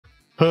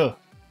Huh.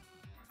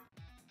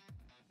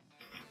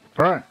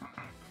 Right.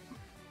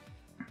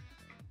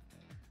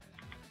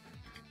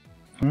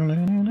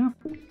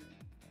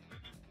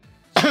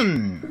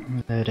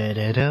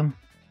 Da-da-da-dum.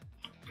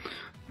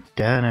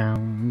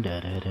 Da-dum,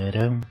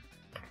 da-da-da-dum.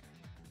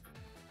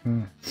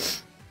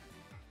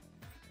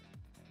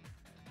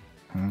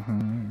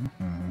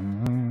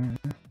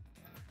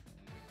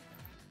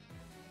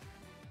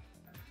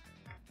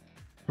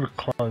 We'll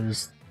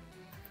close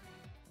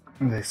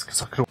this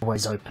because I could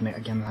always open it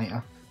again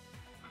later.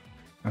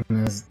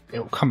 And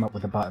it'll come up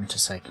with a button to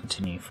say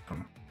continue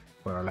from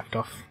where I left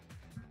off.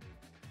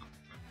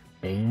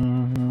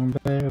 Boom,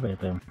 boom, boom,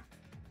 boom.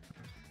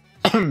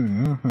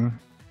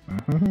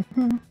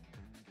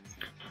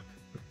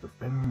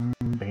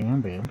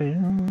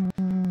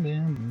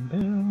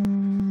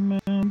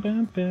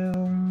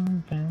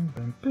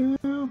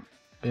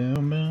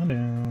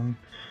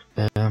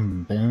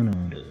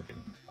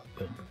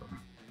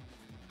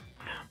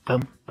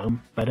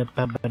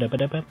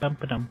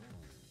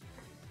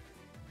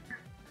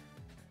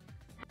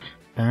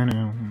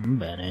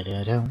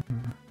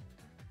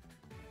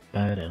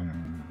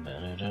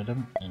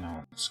 You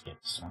know, skip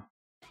so.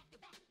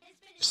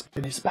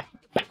 Spin his back,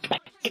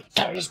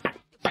 turn his back,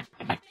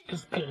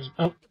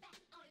 oh.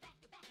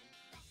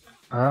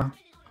 Hi.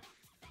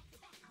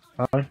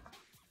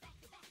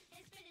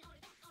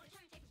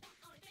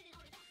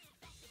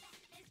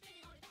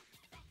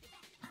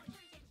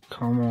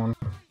 Come on.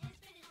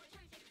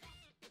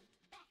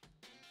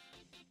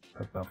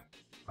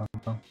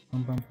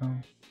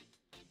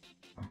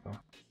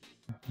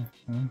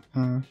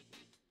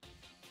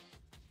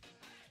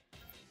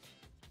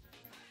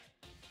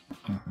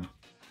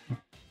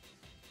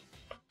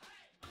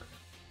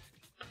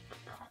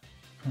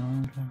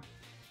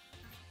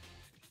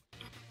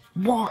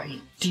 Why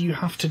do you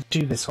have to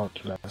do this,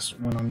 Oculus,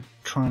 when I'm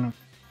trying to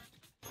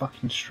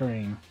fucking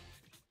stream?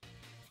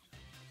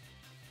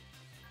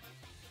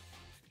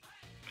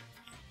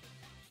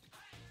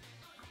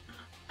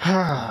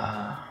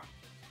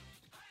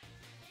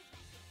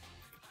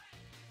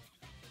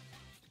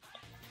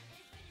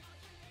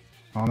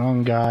 Hold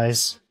on,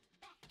 guys.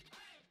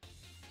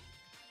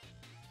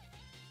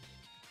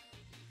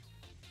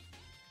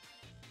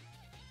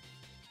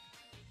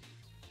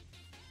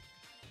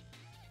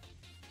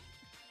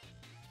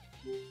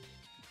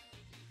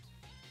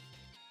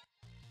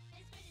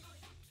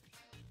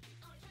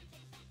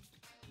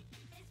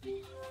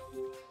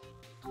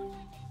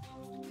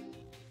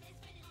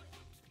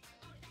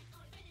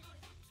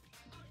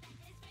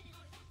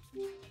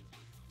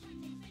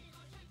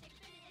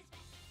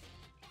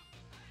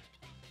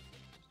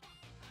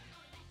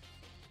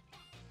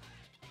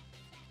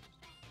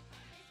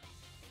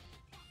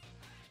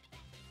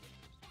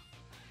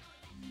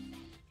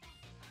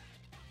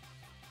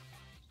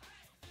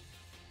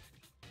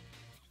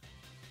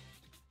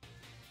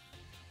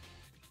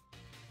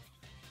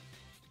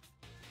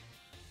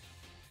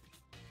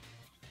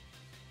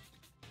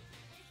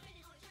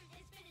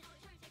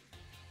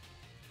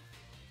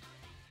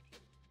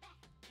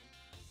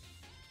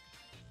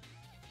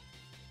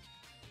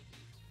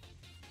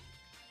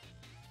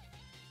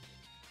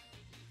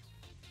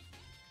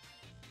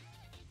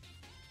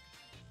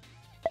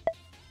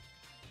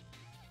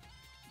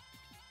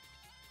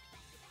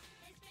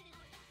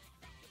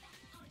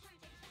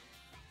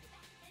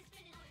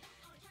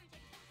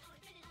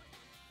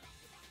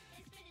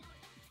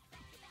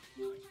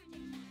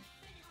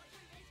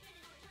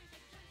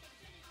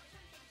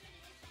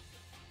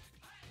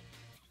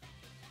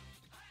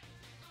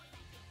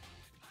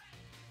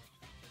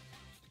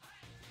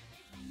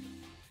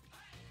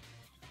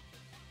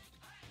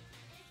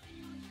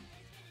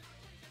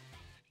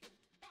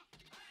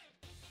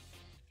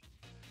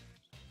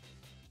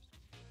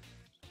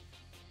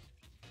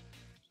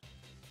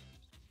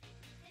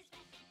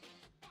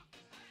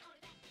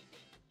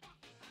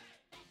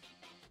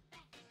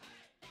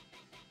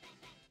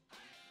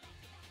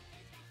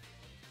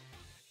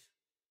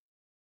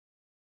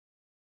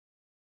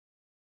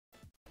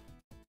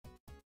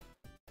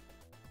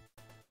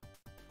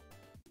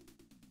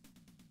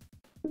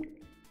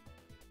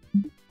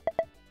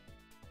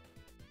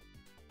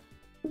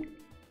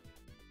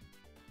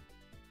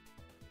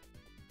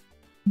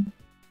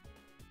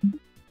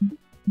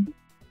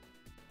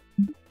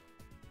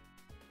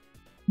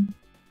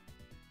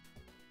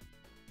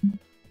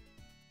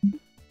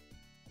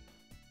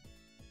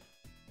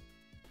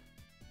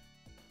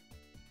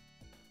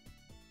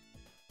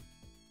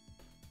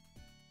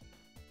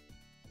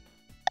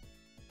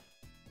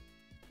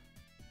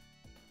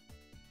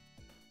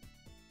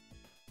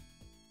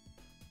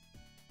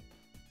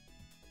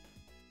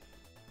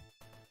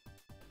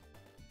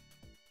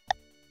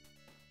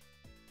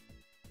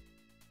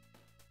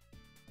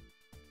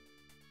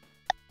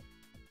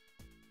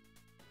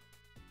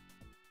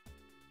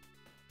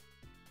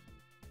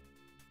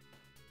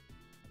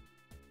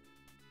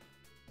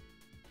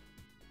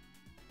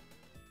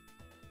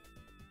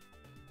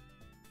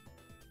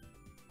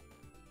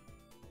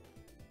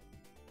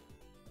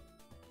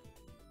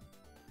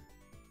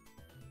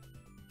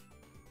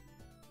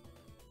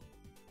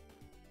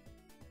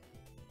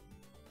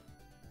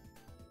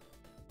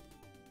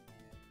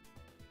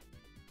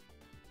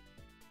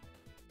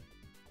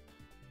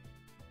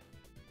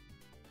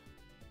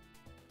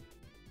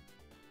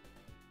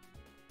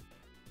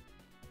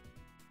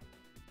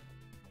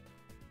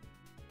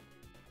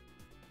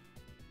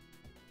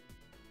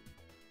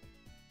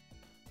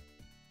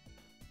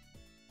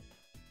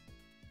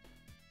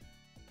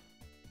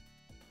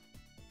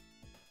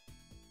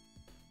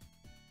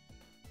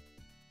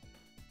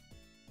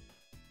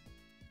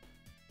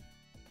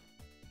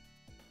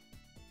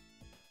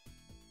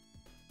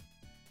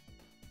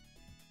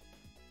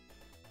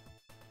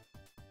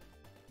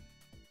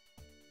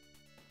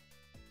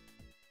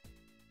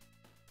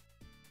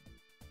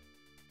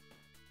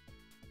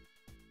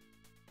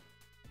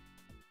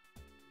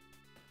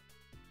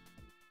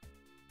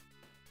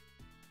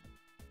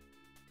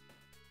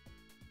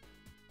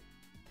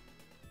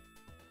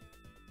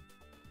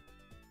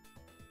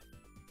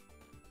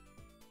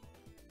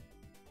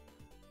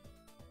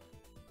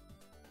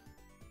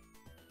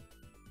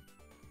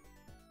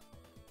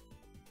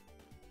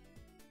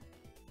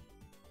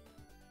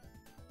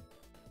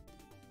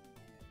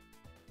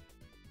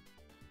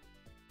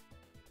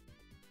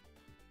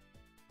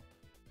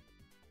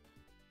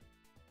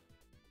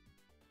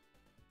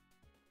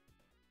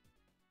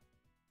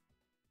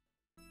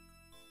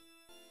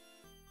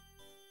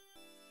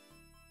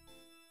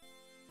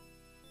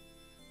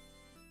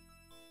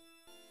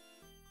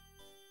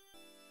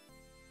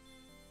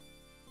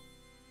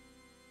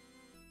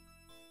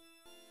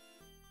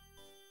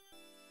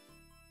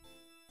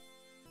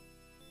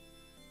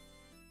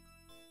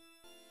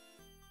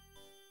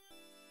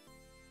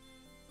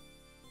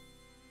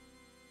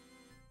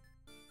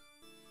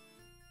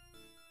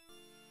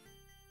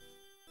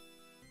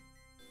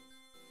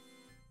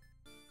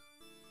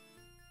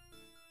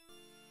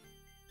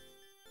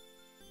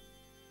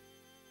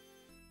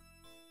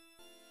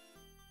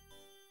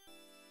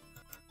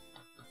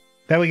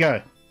 There we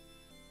go.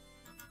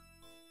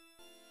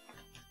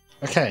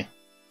 Okay,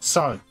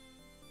 so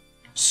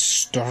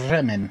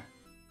streaming,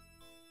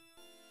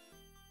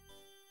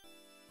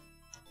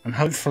 and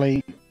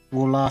hopefully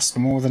will last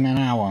more than an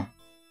hour.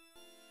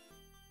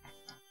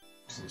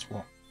 This is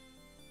what.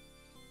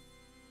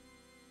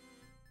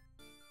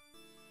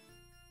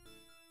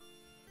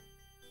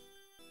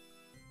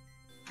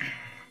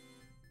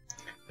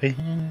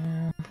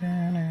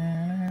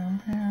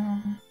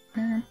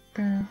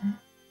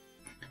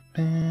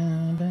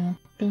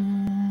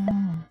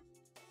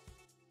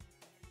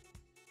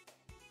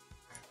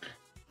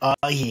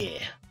 Oh yeah.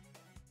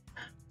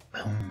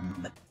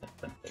 Hold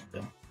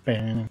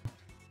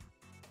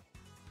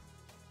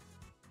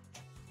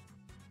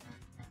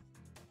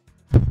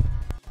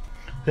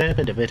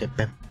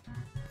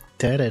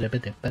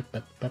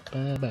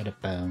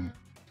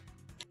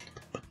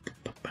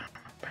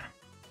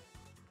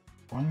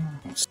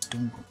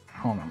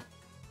on.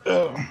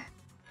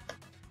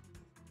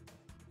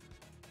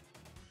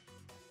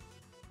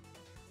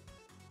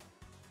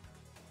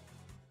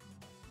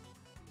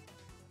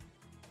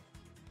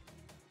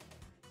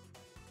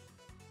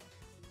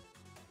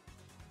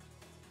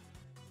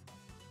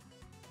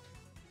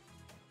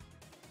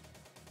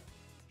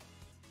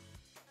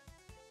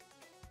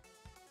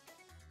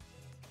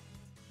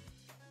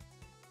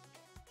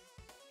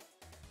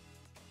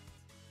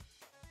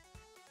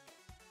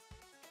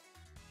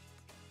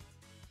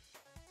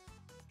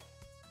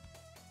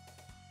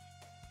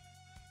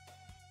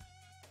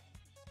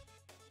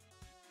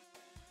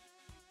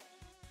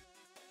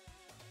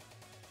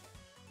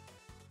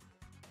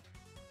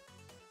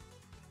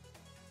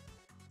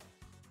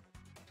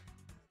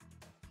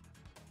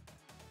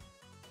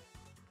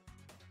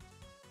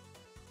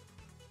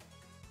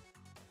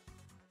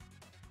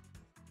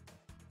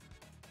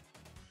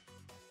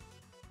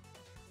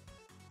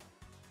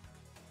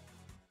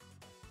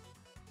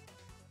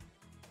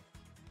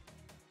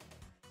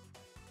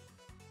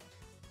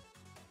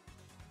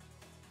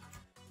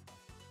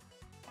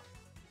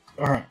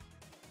 All right.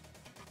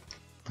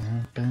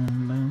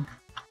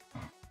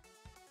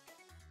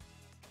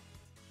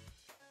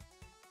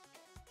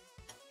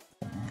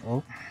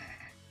 Oh.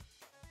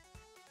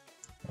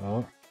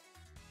 Oh.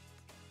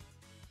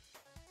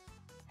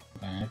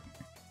 Bad.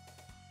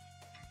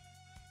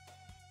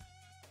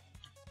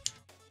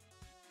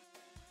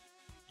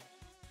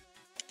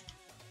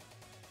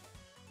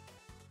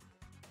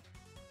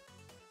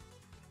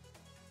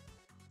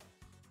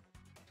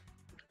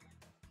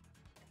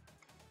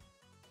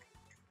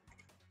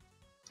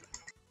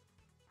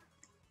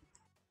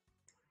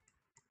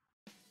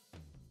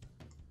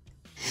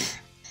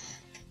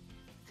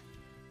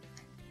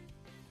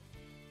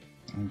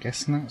 I'm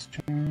guessing that's J.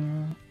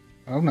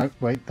 Oh no,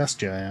 wait, that's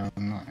J.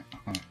 I'm not.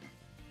 Oh.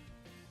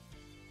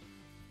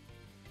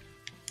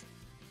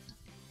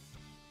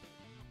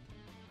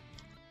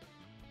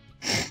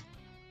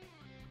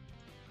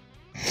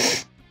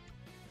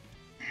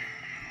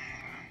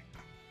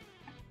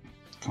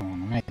 Come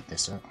on, I made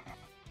this up.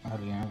 Oh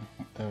yeah,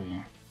 there we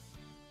go.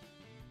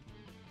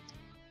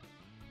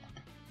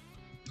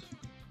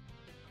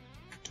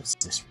 Does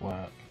this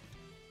work?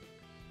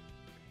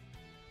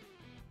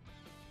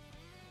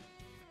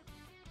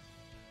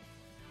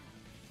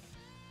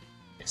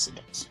 Yes, it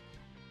does.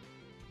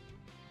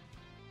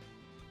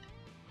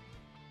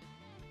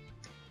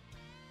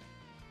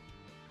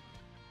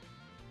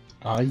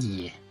 Oh yeah.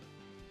 You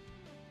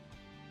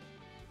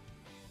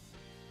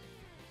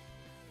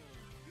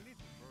need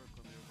to work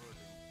on your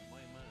wording.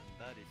 My man,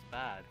 that is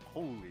bad.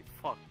 Holy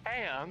fuck.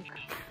 Hey, Ankh.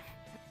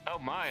 Oh,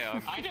 my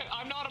Ankh.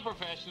 I'm not a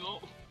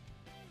professional.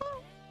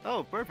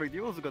 Oh, perfect.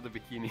 You also got the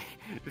bikini.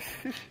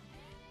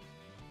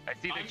 I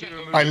see that you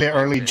removed I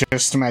literally the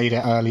just made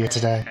it earlier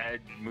today.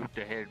 and moved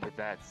ahead with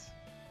that.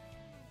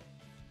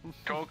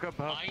 Talk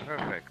about I-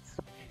 perfect.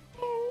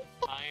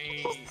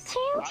 It's too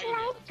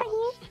light for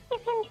you. You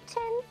can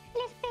turn a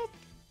little bit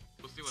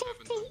We'll see what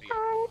happens tilty at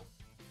on.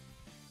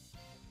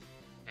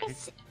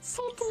 It's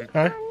sitting Huh?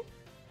 on in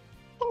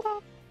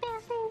the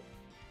building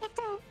if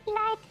the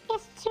light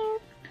is too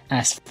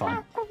That's fine.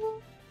 dark for you.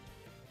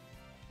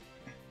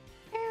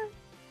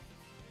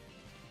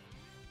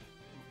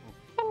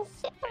 I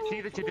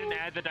see that you didn't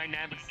add the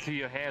dynamics to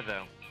your hair,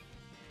 though.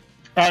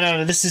 Oh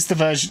no, this is the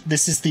version.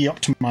 This is the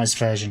optimized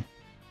version.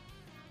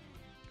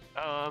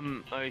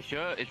 Are you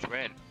sure? It's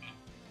red.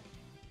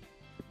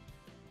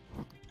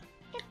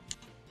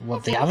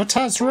 What, the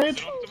avatar's red?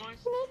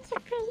 Optimized? Needs to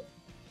be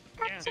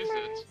Yeah. Is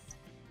it?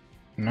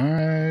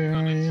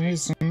 No, it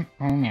isn't.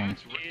 Hold Yeah, on.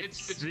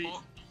 it's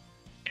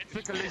It's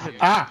the collision.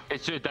 Ah!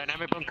 It's your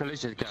dynamic on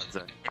collision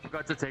counter. I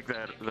forgot to take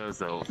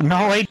those off. No,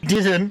 I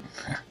didn't.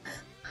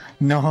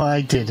 No,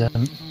 I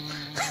didn't.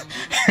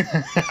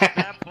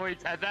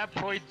 At that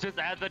point, just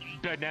add the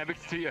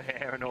dynamics to your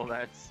hair and all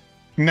that.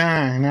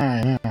 No,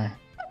 no, no.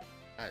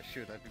 Ah,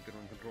 shoot, I've been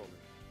on controller.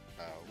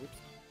 Whoops.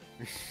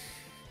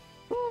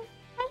 I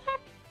have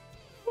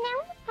now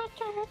I got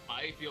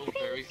I feel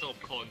very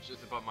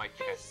self-conscious about my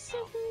cat a now.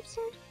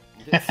 suit.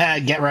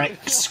 Yes. Get right,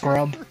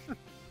 scrub.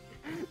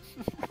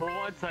 For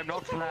once, I'm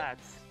not flat.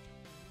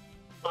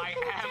 I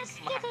am Just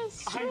flat. get a I'm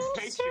swimsuit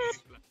basically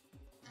flat.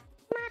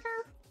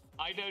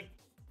 model.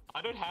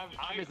 I don't have.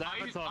 I'm his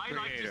avatar I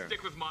like to creator.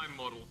 stick with my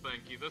model,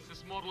 thank you.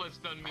 This model has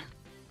done me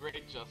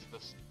great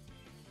justice.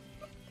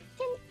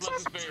 Then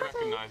Plus, it's just very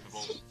put a-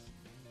 recognizable.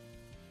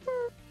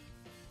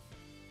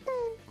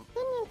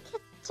 Then you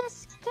could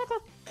just get a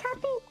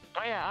copy.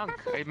 Oh yeah,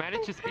 Ankh, I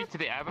managed to speak to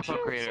the avatar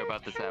creator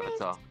about this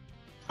avatar.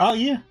 Oh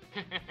yeah.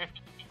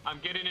 I'm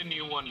getting a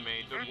new one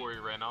made. Don't worry,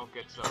 Ren. I'll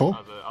get some Cool.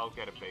 other. I'll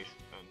get a base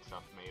and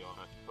stuff made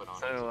on it. Put on it.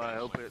 So I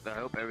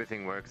hope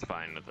everything works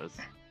fine with this.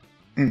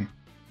 Mm.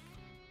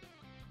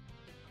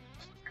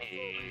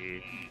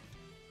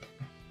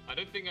 I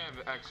don't think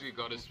I've actually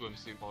got a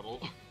swimsuit model.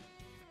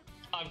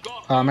 I've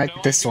got. I'll make no,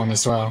 I this do one have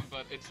as well.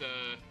 But it's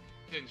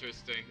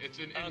interesting. It's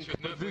an Ankh,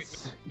 interesting. No, but wait,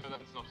 this- no,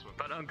 that's not swim.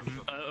 But Ankh,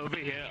 over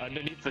here,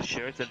 underneath the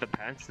shirts and the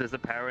pants, there's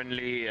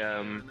apparently Yeah,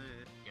 I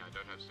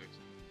don't have suits.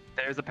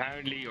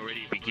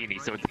 already a bikini,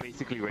 so it's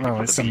basically ready Oh,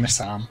 for it's the a beach.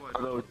 misarm.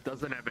 Although it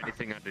doesn't have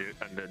anything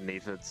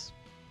underneath it.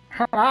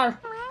 Hello.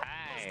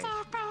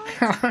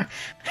 Hi.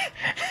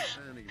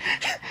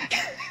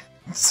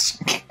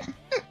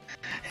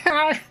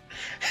 Hello.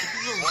 This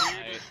is the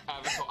weirdest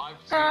avatar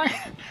I've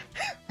seen.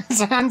 It's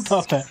a hand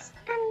puppet.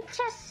 I'm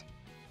just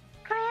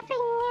grabbing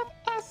it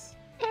as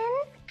in.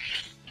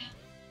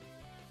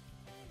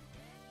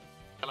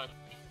 Hello.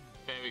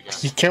 There we go.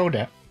 You killed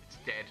it. It's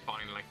dead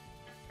finally.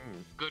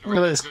 Good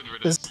Well, riddance. it's, Good it's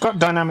riddance. got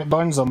dynamic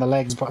bones on the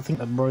legs, but I think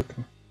they're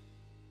broken.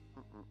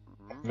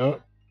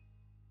 Oh.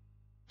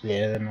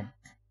 Yeah, they're not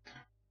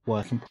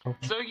working properly.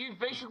 So you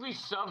basically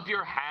shoved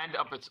your hand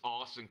up its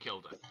arse and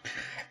killed it.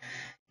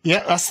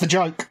 Yeah, that's the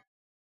joke.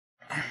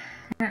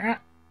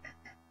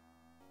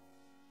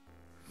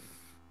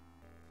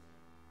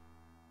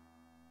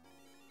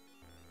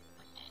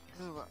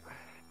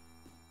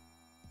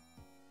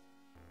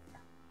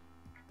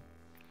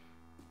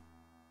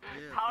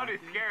 How to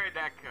scare a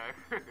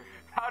Neko?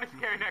 How to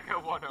scare a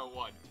Neko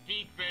 101.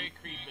 Speak very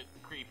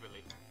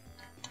creepily.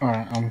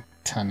 Alright, I'm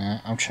turning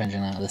it. I'm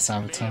changing out this May or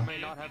avatar.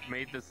 may not have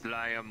made this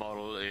Slayer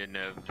model in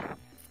Cobain.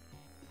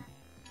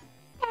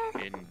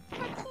 Starting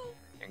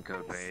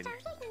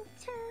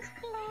to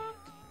lag.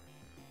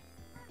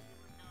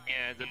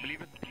 Yeah, I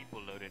believe it's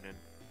people loading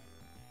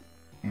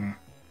in. Hmm.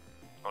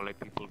 Or like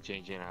people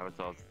changing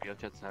avatars.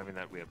 VRChat's having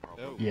that weird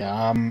problem.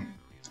 Yeah,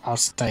 I'll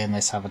stay in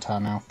this avatar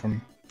now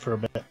for a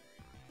bit.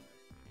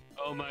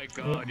 Oh my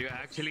god, you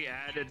actually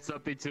added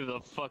something to the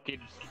fucking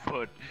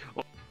foot.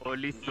 Or at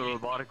least the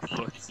robotic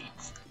foot.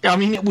 I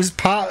mean, it was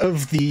part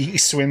of the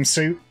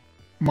swimsuit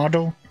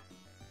model,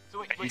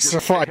 So wait, so I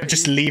thought I'd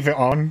just leave it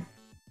on.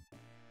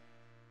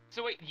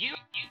 So wait, you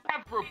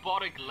have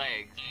robotic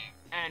legs,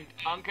 and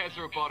Ankh has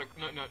robotic.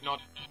 No,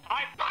 not.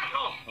 I fuck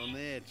off!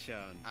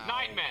 One-chan.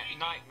 Nightmare.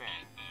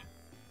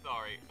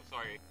 Sorry.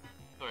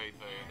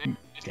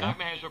 Yeah.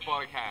 Nightmare has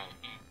robotic hands.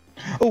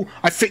 Oh,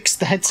 I fixed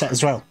the headset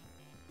as well.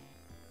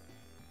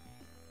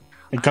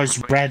 It goes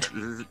red.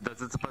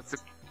 Does it supposed to...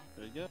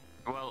 There you go.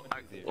 Well,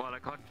 I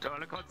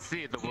can't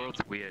see it. The world's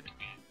weird.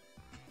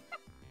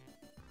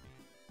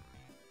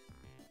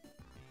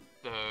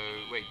 So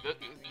wait,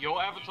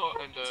 your avatar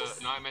and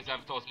the Nightmare's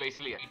avatar is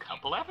basically a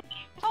couple avatar.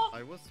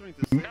 I was trying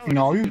to say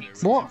No, something there,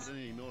 what? but then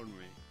he ignored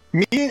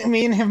me.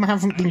 Me and him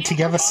haven't been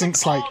together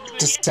since like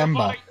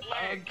December.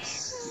 Ankh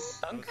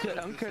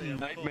and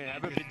Nightmare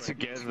haven't been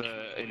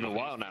together in a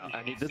while now,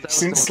 and this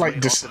Since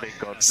like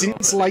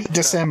since late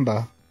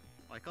December.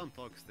 I can't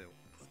talk still.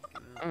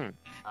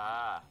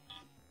 Ah.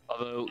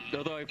 Although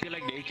I feel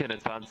like Nathan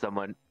has found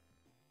someone.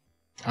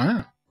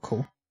 Ah,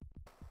 cool.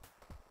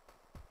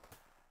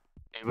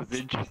 It was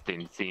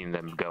interesting seeing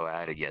them go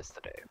at it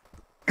yesterday.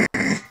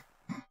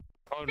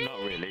 Oh, not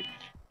really.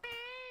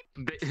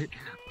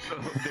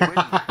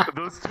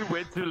 Those two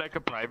went to like a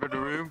private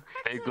room.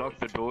 They locked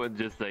the door and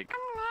just like,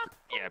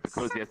 yeah,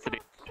 because yesterday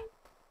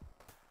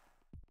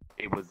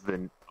it was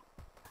the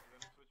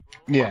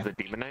Yeah.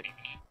 Demon Knight.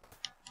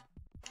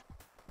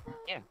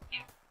 Yeah.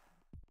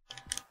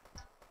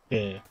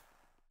 Yeah.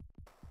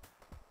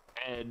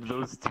 And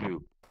those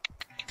two.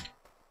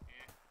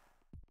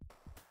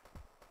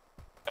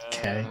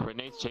 Okay.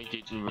 Renee's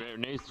changing.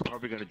 Renee's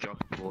probably gonna drop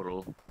a portal.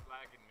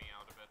 Lagging me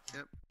out a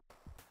bit.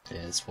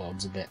 Yeah, this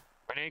world's a bit.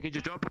 Renee, could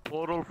you drop a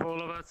portal for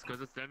all of us?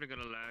 Because it's definitely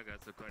gonna lag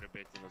us quite a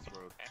bit in this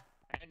world.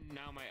 And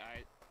now my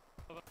eye.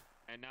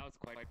 And now it's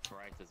quite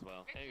bright as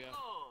well. There you go.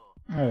 Oh.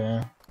 Oh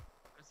yeah.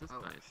 This is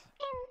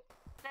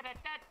nice.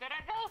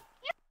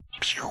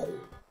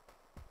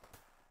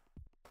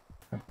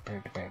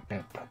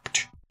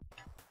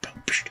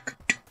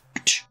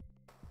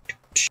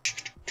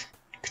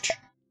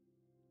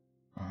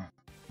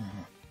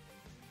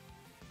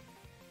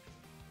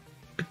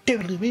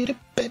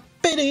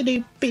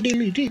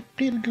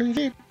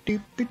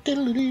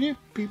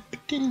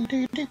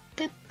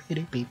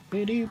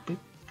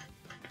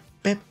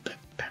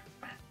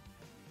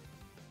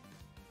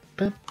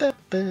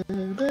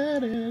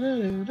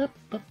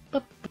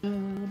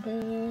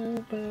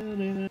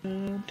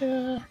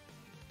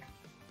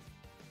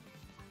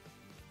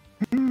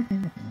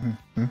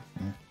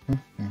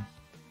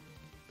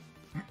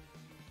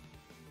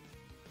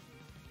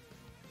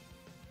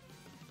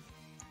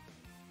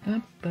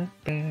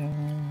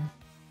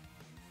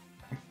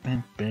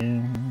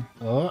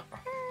 Oh.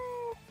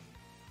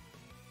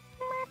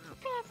 Much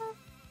better.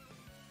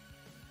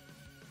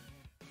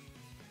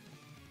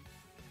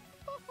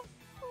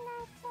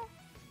 Lighter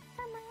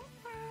for my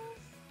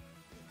eyes.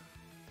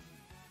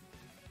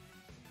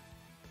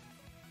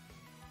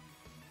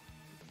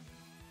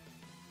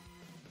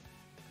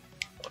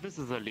 This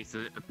is at least a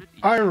bit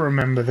easier. I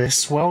remember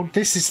this world.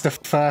 This is the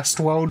first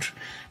world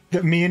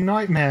that me and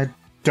Nightmare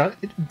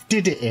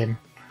did it in.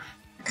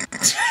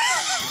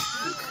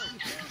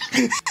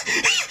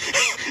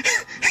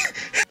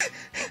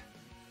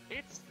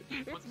 It's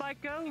my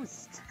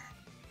ghost.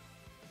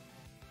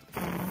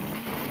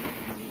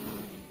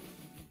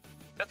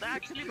 That's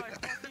actually my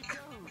fucking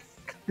ghost.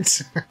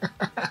 It's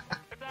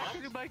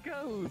actually my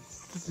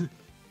ghost.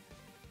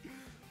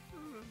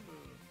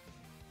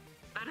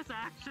 That is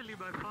actually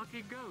my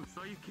fucking ghost.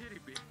 Are you kidding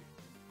me?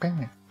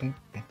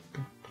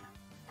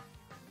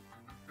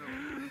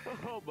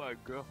 Oh my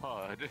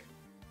god.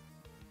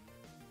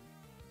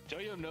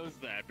 Jojo knows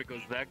that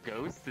because that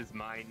ghost is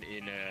mine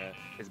in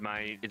is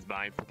mine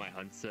for my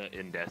hunter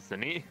in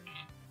Destiny.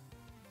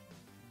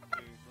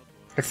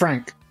 Hey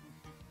Frank,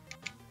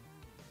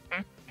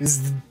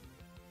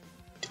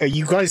 are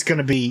you guys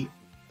gonna be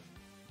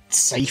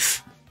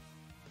safe?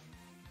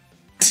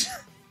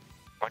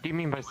 What do you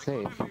mean by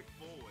safe?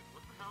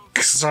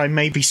 Because I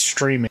may be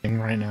streaming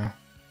right now.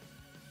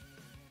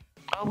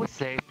 Oh, we're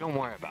safe. Don't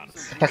worry about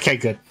it. Okay,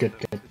 good.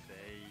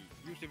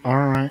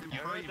 Alright.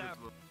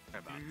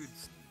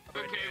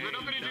 Okay, we're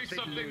not gonna do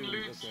something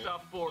loot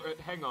stuff for.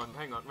 Hang on.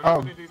 We're not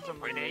Oh. gonna do something.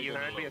 Renee, you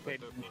heard me? Okay.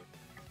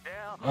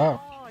 Yeah. Oh.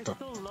 I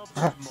still love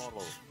that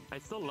model. I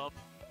still love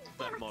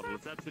that model.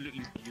 It's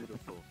absolutely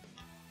beautiful.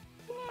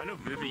 I know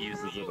Vivi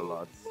uses it a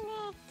lot.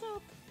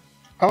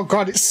 Oh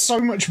god, it's so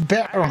much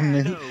better on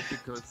I this, know,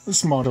 because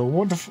this model.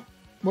 What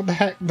the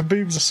heck? The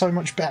boobs are so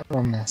much better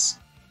on this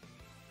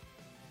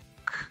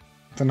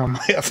than on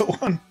my other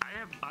one.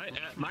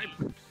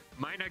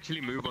 Mine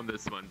actually move on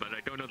this one, but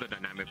I don't know the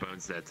dynamic bone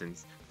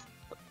settings.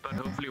 But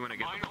hopefully when I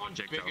get Mine the aren't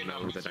project, big I'll know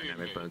enough the to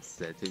dynamic move. bone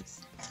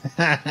settings.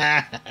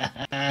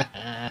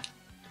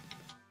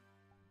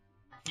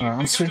 Alright,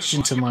 I'm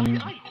switching to my...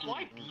 I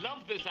quite love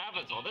this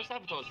avatar. This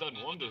avatar's done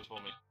wonders for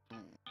me.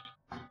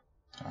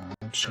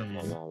 I'll show you.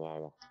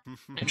 Oh,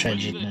 I'll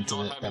change it Even into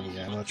not the... There we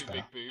having go, much too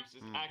better. big boobs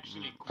is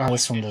actually Oh,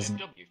 this one quite doesn't.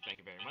 SW. Thank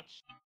you very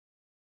much.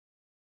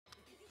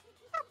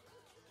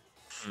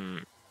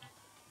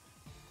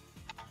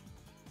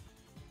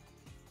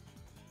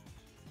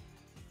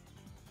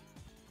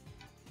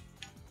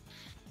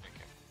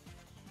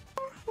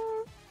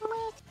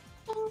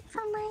 Waiting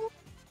for my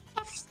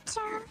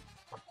extra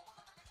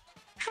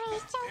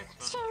reason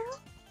to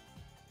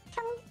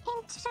come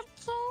into the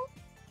game.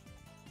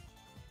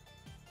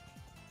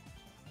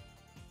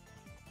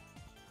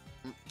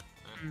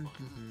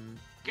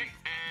 Okay,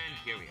 and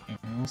here we are.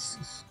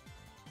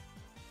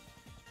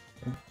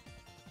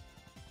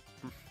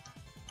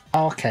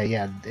 Oh, okay,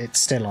 yeah,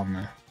 it's still on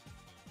there.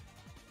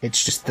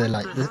 It's just the,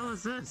 like, what the... the hell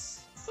is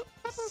this?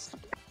 This is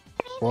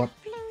What?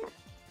 blue.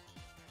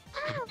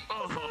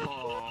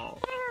 Oh,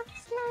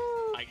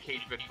 Slime. I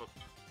hate Bitfoot.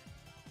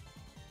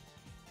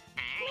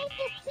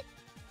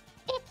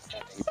 It's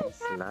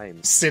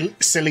slime.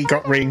 Silly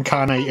got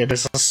reincarnated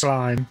as a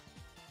slime.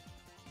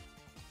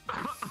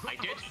 I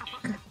did.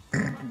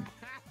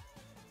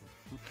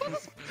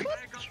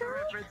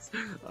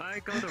 I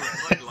got a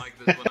reference. I like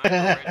this one. I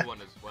have a red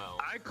one as well.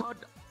 I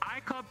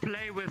can't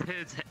play with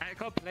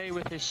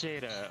his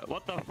shader.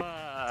 What the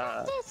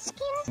fuck? just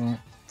skin.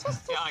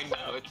 Just Yeah, I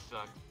know, it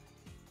sucks.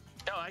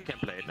 No, I can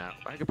play it now.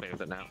 I can play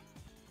with it now.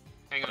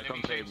 Hang on, I let me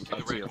can't play change to the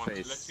up to red your one.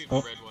 face. Let's see if the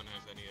Oh. red one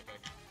has any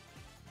effect.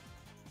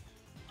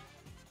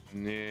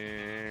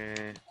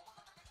 Nah.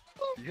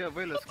 You have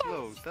way less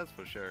clothes, that's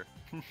for sure.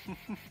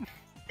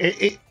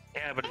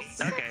 Yeah, but it's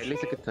okay. At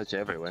least I can touch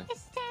everywhere.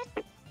 Is that?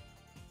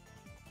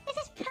 This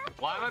is purple.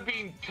 Why am I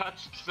being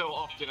touched so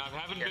often? I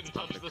haven't Yeah, been it's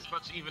touched public. this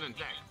much even in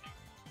tech.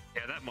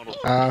 Yeah, that model.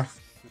 If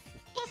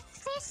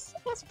this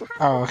is purple.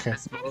 Oh, okay.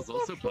 This model's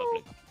also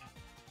public.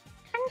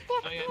 Oh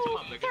yeah, it's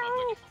public, it's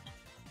public.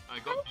 I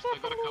got a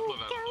couple of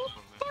apples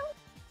from there.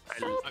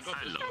 I got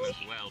this one as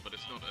well, but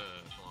it's not a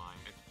slime.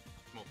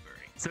 It's more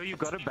furry. So you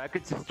got it back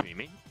into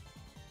streaming?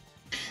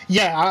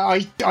 Yeah,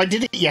 I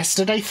did it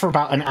yesterday for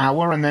about an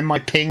hour, and then my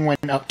ping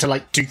went up to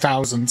like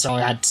 2,000, so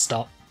I had to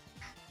stop.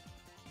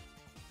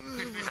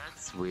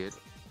 That's weird.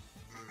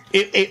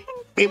 It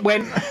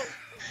went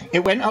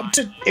up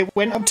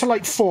to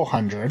like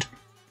 400,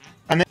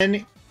 and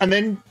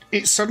then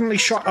it suddenly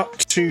shot up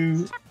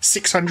to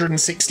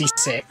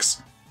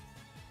 666,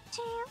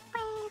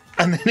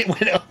 and then it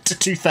went up to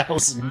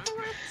 2,000.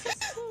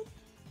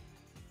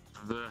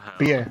 The hell?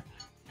 But yeah,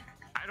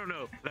 I don't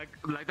know. Like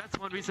that's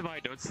one reason why I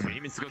don't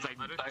stream is because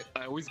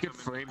I always get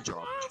frame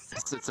drop.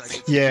 It's like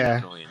it's Yeah.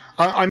 annoying.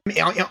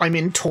 I'm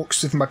in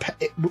talks with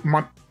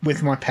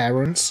my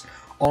parents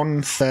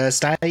on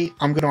Thursday.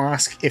 I'm gonna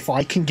ask if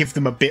I can give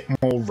them a bit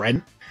more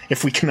rent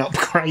if we can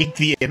upgrade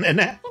the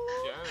internet.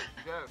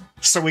 Go.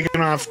 So we're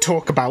gonna have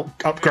talk about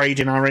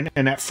upgrading our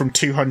internet from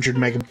 200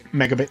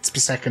 megabits per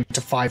second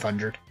to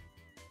 500.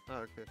 Oh,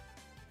 okay.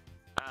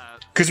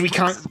 Because we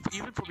can't.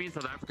 Even for me in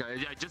South Africa,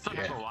 I just don't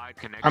have a wide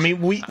connection. I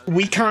mean,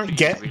 we can't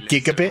get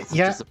gigabit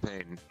yet.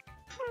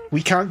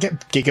 We can't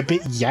get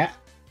gigabit yet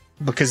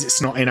because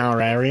it's not in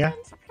our area.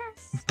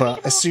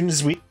 But as soon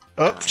as we,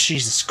 oh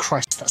Jesus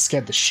Christ, that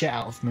scared the shit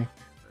out of me.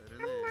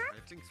 I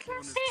think spawn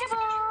is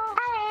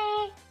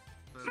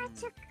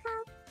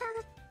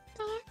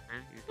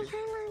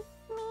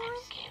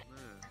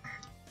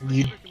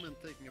You, recommend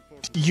taking a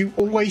portal. you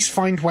always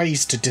find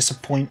ways to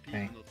disappoint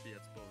me. Not be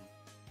at spawn.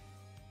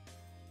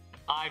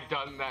 I've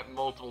done that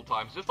multiple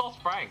times. Just ask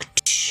Frank.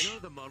 You know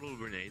the model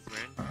grenades,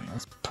 man?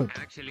 Let's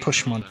Actually,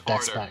 push my no,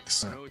 desk harder. back. I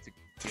So. know it's a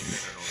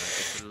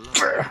it's a lot.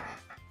 Okay.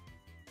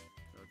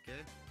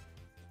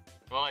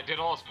 Well, I did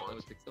ask for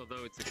it.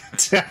 Although it's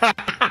expensive.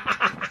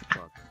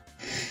 Fuck.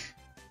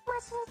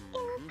 Was it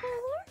in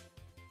Korea?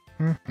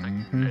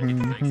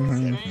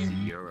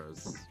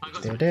 Euros. I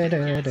got Da, some da, da,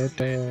 tickets.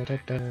 da, da, da,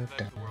 da, That's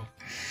da. the world.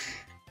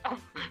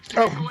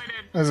 Oh,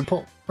 there's a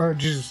port. Oh,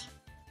 Jesus.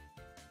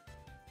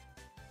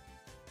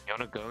 You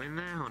wanna go in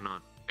there or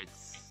not?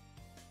 It's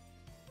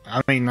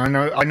I mean, I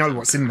know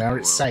what's in there.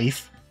 It's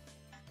safe.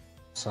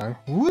 So,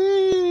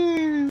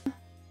 woo!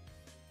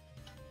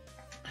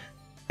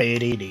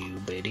 Biddy-doo,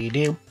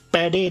 biddy-doo,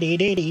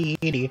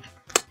 biddy-dee-dee-dee-dee.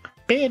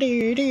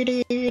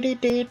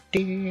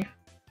 Biddy-dee-dee-dee-dee-dee.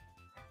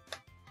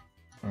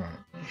 Alright,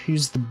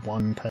 who's the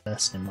one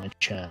person in my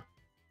chat?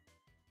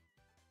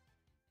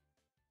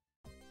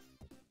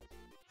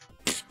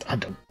 I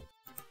don't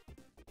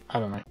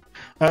know.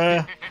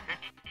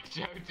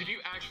 Joe, did you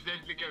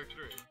accidentally go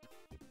through?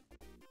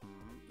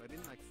 I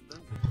didn't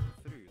accidentally go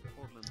through. The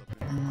portal ended up in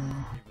front of me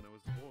when I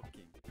was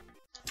walking.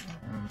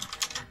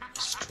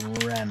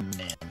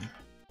 Stranding.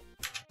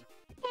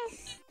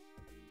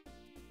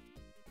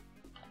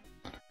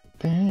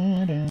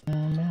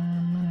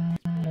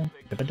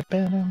 As it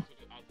says,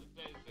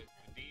 there's the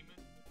demon,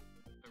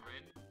 the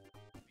red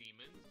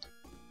demons.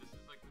 This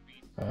is like the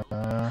beast.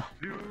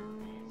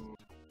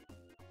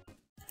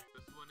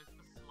 This one is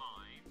the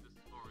slime, this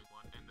orange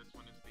one, and this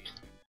one is the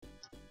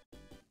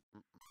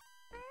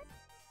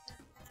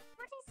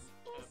What is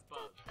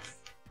buzz.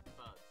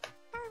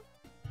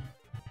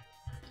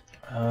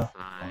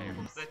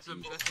 slime. That's a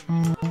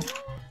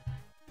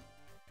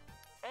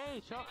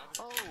Hey, shark!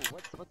 Oh,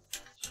 what's shark?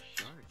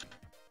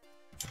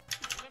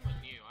 Lemon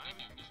new. I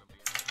haven't used something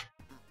yet.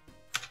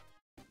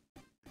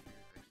 If you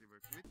actually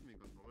work with me,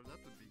 Godfather, that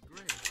would be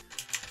great.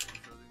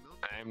 Considering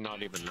not- I'm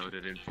not even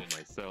loaded in for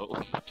myself.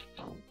 Yeah,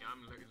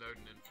 I'm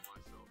loading in for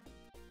myself.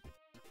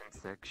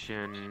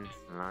 Section,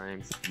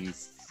 slimes,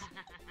 beasts,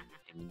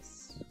 imps.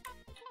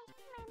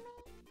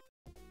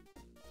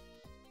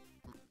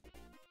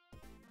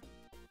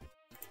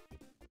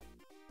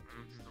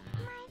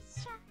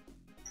 my shot?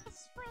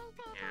 It's way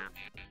better. Yeah.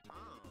 Oh,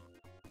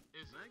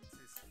 Is Max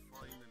is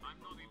finally. I'm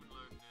not even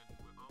loading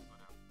in with also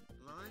now.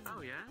 Line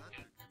Oh, yeah?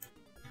 Patrick.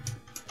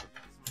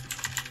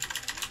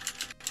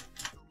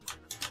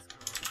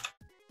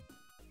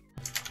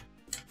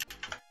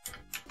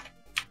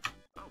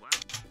 Oh wow. Oh,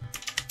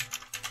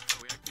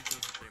 we actually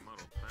chose the same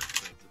model. That's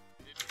expensive.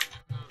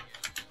 Oh yeah.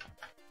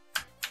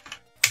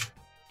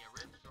 Yeah,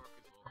 red shark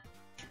is awesome.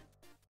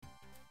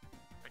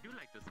 I do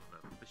like this one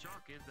though. The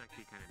shark is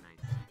actually kind of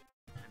nice.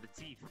 And the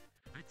teeth.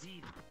 The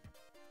teeth.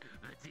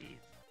 The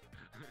teeth.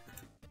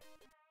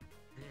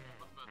 Yeah.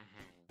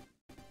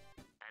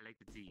 I like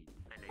the teeth.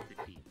 I like the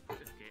teeth.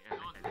 Okay, I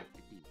like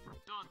the teeth.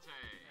 Dante!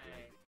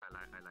 I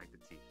like the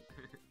teeth.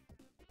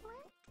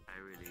 I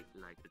really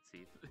like the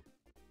teeth.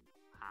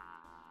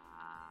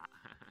 Ah.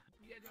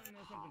 You guys want to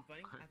know something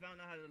funny? I found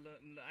out how to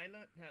I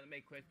learned how to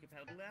make Quest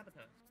compatible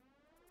avatars.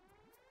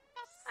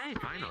 Hey,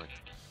 finally. Do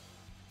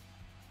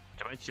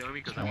you mind showing me?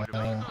 Because I Oh, want to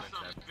well. make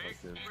Some that big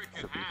so freaking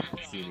people hands. can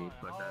see me,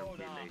 but that would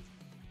be Hold on. late.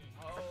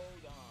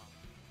 Hold on.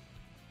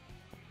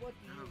 What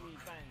do you mean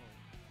finally?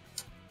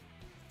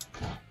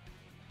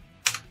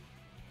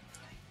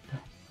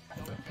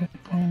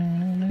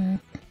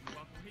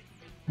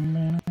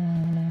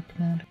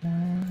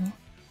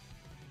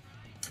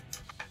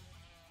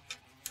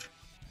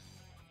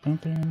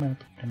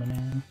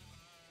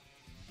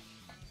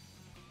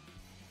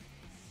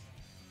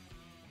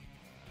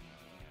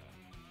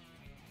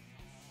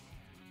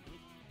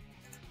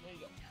 There you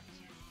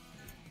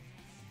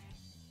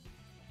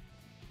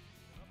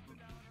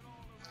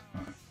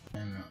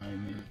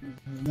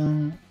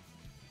go.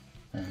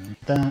 And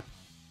that.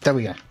 There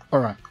we go.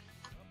 Alright.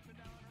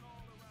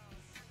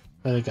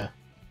 There we go.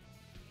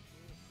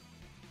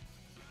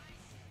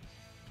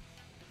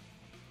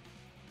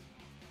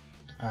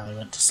 I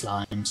went to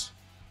slimes.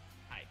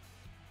 Hi.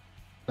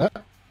 Ah,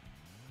 Well,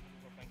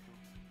 thank you.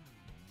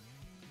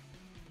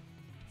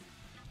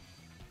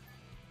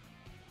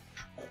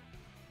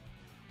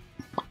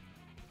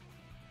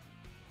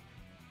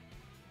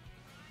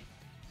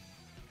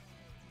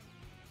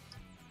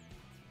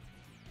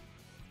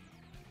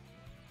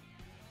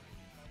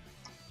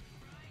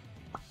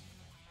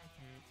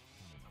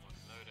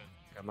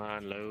 Come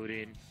on, load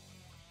in.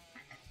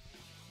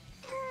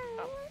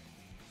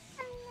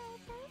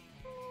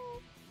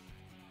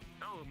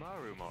 Oh,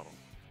 Maru model.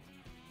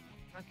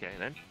 Okay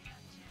then.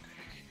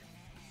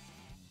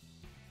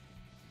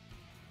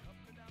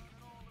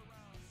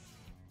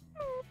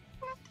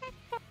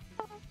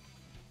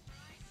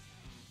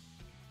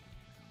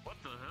 What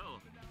the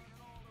hell?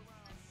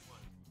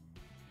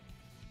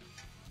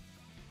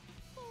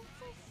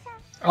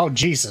 Oh,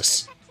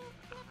 Jesus.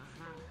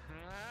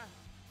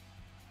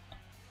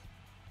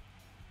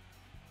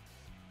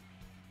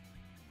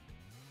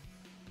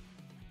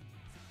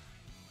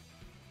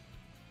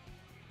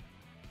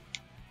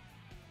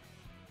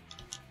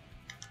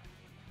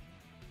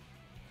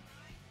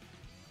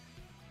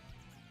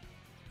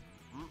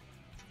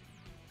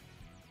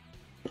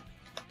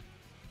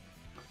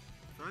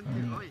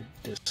 Frankie, oi!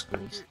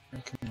 Discord.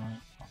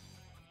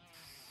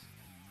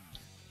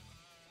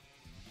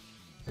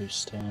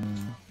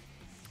 Boosting.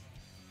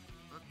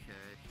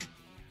 Okay.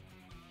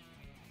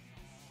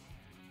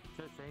 Is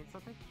that saying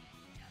something?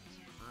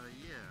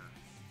 Yeah.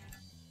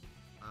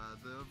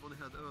 The one I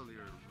had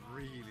earlier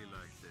really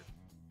liked it.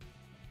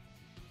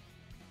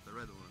 The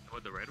red one.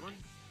 What, the red one?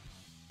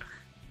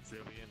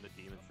 Sylvia and the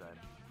demon side.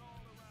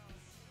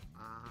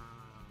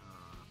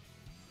 Ah.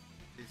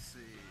 This is...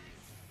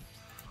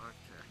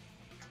 Okay.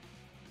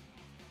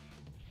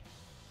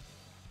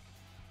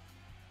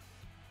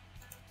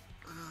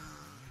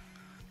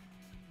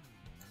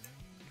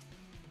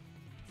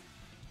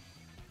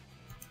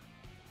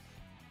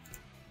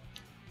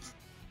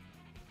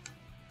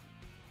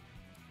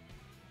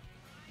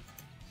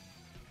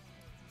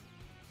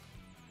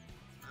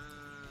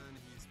 And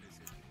he's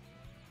busy.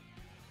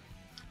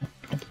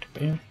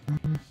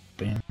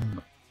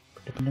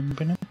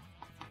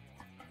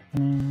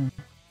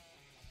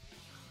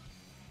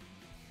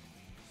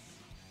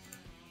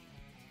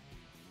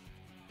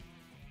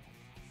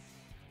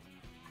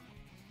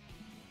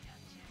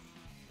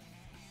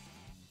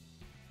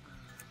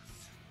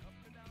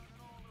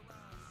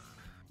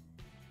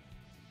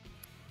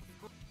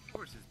 Of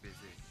course he's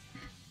busy.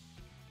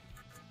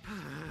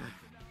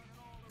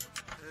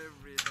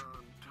 Every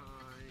darn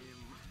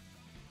time.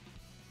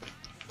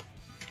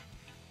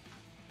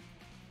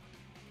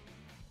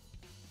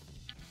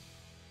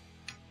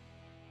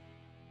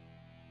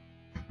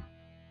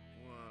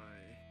 Why?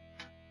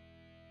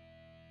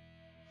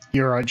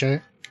 You alright, Joe?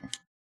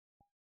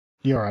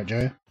 You alright,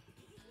 Joe?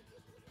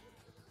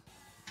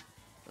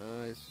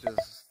 It's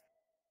just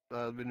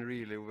I've been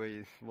really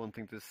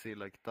wanting to see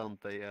like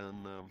Dante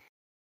and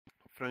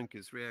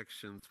Frankie's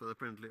reactions, but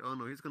apparently, oh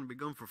no, he's gonna be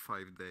gone for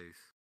 5 days.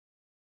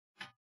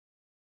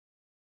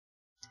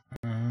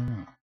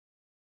 Mm.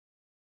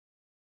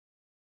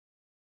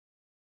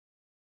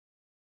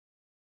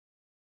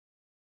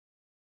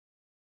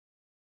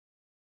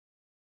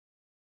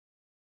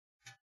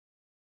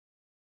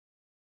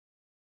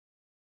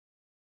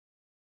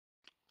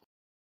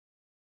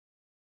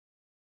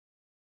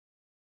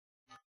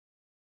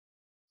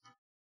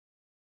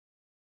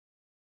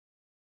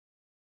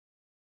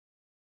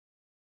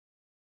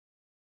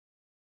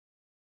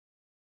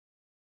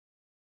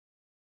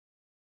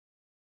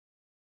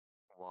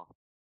 Wow.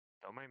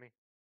 Don't mind me.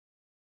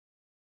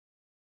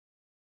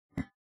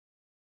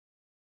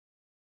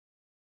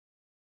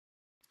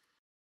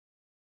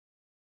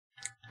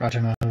 I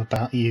don't know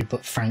about you,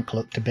 but Frank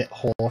looked a bit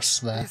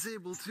hoarse there. He's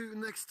able to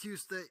next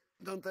Tuesday,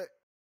 Dante.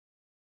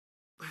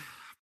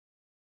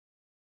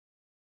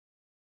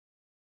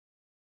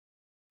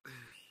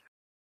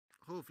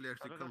 Hopefully,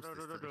 actually comes this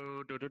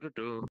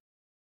time.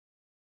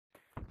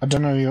 I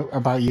don't know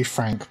about you,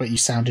 Frank, but you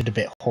sounded a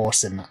bit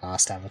hoarse in that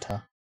last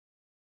avatar.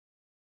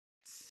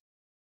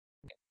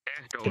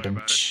 Don't worry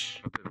about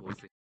it. A bit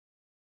horsey.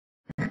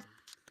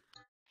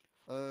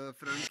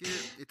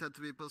 Frankie, it had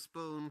to be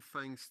postponed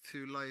thanks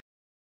to life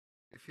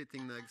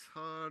hitting Nags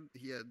hard.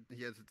 He had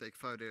to take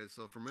 5 days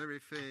off from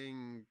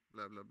everything.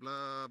 Blah blah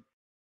blah.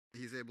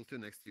 He's able to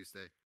next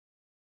Tuesday.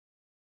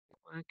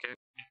 Okay.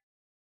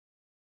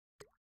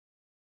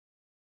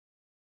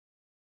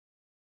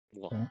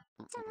 Wow.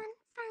 Someone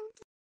found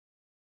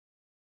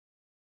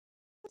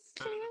The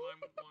slime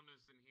one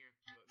is in here.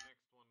 The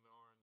next one, the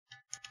orange.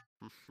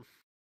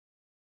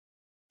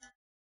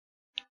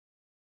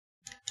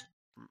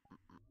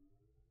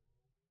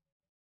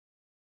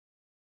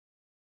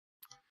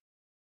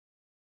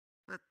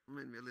 That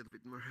made me a little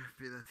bit more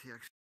happy that he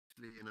actually,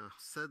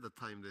 said the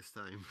time this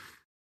time.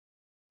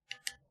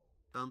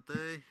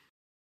 Dante,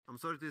 I'm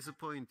sorry to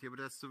disappoint you, but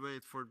that's to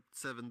wait for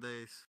 7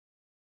 days.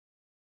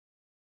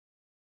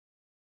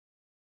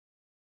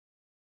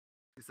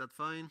 Is that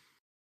fine?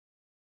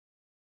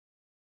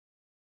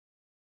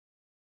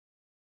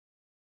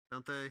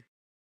 Dante?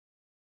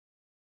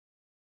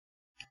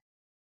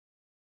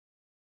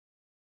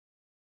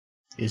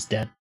 He's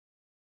dead.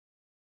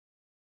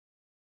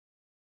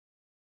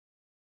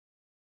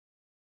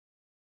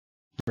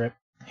 Rip.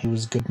 He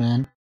was a good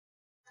man.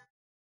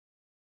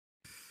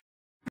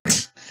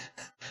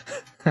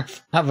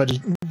 Have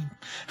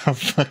a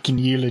fucking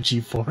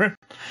eulogy for him.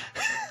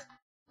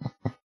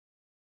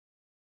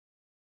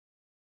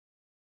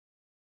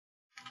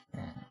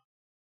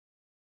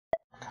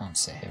 Can't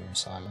sit here in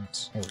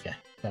silence. Here we go.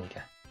 There we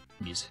go.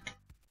 Music.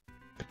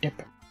 Ankh?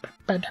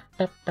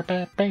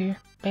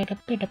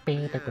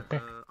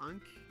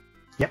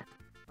 Yep.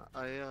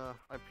 I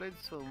played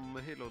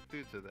some Halo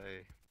 2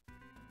 today.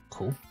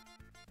 Cool.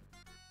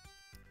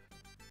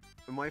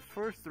 My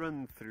first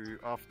run through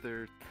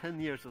after 10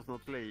 years of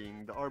not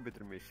playing the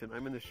Arbiter mission, I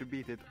managed to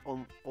beat it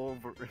on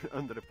over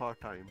under the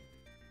part-time.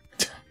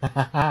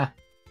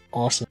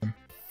 Awesome.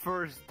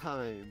 First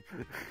time.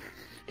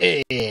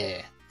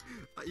 Yeah.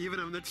 I even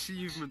have an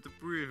achievement to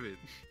prove it.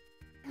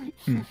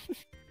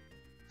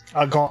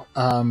 I got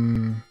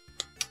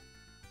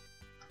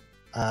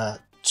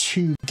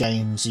 2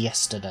 games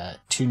yesterday.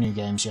 2 new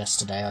games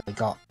yesterday. I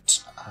got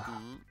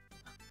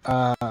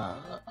I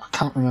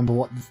can't remember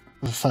what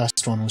the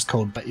first one was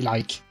called, but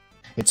like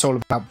it's all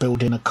about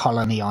building a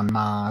colony on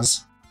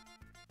Mars,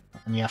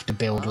 and you have to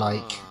build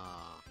like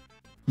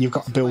you've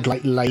got to build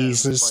like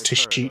lasers to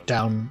shoot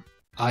down.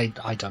 I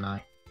don't know.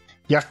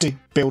 You have to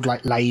build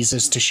like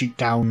lasers to shoot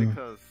down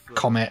Because,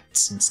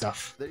 comets and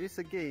stuff. there is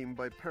a game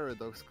by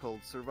Paradox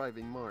called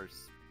Surviving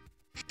Mars.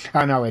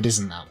 Oh no, it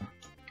isn't that one.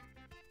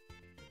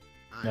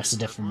 That's is a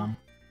that different one.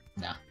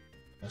 No,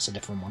 that's a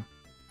different one.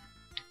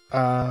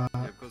 Yeah,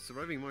 because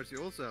Surviving Mars,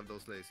 you also have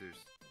those lasers.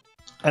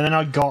 And then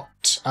I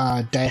got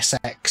Deus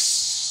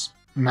Ex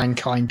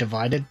Mankind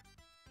Divided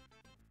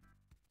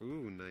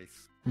Ooh,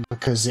 nice.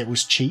 because it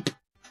was cheap.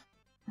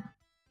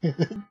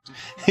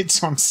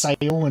 It's on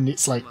sale and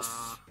it's like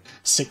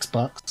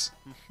 $6.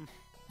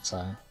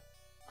 So,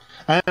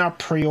 and I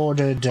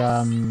pre-ordered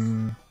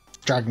Dragon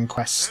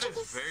Quest. That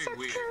is very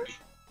weird.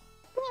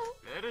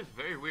 That is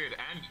very weird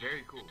and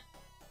very cool.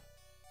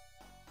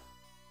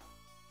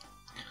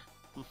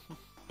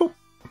 Oh,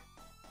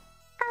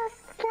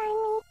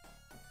 slimy.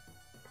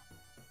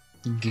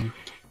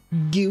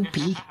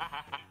 Goopy.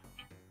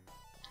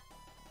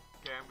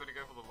 Okay, I'm gonna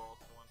go for the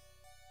last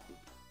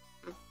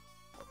one.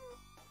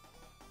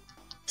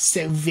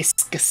 So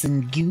viscous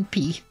and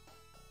goopy.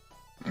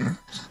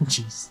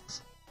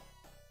 Jesus.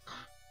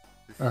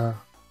 I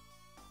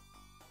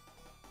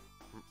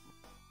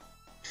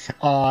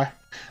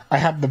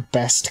had the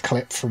best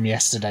clip from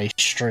yesterday's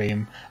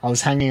stream. I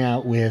was hanging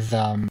out with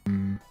do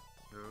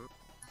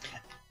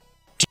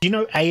you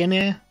know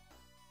A&R?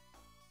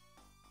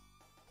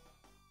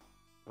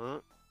 Huh?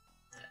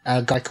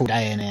 A guy called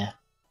A&R.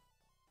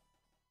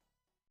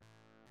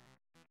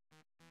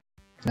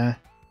 No.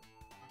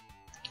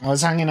 I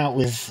was hanging out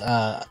with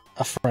a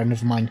friend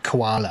of mine,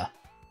 Koala,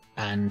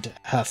 and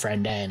her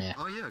friend A&R.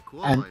 Oh yeah,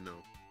 Koala And- I know.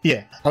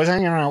 Yeah, I was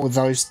hanging out with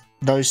those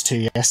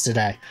two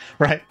yesterday,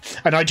 right?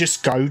 And I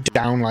just go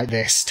down like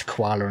this to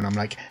Koala, and I'm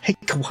like, "Hey,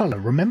 Koala,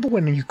 remember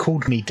when you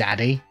called me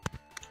Daddy?"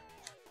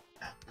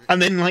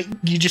 And then, like,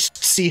 you just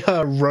see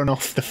her run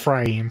off the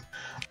frame.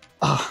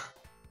 Ah,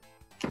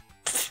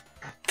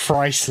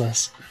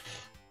 priceless.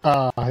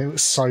 Ah, it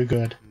was so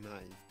good.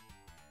 Nice.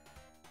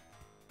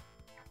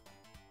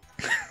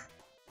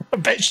 I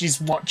bet she's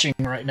watching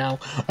right now.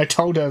 I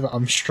told her that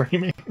I'm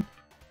streaming.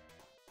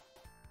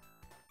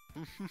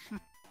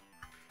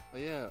 Oh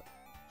yeah,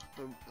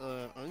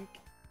 Ankh,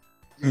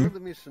 you know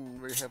the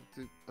mission where you have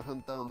to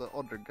hunt down the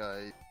other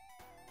guy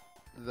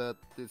that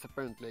is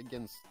apparently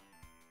against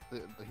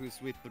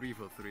who's with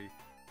 343.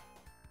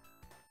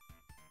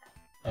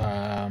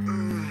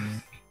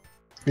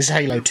 This is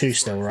Halo 2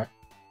 still, right?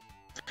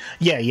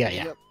 Yeah.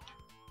 Yep.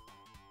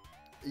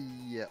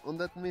 Yeah, on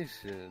that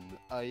mission,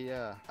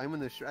 I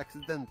managed to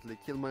accidentally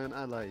kill my own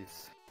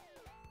allies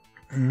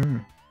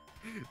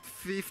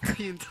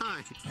 15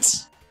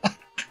 times.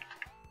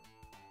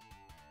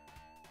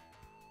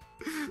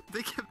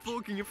 They kept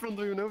walking in front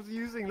of you, and I was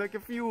using like a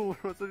fuel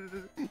rod, so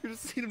you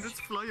just see them just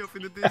fly off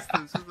in the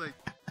distance. It's like,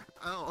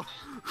 ow.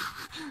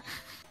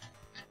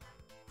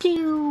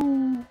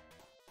 Pew!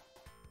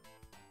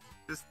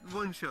 Just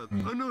one shot.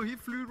 Oh no, he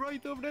flew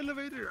right over the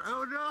elevator.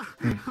 Oh no!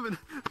 When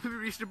we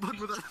reached the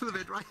bottom of the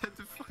elevator, I had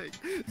to fight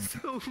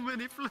so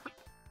many flags.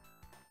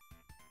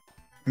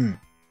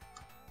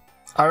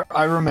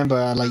 I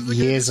remember like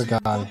years ago.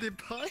 Body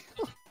pile.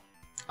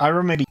 I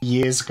remember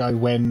years ago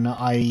when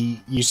I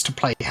used to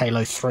play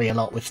Halo 3 a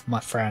lot with my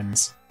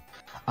friends.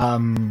 I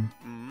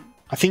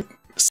think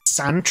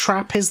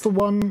Sandtrap is the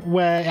one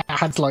where it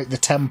had like the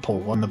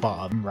temple on the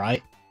bottom,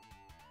 right?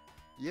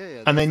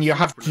 Yeah. And then you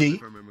have super if the,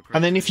 I remember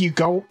and then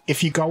correctly.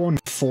 if you go on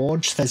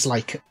Forge, there's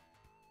like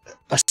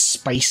a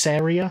space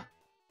area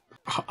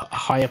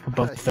high up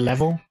above the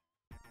level.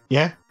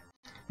 Yeah,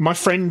 my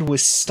friend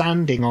was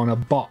standing on a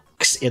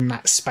box in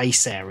that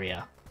space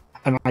area,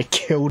 and I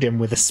killed him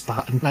with a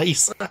Spartan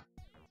laser.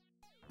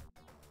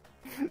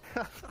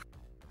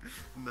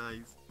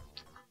 Nice.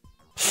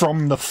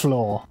 From the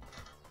floor.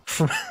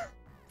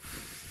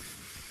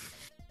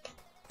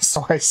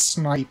 So I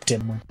sniped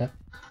him with it.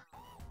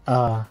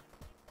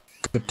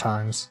 Good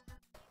times.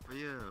 Oh,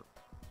 yeah.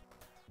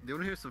 Do you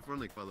want to hear some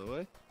Fronic, by the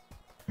way?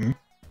 Hmm?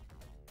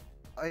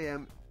 I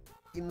am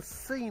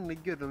insanely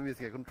good on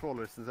music and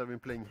controllers since I've been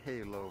playing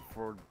Halo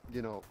for,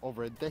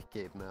 over a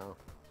decade now.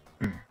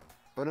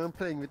 But when I'm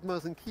playing with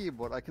mouse and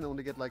keyboard, I can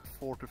only get like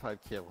 4 to 5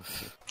 kills.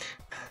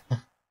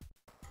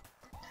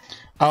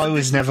 I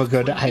was never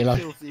good at 20 Halo.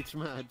 kills each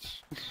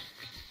match.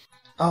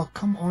 Oh,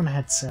 come on,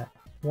 headset.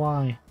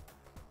 Why?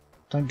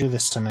 Don't do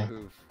this to me.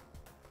 Oof.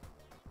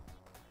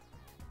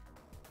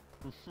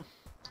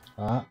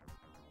 Alright.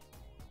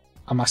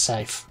 Am I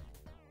safe?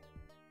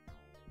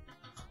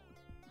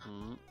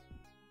 Mm.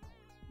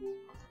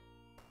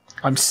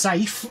 I'm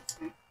safe.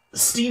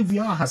 Steam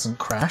VR hasn't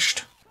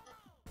crashed.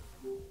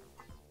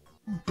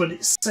 But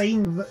it's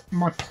saying that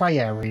my play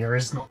area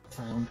is not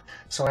found,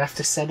 so I have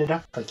to set it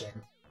up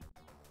again.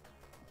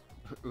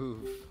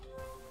 Oof.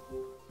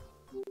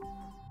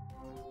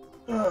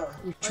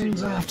 Which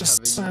means I have to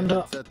Having a stand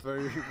up. headset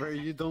where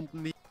you don't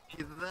need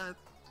that.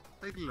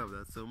 I love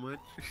that so much.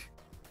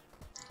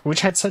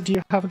 Which headset do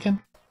you have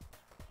again?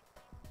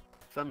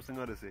 Samsung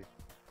Odyssey.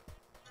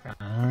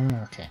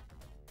 Ah, okay.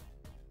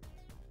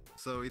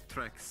 So it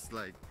tracks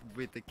like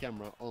with the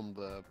camera on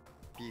the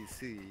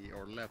PC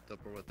or laptop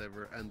or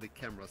whatever, and the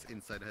cameras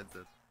inside the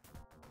headset.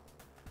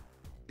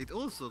 It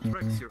also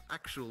tracks your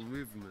actual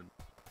movement.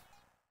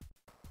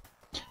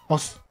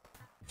 Well,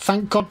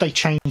 thank God they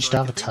changed So I can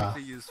Avatar.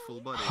 technically use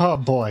full body. Oh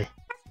boy.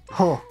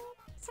 Oh,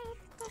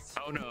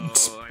 Oh no.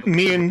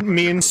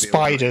 me and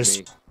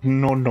spiders.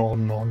 No, no,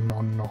 no,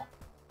 no, no.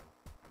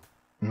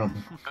 No.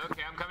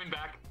 Okay, I'm coming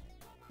back.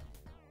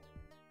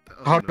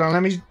 Oh, Hold no. on,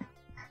 let me.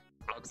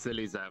 Block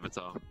Silly's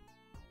avatar.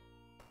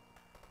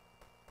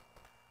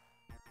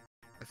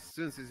 As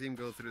soon as you see him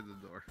go through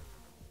the door,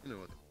 you know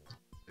what?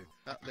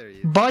 Ah, there he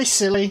is. Bye,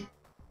 silly.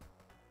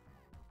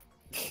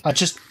 I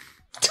just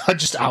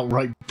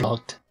outright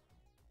blocked.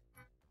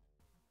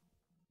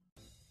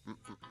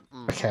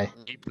 Okay.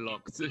 He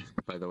blocked,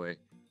 by the way.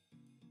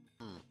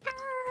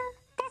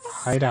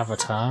 Hide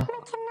avatar.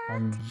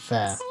 And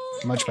there.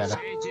 Much better.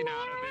 Changing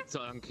out of it,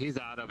 Ankh. He's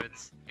out of it.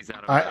 He's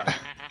out of I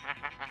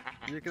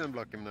it. You can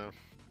unblock him now.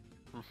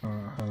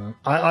 hold on.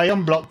 I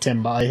unblocked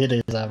him, but I hid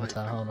his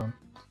avatar. Hold on.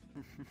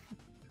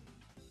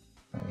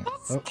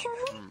 That's Oh.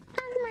 cool. On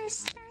my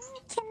slime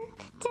can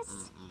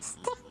just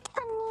stick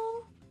on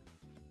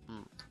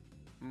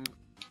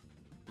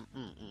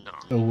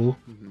Oh.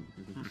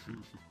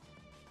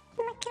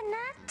 I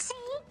cannot see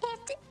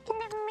it in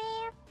the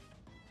mirror.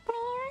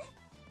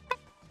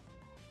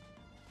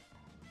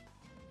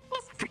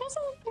 It's pretty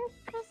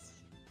impressive.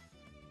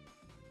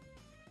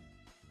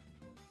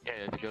 Yeah,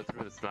 if you go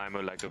through the slime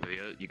mode like over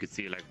here, you can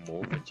see like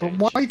morph and But change.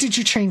 why did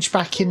you change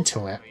back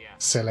into it,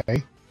 silly?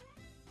 And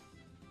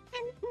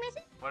with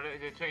What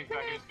did it change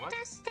back into what?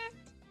 does that,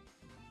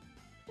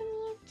 and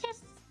you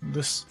just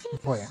This.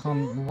 Wait,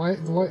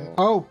 wait.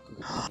 Oh!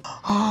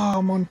 Oh,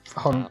 I'm on.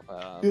 Hold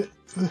on.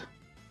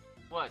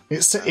 What?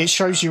 It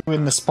shows you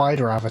in the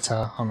spider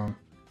avatar. Hold on.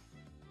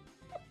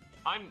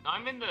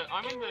 I'm in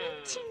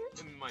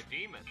my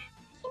demon.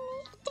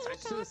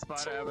 Switch to the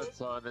spider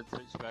avatar and then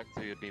switch back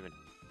to your demon.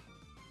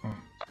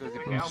 Because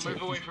Okay, I'll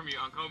move away from you,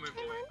 Uncle. I'll move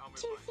away. I'll move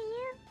to away.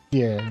 feel.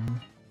 Yeah.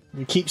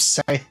 It keeps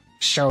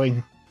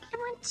showing I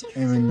want to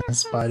him in feel the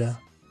spider.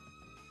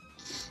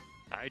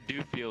 I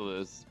do feel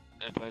this.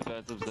 And my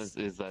phantom sense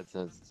is that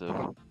sensitive.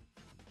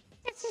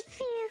 Does it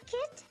feel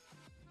good?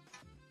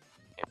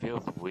 It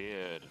feels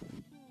weird.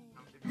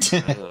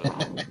 Can you?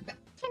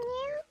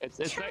 It's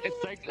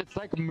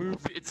like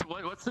movie. It's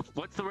what's the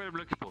word I'm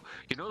looking for?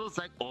 You know those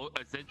like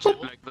essentially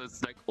like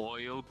those like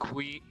oil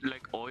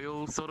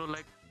oil sort of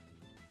like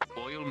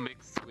oil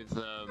mixed with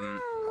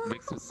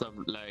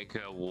some like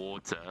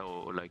water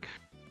or like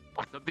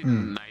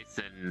something nice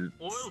and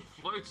Oil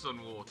floats on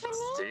water.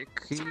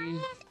 sticky. On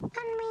me?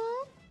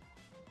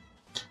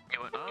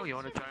 You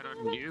want to try it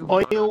on you?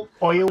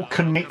 Oil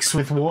can mix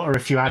with water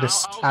if you add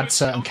add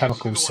certain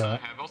chemicals to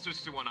it. I'll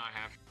switch to one I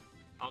have.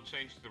 I'll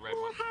change to the red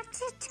You one. have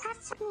to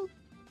trust me.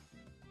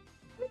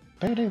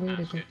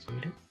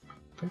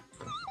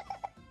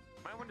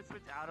 Might want to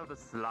switch out of the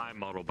slime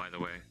model, by the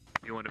way.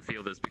 If you want to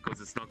feel this,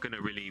 because it's not going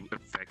to really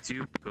affect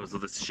you because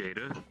of this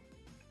shader.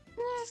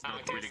 Yes,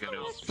 not really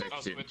gonna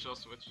affect you. I'll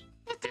switch.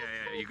 Yeah,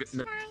 you could.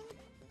 No,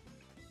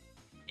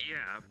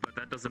 yeah, but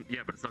that doesn't.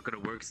 Yeah, but it's not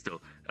going to work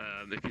still.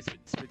 If you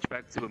switch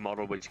back to a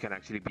model which can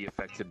actually be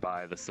affected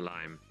by the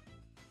slime.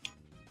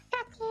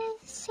 okay,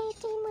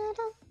 safety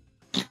model.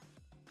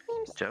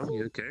 Joe,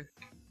 you okay?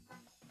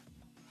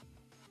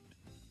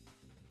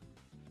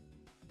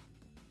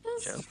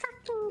 He's Joe?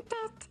 fucking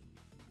dead.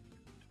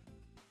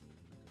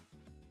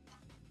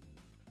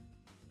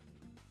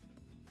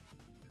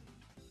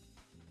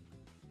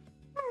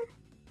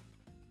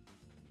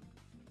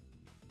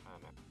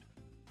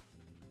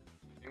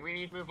 And we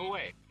need to move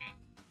away.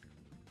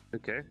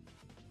 Okay.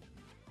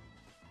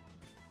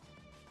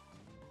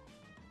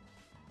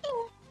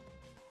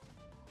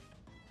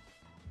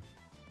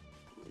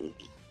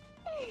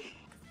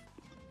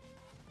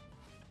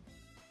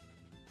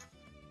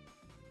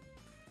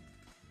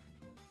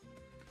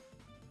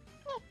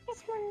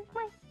 This one,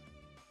 wait.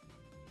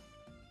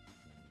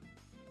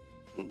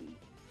 Oh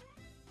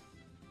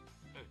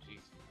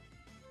jeez.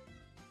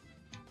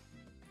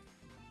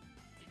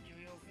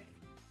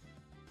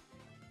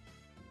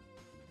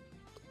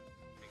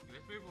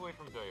 Let's move away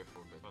from Doya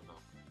for a bit. What the?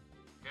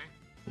 Okay?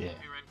 Yeah.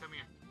 Hey Ren, come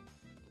here.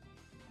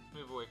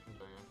 Move away from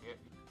Doya.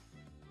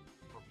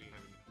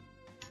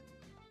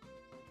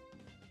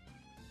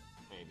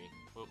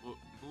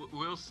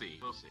 We'll see.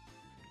 We'll see.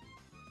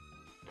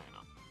 Fair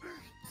enough.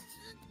 Move.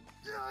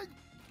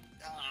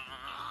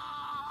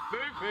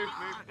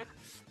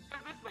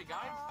 This way,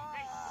 guys.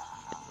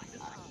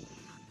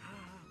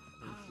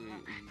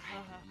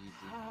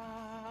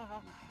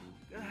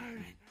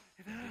 Hey.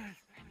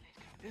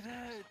 It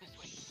hurts. This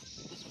way.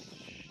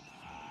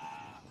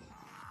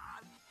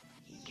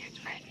 Get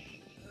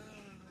ready.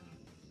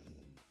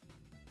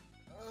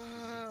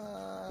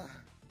 Oh.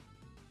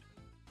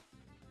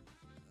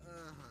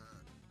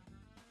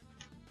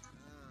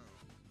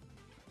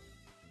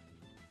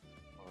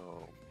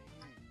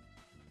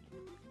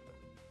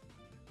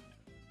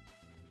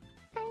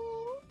 Are you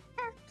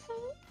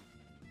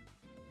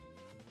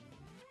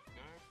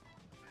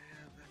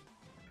okay?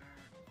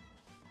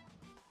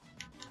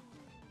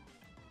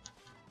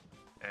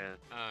 And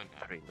No.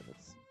 3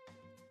 minutes.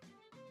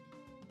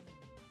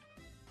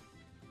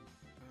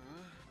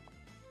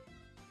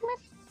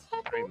 What's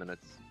 3 happening?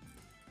 minutes.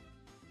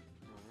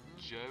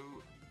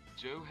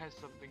 Joe has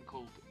something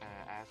called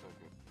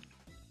Azog.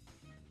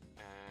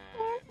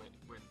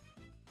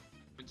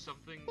 When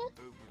something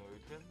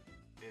overloads him,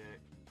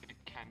 it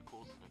can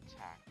cause an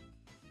attack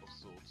of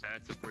sorts.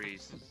 That's a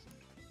freeze.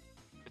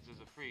 It is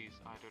a freeze.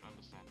 I don't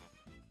understand that.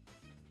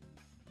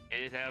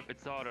 It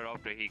started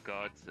after he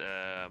got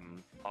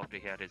after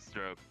he had his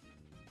stroke.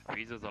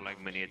 Freezes are like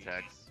mini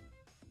attacks.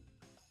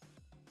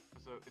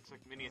 So it's like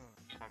mini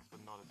attacks,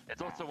 but not as.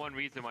 It's also one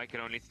reason why I can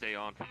only stay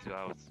on for 2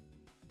 hours.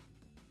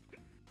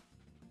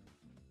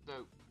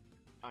 So,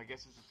 I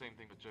guess it's the same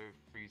thing, but Joe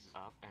freezes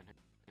up and his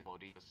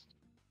body just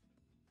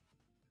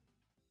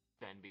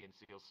then begins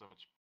to feel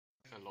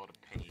a lot of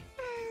pain.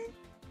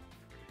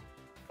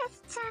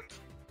 Let's talk.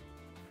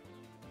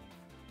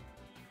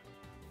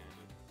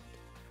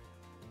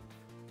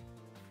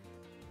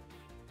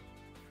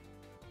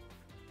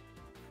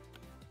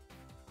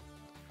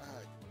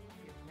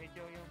 Hey,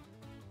 Yo-Yo.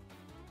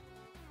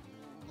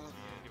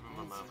 Give him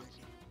a moment.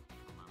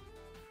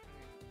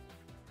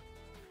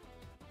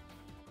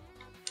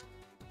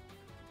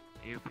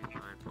 You'll be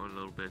fine for a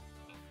little bit.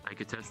 I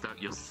could test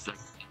out your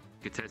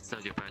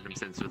phantom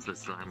sense with the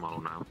slime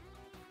model now.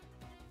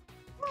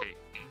 Okay.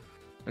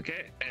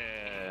 Okay,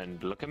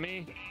 and look at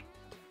me.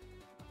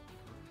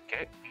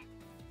 Okay.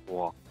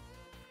 Walk.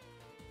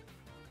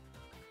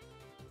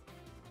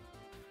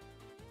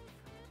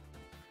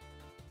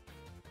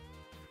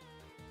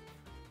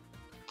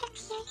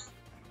 Okay.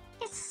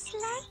 It's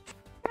like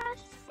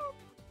frozen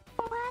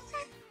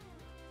water.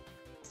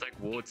 It's like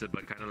water,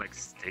 but kind of like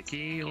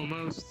sticky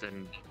almost,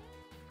 and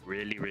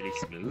really, really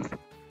smooth.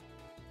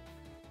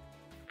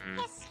 Mm.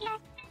 It's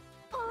like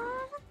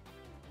oil.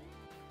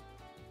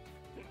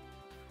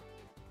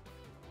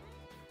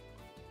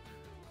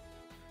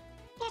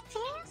 It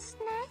feels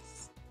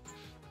nice.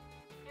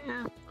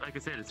 Yeah, like I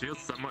said, it feels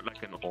somewhat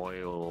like an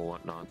oil or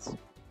whatnot.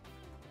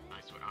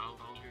 I swear, I'll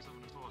do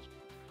something to watch.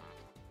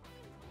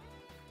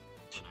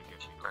 Then I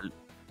get Well,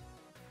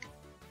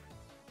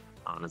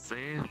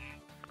 honestly,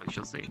 we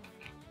shall see.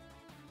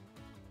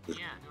 Yeah,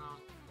 well,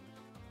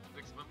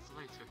 6 months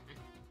later.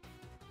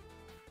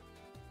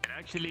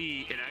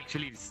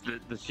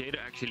 The shader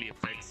actually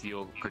affects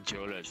your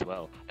controller as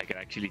well. Like it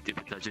actually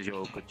touches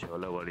your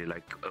controller while you're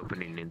like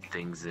opening in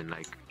things in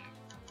like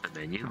the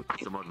menu. For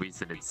some odd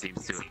reason, it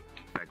seems to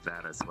affect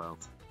that as well.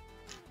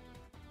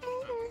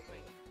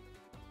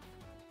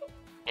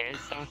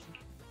 Yes, I'll tell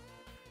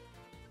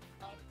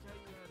you how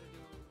to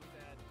do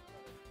that.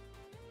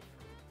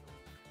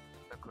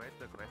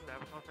 the quest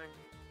avatar thing.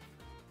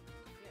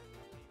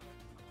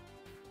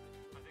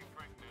 I think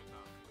Frank knows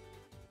that.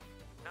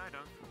 No, I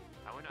don't.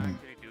 I want to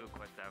actually do a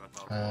quest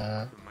avatar for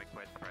some of my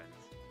quest friends.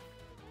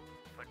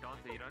 But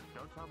Dante, you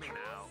don't tell me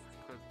now,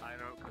 because I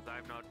don't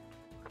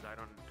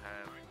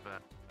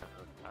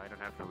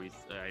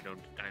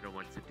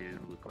want to do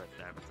a quest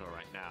avatar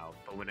right now.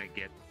 But when I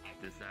get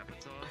this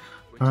avatar,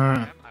 which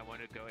I am, I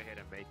want to go ahead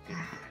and make this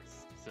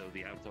quest. So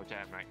the avatar which I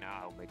have right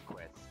now, I'll make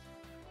quests.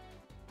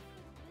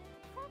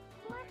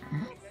 What I is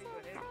can tell you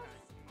ahead of it? time,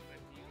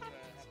 but you have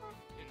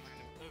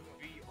It's a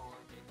VR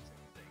in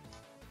something.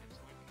 It's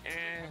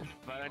like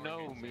But I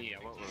know me, I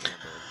won't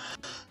remember.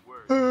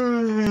 word.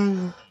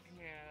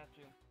 yeah, that's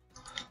true.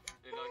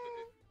 They like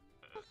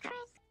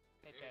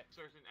Hit that.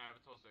 certain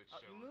avatars don't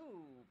show.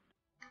 Move.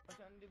 I'm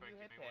trying to do Frank,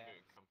 you hit may want to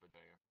that. comfort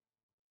there.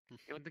 You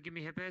want to give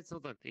me hip heads?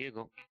 Hold on, here you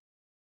go.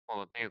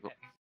 Hold on, there you go.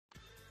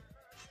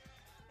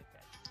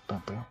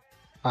 Hit that.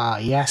 Ah,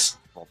 yes.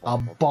 A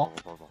bop.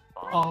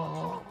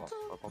 Oh.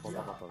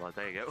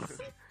 There you go.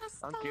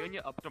 I'm giving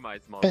you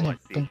optimized model, Bing, I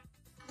see. bing.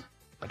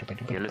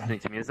 You're listening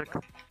to music?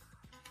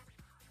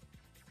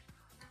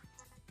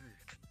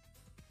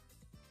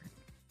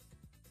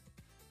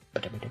 I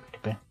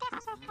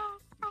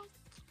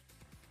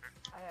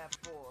have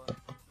 4.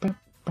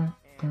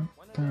 And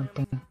one of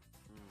them.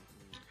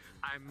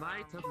 I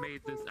might have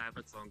made this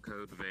avatar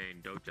code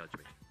vein, don't judge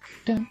me.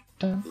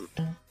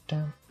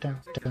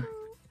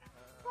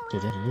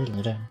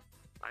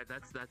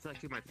 That's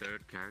actually my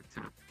third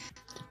character.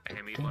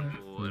 I made one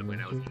for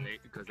when I was playing,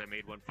 because I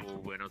made one for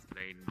when I was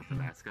playing with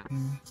Alaska.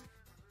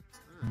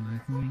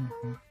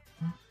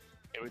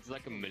 It was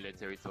like a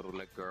military sort of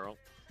like girl.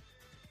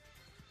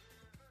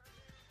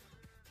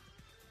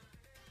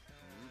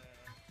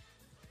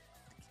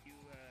 You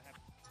have.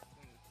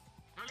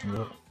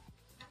 Look.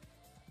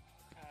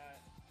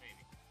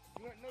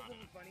 You know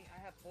something funny? I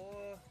have 4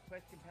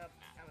 question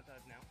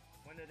avatars now.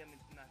 One of them is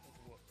not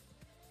supposed to work.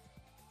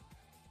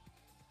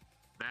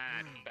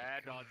 Bad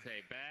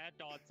Dante, bad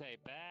Dante,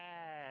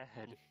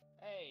 bad.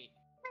 Hey,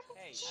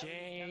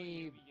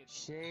 Shame,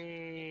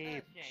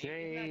 shame, It's shame, not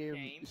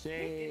shame,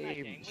 shame. What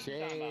you talking about?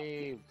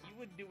 shame, You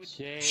wouldn't do it.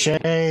 shame.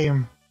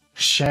 Shame.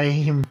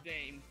 Shame.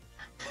 Shame.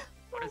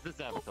 What is this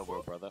avatar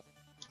world, brother?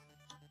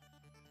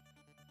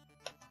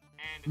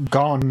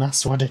 Gone,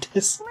 that's what it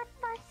is. What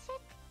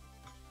bullshit?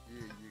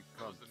 You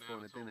can't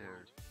spawn it in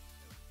here.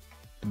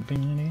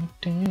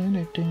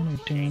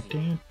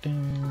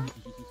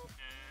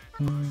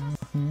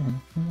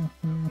 Can't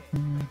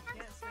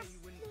say you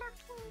wouldn't do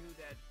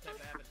that type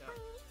of avatar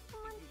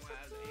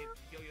if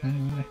you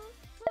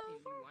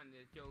wanted to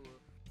show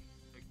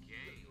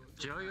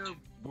Jojo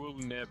will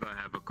never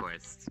have a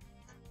quest.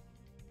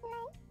 Like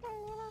the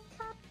little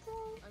top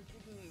game. I'm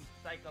thinking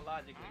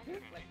psychologically,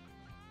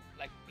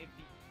 like if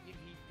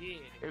he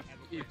did.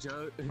 If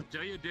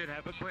Jojo did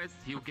have a quest,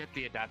 he'll get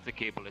the adapter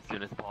cable as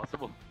soon as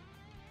possible.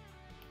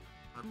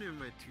 I'm not even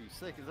wait 2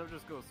 seconds, I'll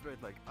just go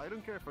straight like, I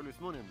don't care if I lose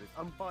money on this,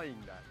 I'm buying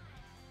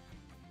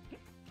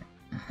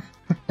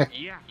that.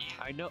 Yeah,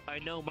 I know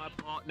my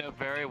partner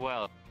very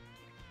well.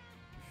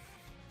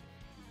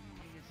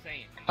 I'm just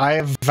saying. I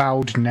have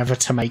vowed never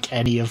to make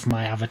any of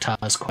my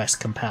avatars quest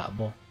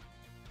compatible.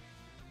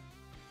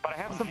 But I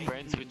have some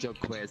friends with your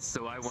quests,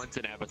 so I want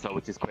an avatar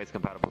which is quest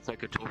compatible, so I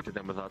could talk to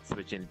them without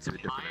switching to a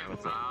different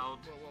avatar.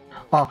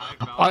 Oh,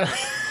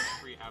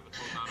 Free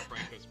avatar not a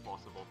break as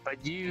possible.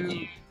 But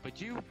you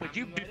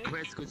did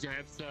quest because you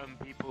have some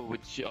people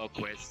which are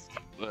quests.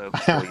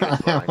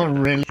 a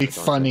really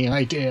funny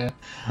idea.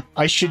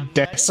 I should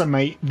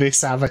decimate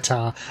this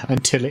avatar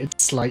until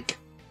it's like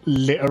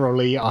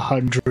literally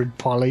 100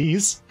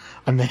 polys,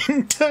 and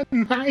then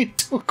turn that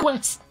into a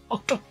quest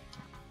model.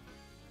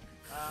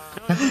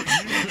 No, use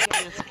the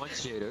PS1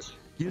 shader.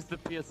 Use the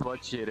PS1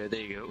 shader.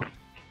 There you go.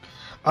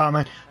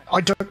 I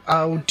don't.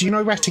 Oh, do you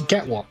know where to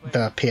get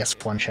the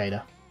PS1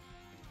 shader?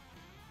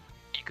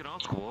 You can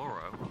ask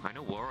Waro. I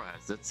know Waro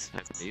has it,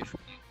 I believe.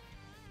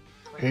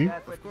 Who?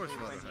 Of course,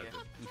 Rada has it.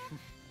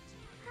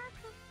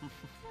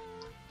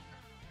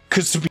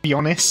 Because to be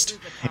honest,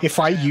 if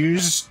I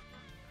use,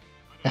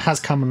 it has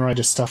Kamen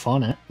Rider stuff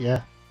on it.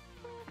 Yeah.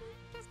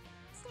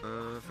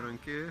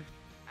 Frankie,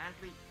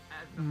 Actually,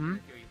 Mhm.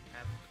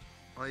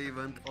 I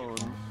went on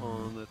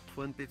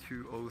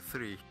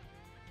 2203.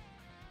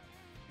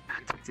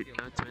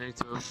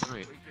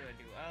 2203. Oh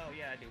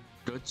yeah, I do.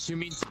 Don't you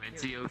mean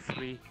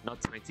 2003,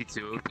 not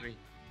 2203?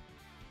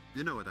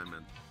 You know what I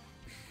meant.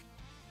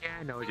 Yeah,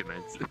 I know what you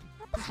meant.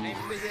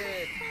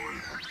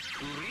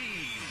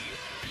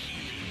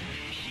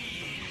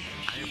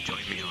 I have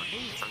joined me on,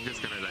 so I'm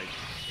just gonna like.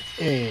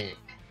 Eh.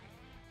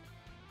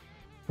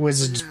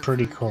 Wizard's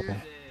pretty cool.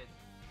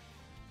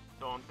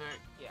 Dante.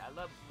 Yeah, I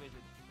love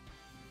Wizards.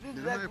 This You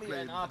is know, I actually played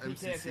an RP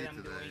MCC test that I'm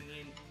today.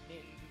 doing in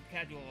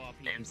casual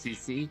RP.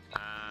 MCC?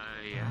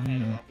 Yeah.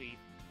 Casual RP.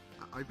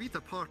 I beat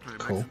a part-time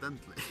Cool.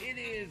 accidentally. It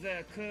is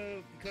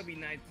Kirby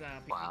Knights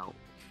RP. Wow.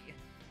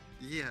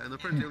 Yeah, and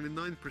apparently only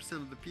 9%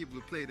 of the people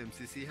who played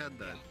MCC had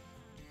that.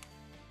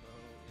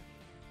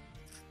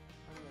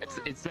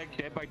 It's like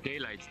Dead by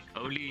Daylight.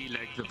 Only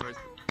like the first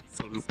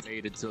people who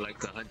played it, so like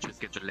the hunters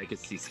get the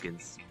legacy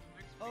skins.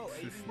 Oh, I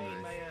even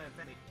made Nice. my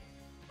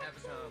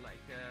avatar like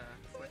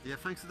Yeah,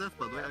 thanks to that,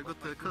 by the way, I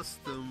got the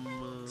custom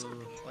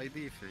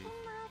ID thing.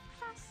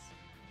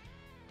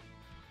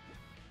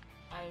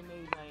 I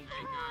made my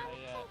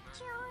family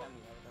avatar.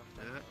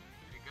 Yeah.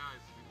 Hey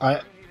guys.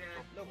 I.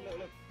 Look.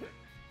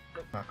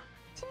 Huh.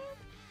 Two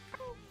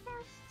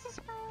princesses as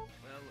well.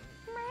 Well,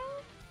 Mine.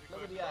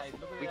 look at the eyes.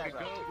 Look at We the could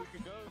eyebrows. go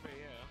over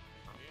here.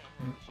 Oh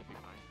yeah, it should be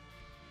fine.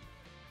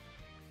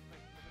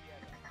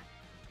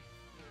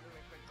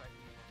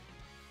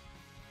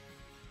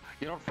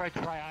 You don't fry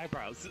dry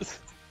eyebrows.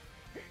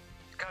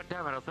 God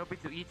damn it, I was hoping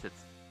to eat it.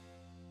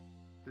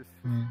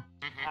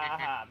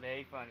 Haha,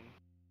 very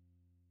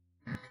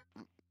funny.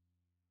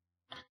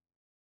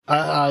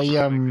 I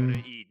I'm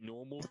gonna eat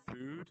normal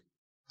food.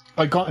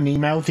 I got an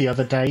email the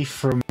other day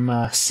from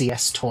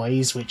CS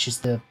Toys, which is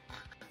the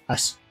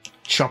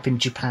shop in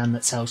Japan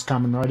that sells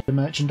Kamen Rider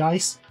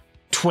merchandise.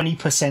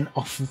 20%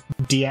 off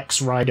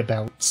DX Rider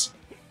belts.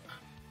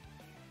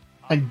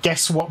 And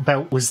guess what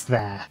belt was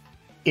there?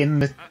 In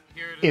the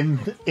Here it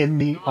is. in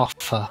the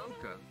offer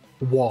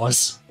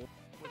was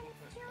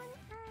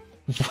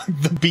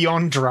the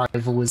Beyond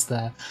Driver was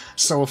there,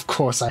 so of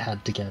course I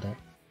had to get it.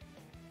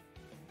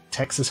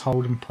 Texas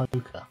Hold'em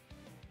Poker.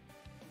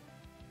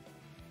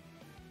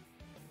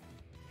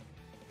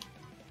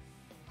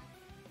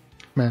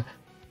 Man.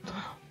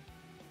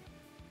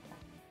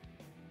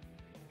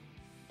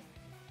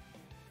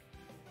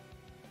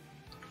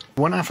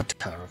 One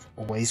avatar I've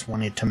always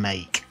wanted to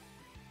make,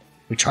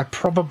 which I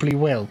probably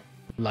will,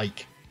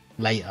 like,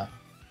 later,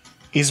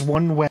 is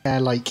one where,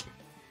 like,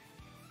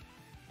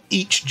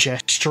 each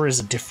gesture is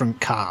a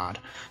different card.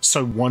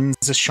 So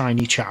one's a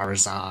shiny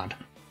Charizard,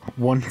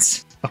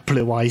 one's a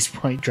Blue Eyes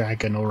White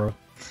Dragon, or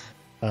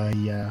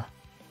a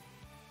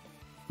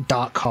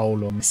Dark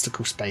Hole or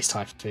Mystical Space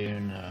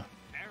Typhoon.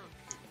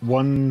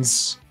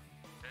 One's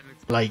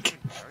like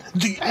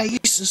the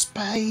Ace of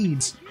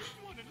Spades.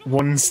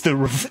 One's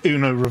the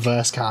Uno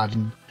reverse card,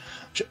 and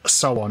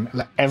so on.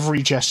 Like,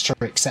 every gesture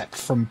except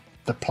from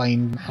the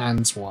plain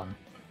hands one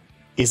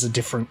is a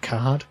different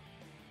card.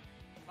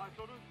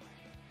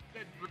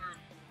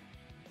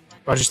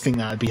 I just think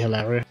that would be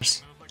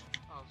hilarious.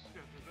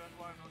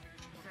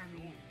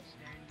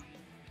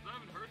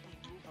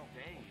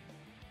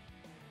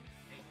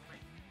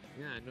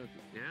 Yeah, I know.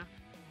 Yeah.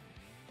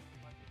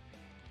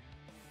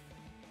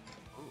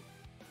 Oh,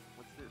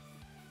 what's this?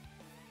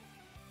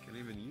 Can't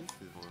even use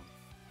this one.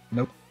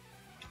 Nope.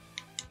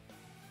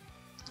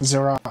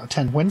 0 out of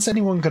 10. When's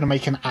anyone going to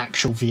make an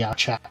actual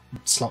VRChat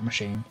slot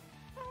machine?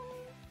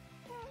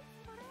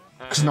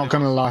 Because not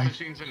gonna lie.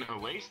 Machines in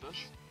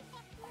Oasis.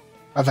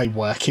 Are they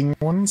working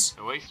ones?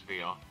 Oasis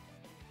VR.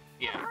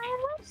 Yeah.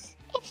 Fireworks,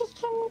 if you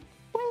can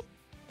wait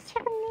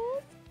 7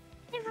 minutes,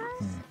 the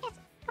rose is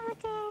over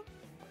there.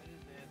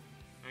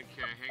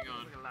 Okay, hang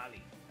on.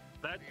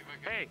 That,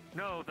 hey,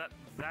 no,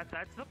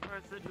 that's the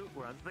person who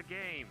runs the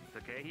games,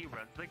 okay? He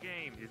runs the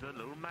game. He's a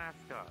little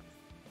mascot.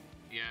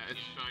 Yeah, it's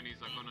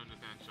Chinese. I can't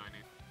understand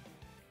Chinese.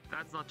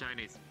 That's not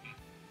Chinese.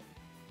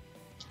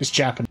 It's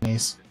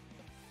Japanese.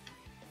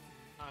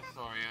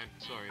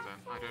 Sorry then.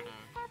 I don't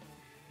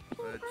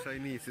know.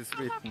 Chinese is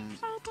written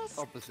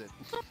opposite.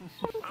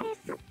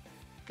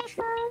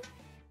 Before.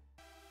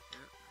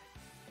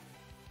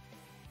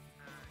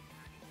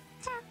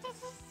 So this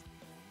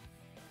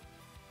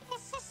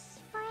is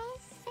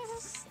rice, this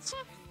is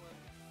chip,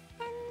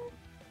 and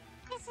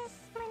this is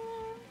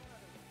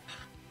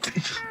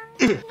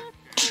menu.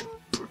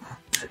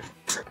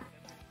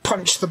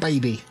 Punch the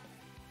baby.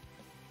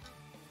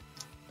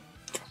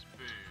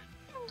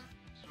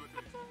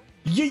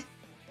 Yeet.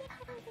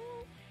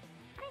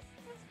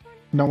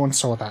 No one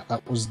saw that.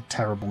 That was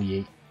terrible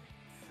yeet.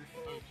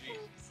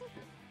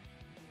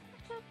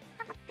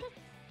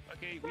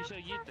 Okay, we shall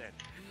eat then.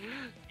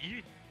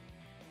 Eat.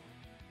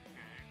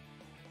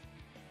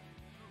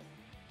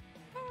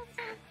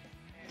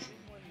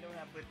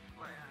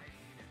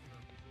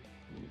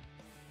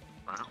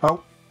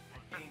 Oh.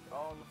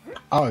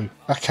 Oh,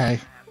 okay.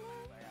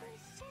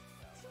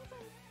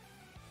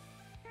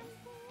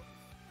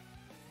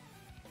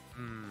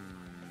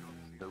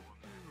 Nope.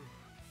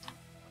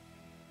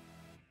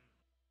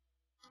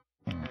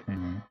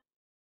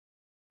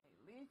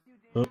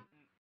 Oh.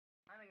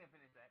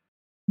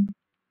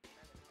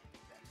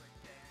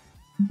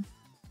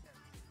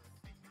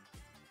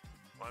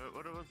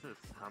 What was this?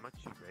 How much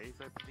you raise,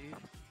 I believe?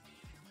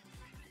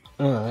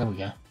 Oh, there we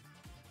go.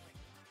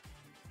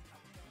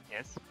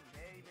 Yes.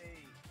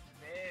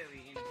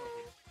 Very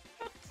important.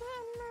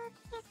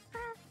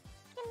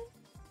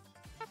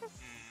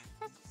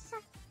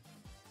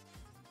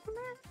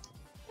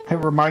 It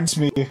reminds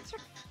me.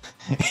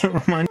 It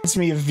reminds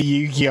me of the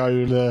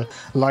Yu-Gi-Oh! The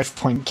life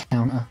point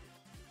counter.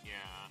 Yeah.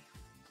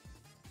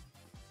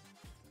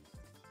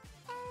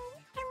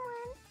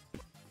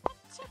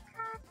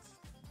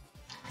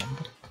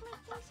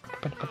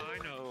 Oh, I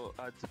know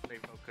how to play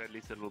poker at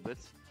least a little bit.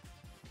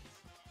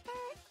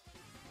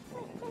 You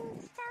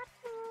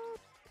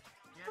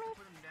have to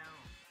put him down.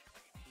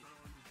 You don't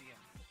want to see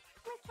him.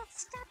 We can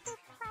stop it.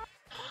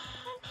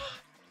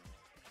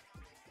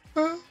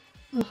 500.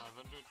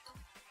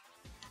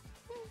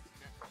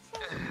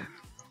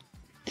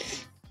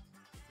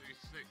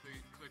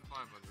 Click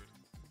 500.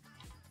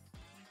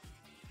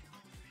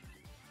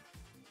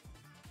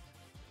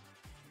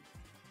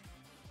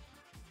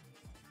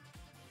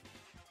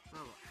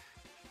 Oh,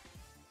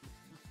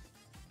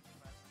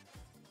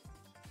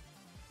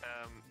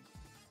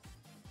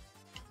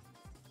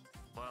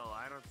 Well,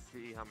 I don't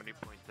see how many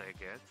points I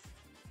get.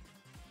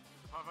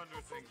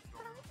 500 things.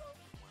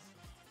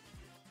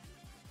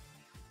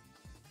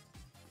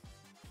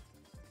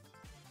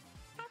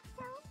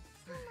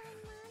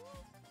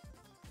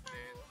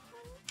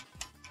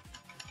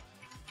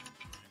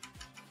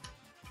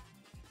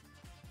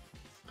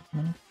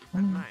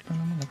 That's mine.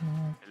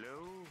 Hello?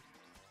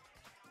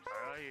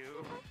 Where are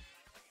you?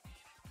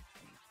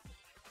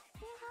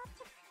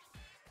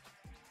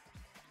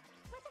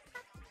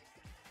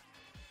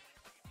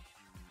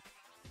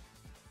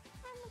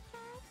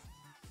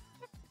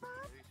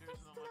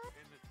 There's not much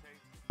in the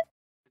table.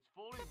 It's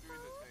falling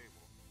through the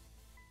table.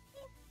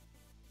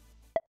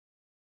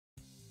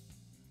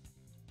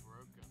 It's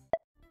broken.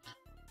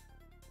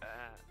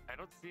 I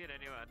don't see it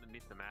anywhere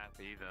underneath the map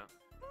either.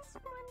 This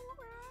one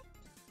word.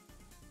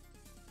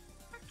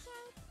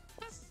 Okay,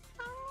 there's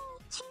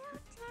only 2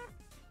 tabs.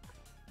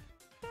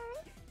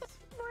 It's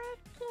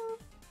working.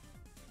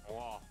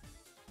 Whoa.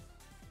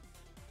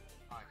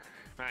 Hi.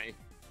 Right.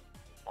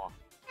 Whoa.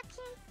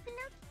 Okay,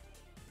 look.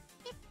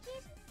 It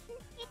gives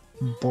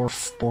Borf,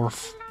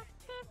 borf.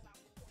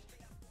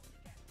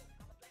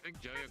 I think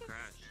Jojo Crab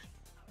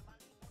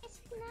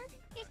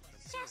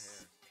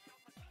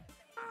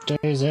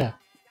Days, yeah.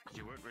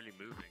 You weren't really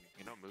moving.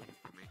 You're not moving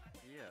for me.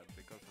 Yeah,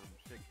 because I'm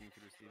checking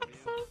through So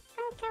CVs. I'm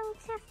going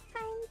to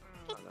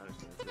find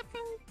the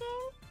thing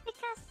there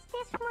because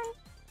this one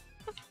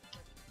is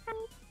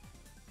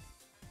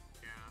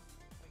Yeah.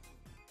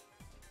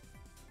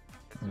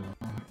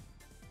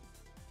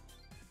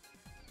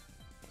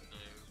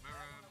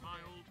 Mirror, my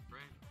old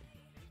friend.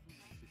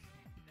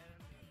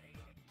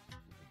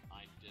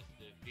 I'm just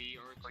a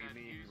VRChat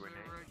mean, user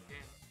Renee?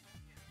 again.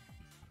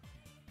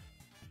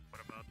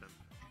 What about them?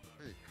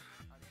 Hey.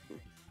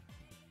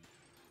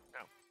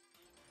 No.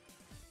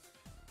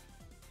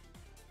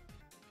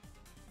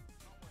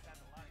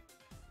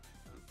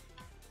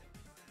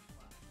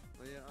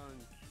 Oh yeah,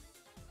 Ankh.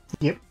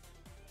 Yep.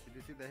 Did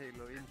you see the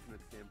Halo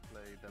Infinite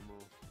gameplay demo?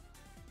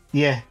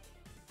 Yeah.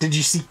 Did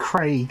you see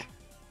Craig?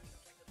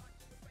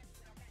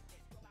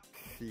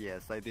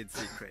 Yes, I did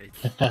see Craig.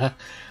 Have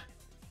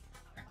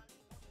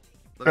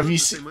But you you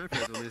seen my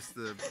favorite one is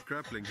the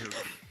grappling hook.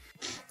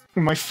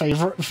 my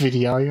favorite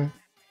video?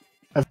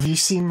 Have you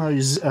seen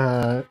those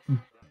Bakamitai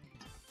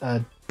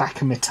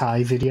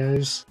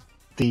videos?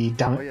 The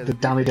Oh yeah, the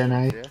Dammy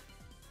videos, Dene?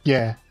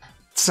 Yeah.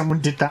 Someone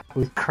did that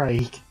with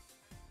Craig.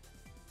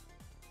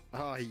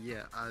 Oh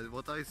yeah,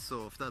 what I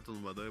saw of that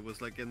one, it was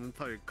like an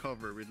entire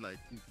cover with like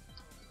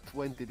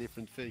 20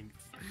 different things.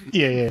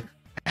 Yeah, yeah. It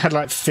had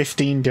like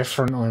 15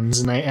 different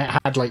ones, and it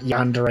had like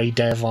Yandere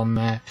Dev on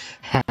there.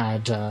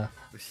 Had Yeah.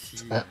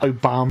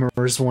 Obama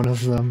as one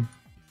of them.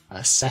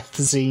 Seth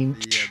Zine.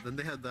 Yeah, then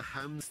they had the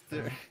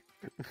hamster.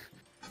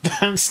 The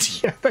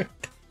hamster. Yeah, the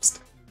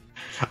hamster.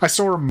 I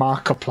saw a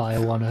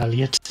Markiplier one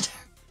earlier today.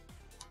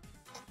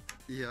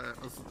 Yeah,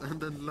 and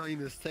then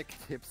Linus Tech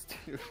Tips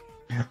too.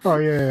 Oh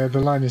yeah, the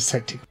Linus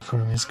Tech Tips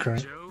from him is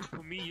great. Joe,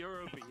 for me,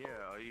 you're over here.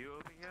 Are you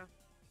over here?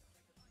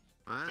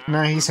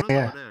 No, he's I'm not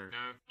here. over there.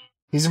 No,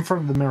 He's in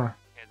front of the mirror.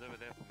 Yeah, it's over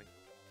there for me.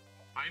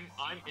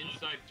 I'm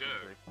inside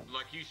Joe,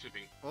 like you should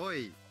be.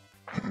 Oi!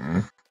 I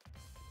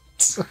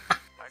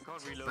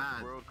can't reload Bad.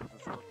 the world because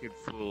it's fucking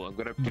full. I'm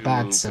gonna have to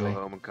Bad, go silly.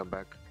 home and come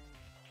back.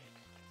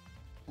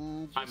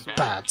 I'm bad.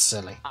 Bad,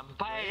 silly. I'm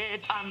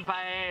bad. I'm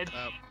bad.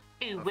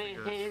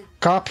 Africa.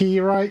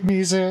 Copyright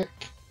music.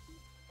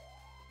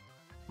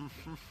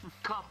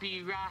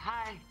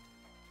 Copyright.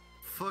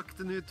 Fuck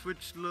the new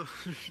Twitch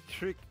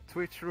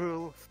Twitch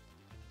rules.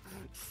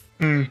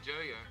 Mm, Hey, Joe,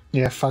 yeah.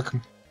 yeah, fuck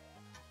 'em.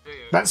 Joe,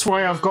 That's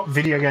why I've got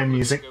video game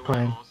music When I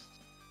playing. asked-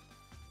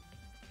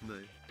 No.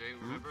 Joe,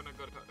 remember when I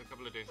got a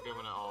couple of days ago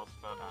when I asked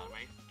about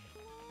anime?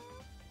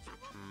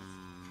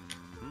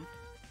 Mm-hmm.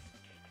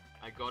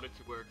 I got it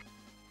to work.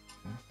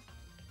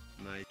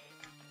 Nice.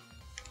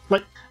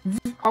 Like,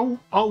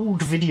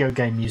 old video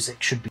game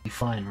music should be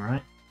fine,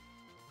 right?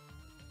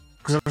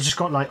 Because I've just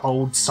got like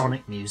old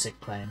Sonic music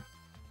playing.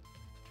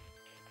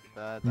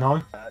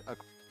 No?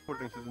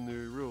 According to the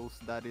new rules,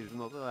 that is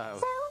not allowed.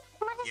 so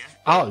what is Yeah.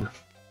 Oh,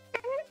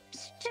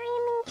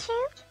 streaming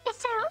too? Is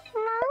there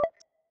wrong?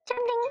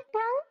 Something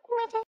wrong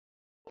with the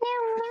new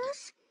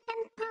rules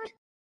and portal?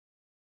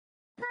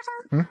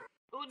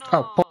 Oh no!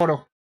 oh,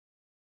 Portal.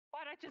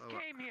 What? I just Oh,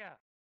 came here!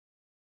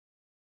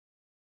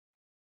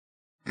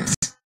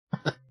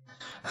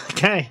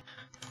 Okay.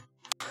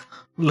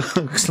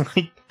 Looks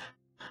like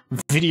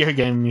video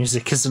game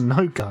music is a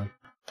no-go.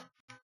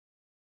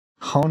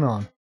 Hold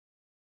on.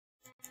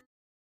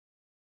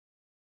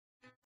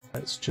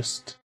 Let's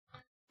just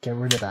get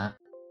rid of that.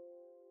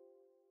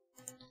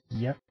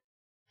 Yep.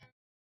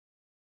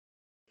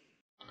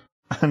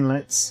 And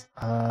let's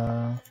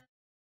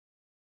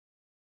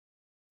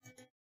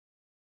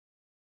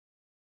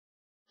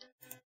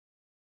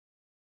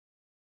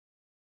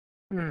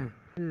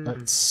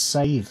let's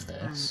save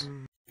this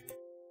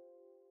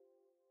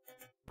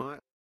What?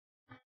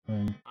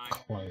 and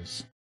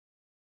close.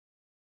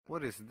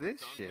 What is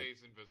this shit?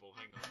 Dante's invisible.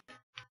 Hang on. Let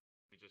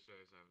me just show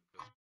you some.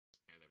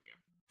 Yeah, there we go.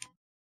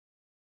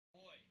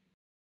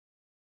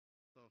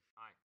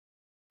 Hi.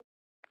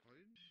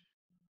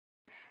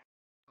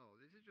 Oh,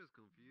 this is just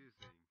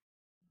confusing.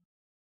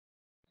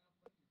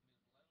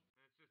 It's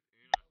just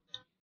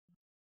Uno.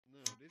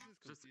 No, this is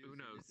Just confusing.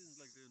 Unos. This is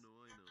like the Uno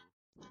I know.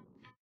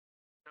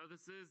 No,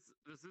 this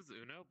is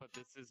Uno, but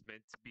this is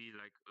meant to be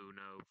like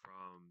Uno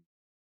from.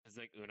 It's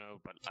like Uno,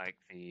 but like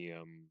the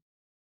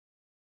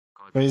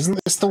God, But isn't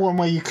this the one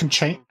where you can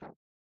change?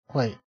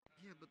 Wait.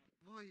 Yeah, but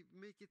why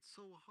make it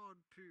so hard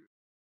to...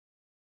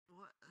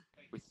 What?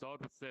 We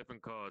start with 7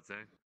 cards,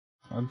 eh?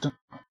 I don't,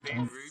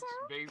 Beirut.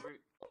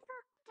 Beirut.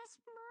 The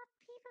smart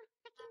people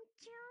that can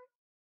join?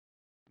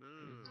 No,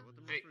 what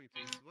I'm Hey, referring to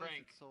is why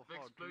Frank, is it so the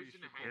hard to reach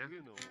explosion the happened.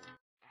 Uno war?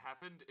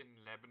 Happened in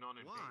Lebanon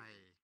and Why?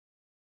 Beirut.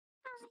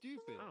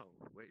 Stupid. Oh,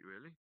 wait,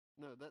 really?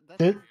 No, that's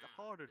Did-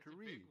 harder to It's a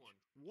big reach. one.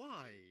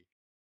 Why?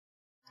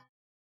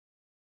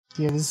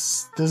 yeah,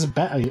 there's a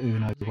better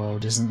Uno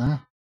world, isn't there?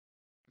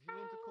 If you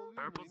want to call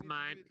Uno, Purple's you need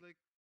mine. to do it like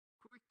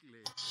quickly.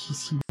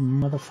 You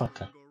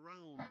motherfucker. Go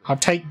around it. I'll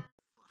take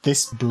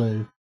this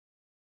blue.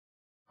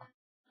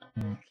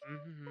 Mm-hmm. Write it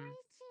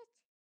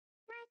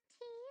right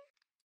here.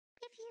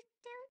 If you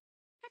don't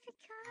have a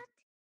card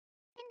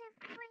in the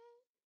way.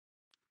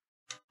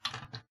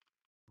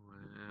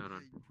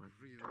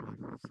 really like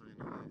the design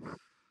of this.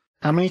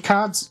 How many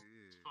cards?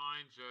 It's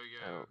fine,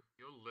 Jojo.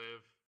 You'll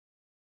live.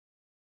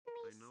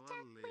 I know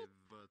I'll live,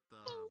 but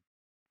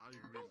I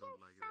really don't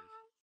like this.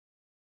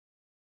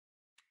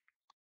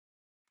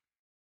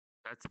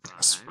 That's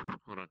fine.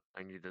 Hold on,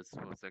 I need this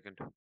for a second.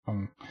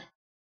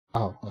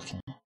 Oh, okay.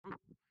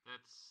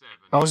 That's 7.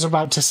 I was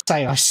about to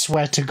say, I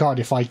swear to God,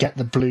 if I get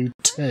the blue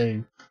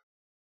too.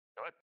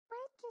 What?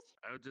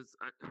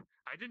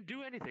 I didn't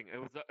do anything. It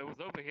was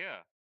over here.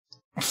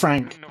 I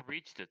Frank, couldn't have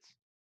reached it.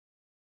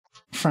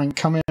 Frank,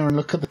 come here and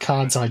look at the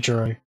cards I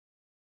drew.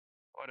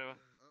 Whatever.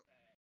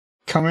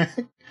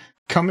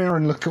 Come here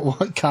and look at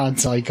what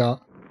cards I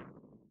got.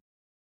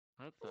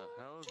 What the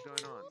hell is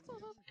going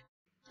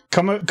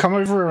on? Come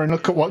over here and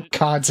look at what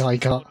cards I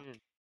got.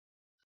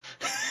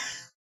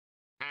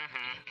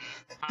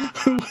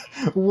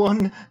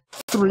 1,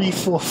 3,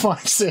 4,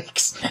 5,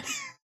 6. Ankh.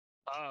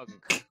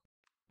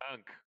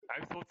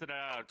 I sorted it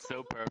out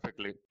so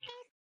perfectly.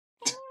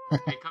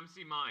 Hey, come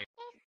see mine.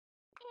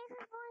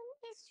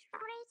 Everyone is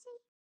crazy.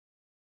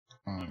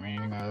 Oh,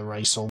 I'm gonna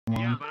erase all Yeah,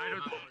 mine. but I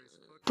don't.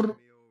 He's fucking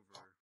me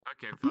over.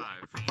 Okay,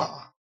 5.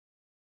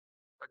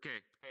 Okay.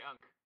 Hey,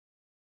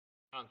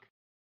 Ankh.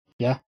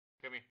 Yeah?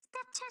 Come here.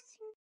 Stop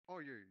touching Oh,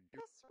 you're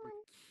this one.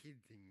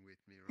 kidding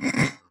with me right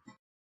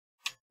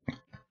now.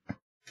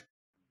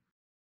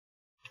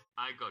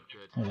 I got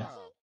good. Yeah. Is it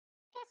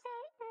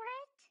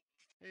right?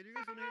 Hey, do you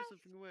guys want to hear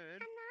something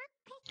weird? I'm not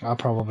picking I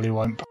probably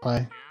won't play.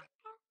 Yeah?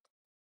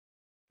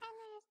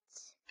 and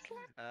it's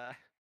not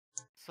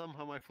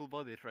Somehow my full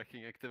body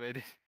tracking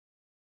activated.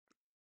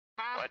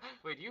 What?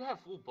 Wait, you have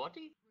full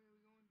body?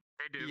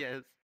 I do.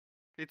 Yes.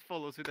 It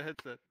follows with the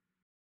headset.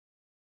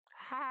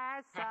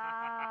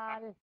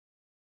 Hassel.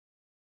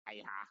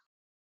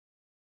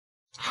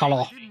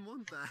 Hello. I didn't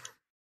want that.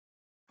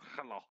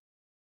 Hello.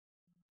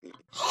 Damn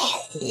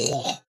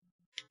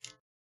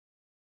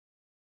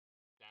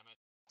it.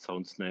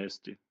 Sounds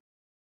nasty.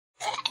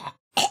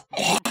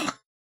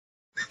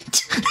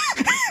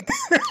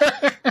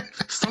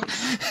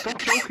 Stop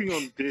choking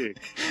on dick.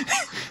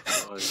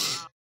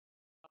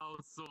 Oh,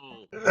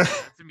 soul.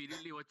 That's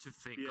immediately what you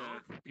think Yeah,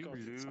 of. You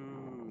because it's-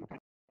 blue.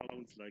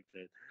 Sounds like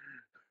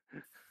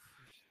that.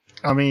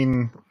 I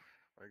mean,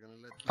 Are you gonna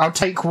let me I'll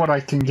take what I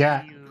can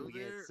get. You, Go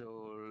yes, there.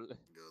 soul. go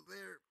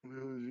there?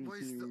 Why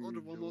is the other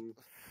one not?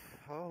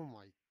 Oh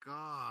my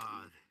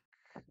god.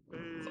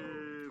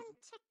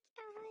 check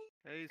away.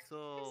 Hey,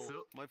 so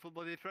So- my full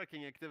body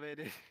tracking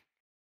activated,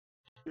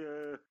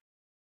 Yeah,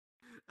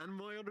 and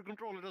my other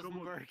controller doesn't Come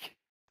on. work.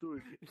 do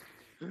it.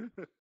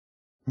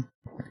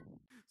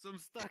 So I'm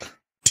stuck.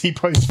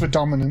 T-pose for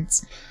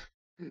dominance.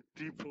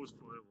 Deep pose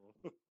forever.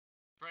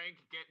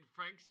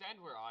 Frank, stand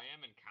where I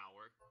am and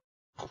cower.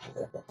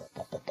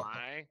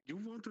 Why? You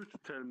wanted to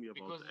tell me about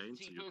Because the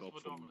it's answer you T-pose got for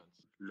from dominance.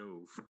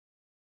 Loaf.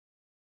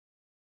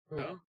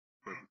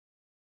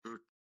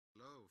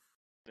 Loaf.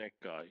 That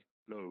guy.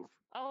 Loaf.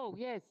 Oh,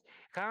 yes.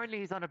 Currently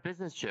he's on a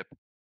business trip.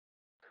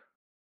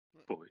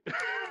 Boy.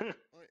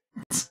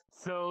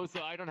 So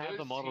I don't have the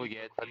Those model teeth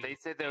are yet, but they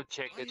said they'll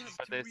check I it. have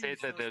But to they said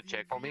that they'll restart the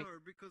check for me VR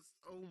because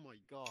oh my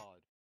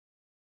god.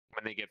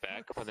 when they get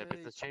back Fuck's from their sake,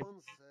 business trip.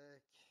 1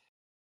 sec.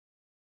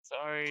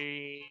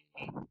 Sorry.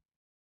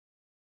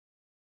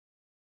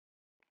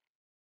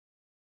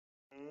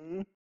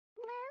 Hmm?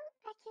 No,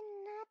 I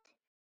cannot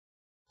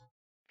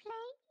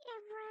play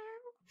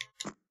around.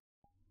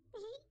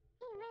 The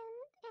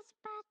event is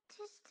about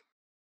to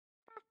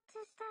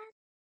start.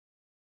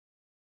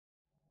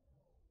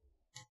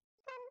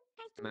 And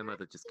I My cannot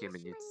mother just came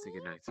use in here to my say new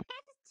goodnight.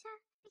 editor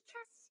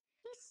because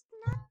he's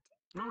not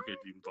I'll get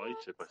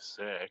invited by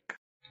Zach.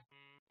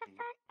 the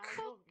fuck's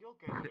sake. You'll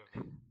get it.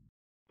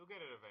 You'll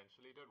get it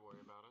eventually. Don't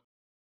worry about it.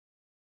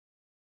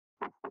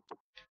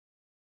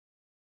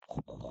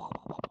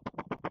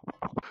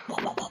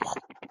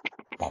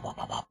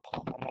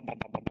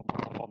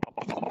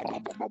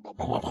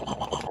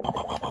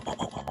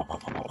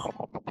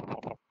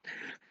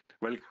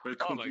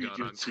 Welcome Oh my to God, Idiot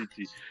Ankh.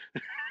 City.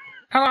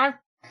 Hello.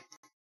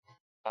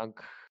 Ankh.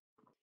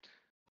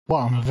 Well,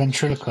 I'm a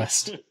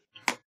ventriloquist.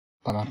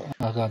 Hold on,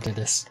 I gotta do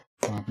this.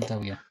 Hold on, there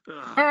we go.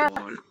 Ah,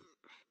 ball.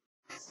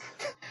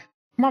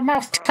 My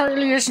mouth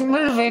totally isn't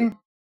moving.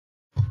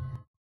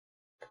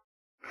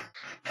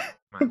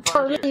 It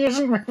totally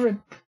isn't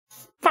moving.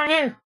 Fuck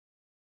you.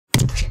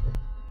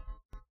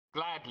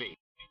 Gladly.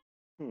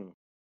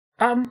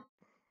 I'm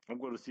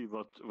gonna see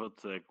what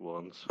Zach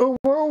wants. Oh,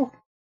 whoa.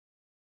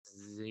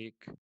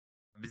 Zeke.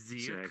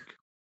 Zach.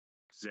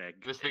 Zach.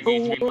 This thing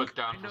needs to be put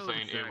I down for know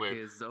saying who Zach earwig.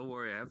 is. Don't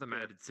worry, I have them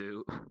added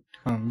too.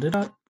 Did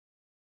I?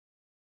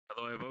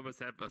 Although I've almost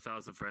had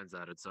 1,000 friends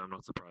added, so I'm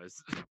not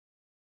surprised.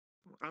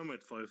 I'm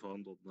at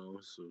 500 now,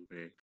 so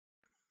hey.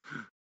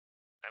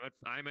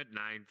 I'm at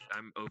 9.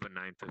 I'm over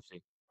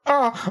 950.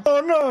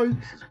 Oh no.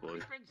 This is boy.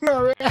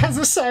 No, it has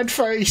a sad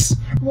face.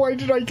 Why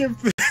did I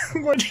give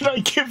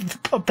the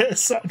puppet a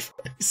sad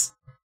face?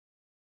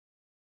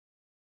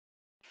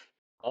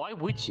 Why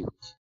would you?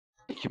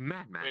 You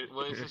madman. Wait,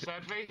 what is the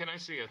sad face? Can I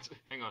see it?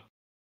 Hang on.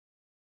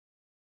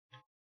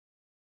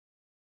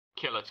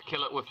 Kill it.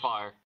 Kill it with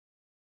fire.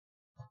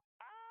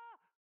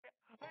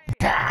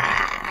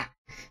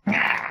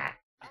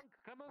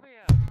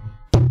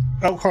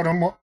 Oh, hold on,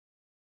 what?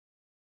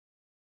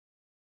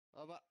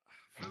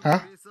 Huh?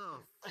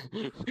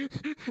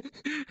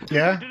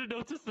 Yeah? I didn't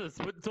notice this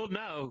until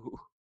now.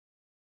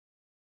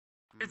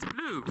 It's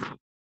blue.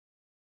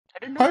 I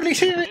didn't Holy notice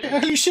shit! it.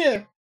 Holy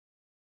shit!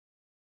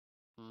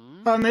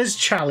 There's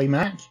Charlie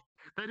Mac.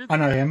 That is- I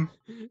know him.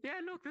 Yeah,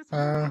 look, that's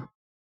blue.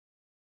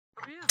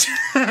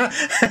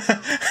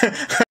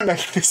 I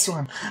like this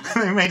one.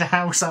 They made a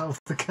house out of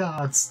the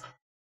cards.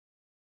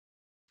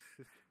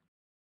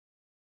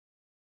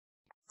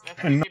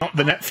 And not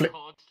the Netflix.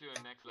 Cards to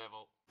a next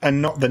level.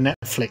 And not the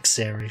Netflix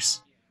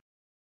series.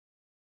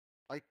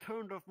 I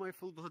turned off my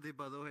full body,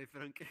 by the way,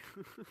 Frankie.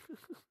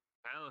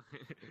 Well,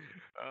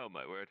 oh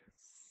my word.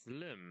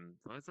 Slim.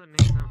 Why does that name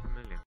sound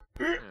familiar?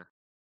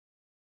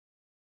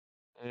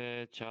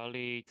 Yeah.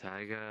 Charlie,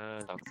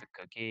 Tiger, Toxic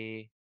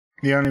Cookie.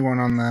 The only one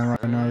on there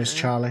I know is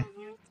Charlie.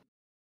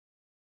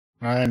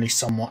 I only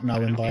somewhat know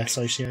him by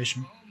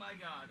association. Oh my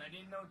god, I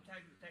didn't know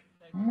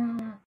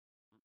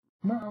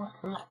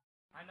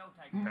I know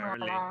Tiger.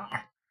 Apparently.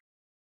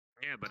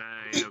 Yeah, but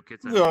I know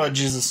kids. Oh,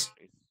 Jesus.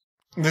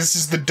 This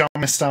is the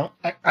dumbest out.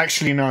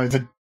 Actually, no,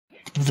 the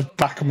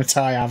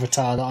Bakamatai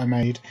avatar that I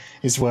made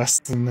is worse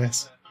than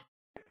this.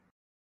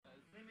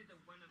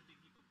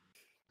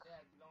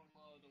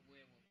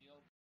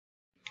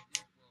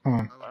 Hold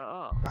on.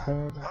 Oh,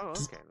 okay.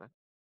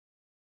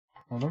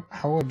 Hold on.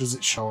 How does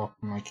it show up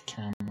on my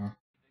camera?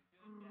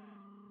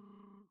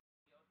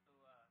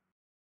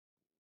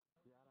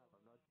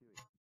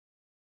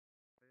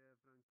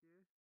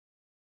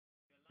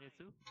 Yes,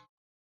 sir? I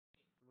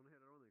want to hear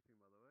their own thing,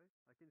 by the way.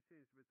 I can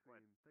change between,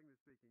 technically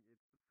speaking,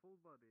 it's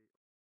full body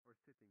or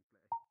sitting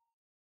play.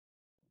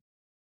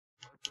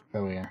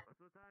 There we go. What's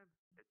the time?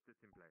 It's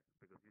just in play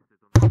because you sit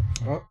on.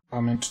 Oh,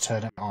 I meant to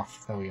turn it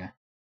off. There we go.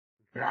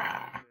 We're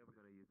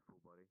gonna use full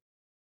body.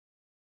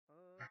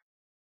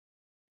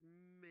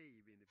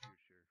 Maybe in the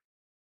future.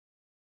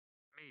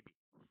 Maybe.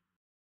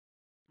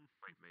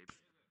 Wait, maybe.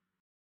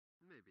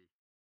 Maybe.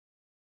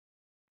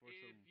 For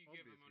If some you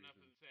give obvious him enough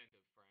reasons.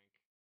 incentive, Frank.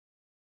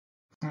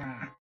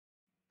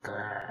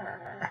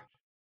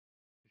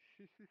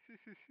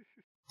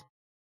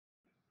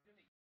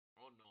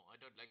 Oh no, I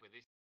don't like with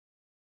this.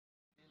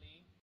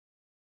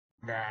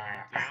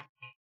 Yeah.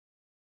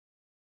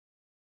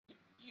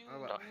 You Oh,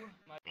 well.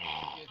 might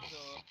get so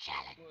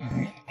good in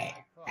my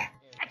cross area.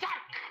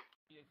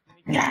 You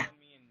sneak on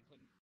me and put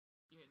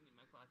you hit me in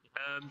my cross.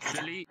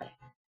 Silly.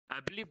 I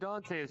believe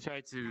Dante is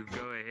trying to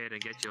go ahead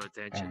and get your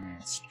attention.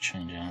 Let's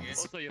change it.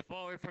 Also, you're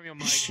far away from your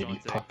mic,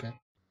 Shitty Dante. puppet.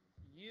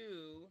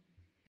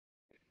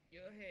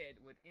 Your head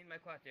was in my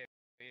cross area.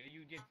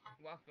 You just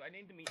walked right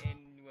into me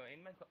and you were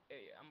in my cross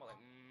area. I'm like,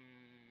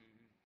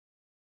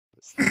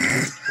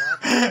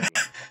 What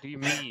do you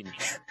mean?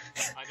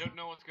 I don't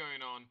know what's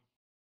going on.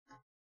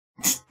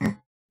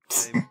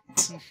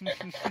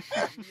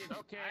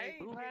 Okay,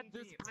 who had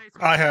this place?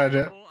 I heard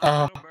it.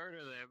 I will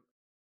murder them.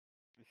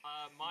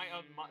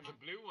 The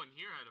blue one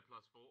here had a +4.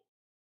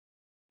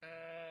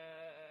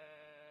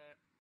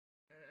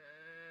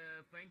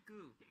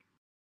 Franku.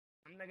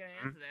 I'm not gonna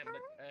answer that,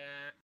 but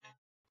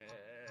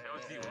That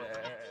was you,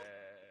 wasn't it?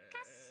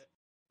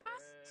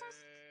 That's just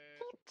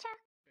future.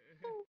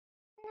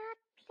 Not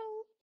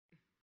play.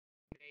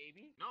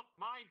 maybe, Nope,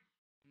 mine.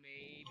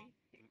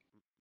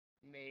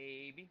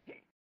 maybe.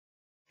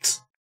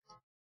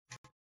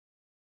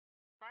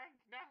 Frank,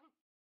 no.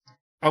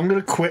 I'm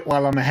gonna quit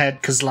while I'm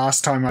ahead because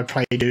last time I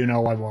played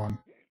Uno, I won.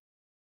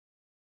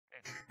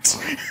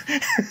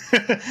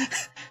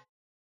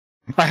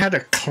 I had a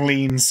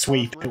clean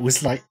sweep. It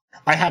was like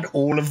I had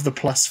all of the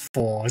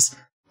 +4s,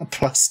 a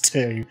 +2. Oh,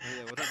 yeah,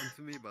 what happened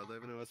to me, by the way,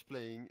 when I was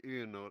playing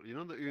Uno? You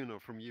know the Uno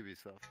from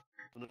Ubisoft?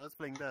 When I was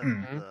playing that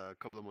a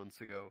couple of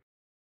months ago,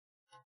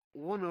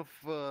 one of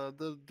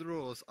the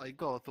draws I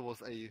got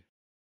was a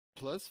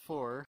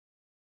 +4,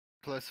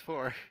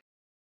 +4,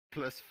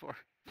 +4,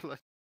 +4,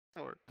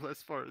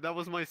 +4. That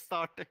was my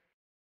starting.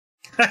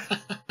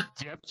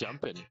 Yep,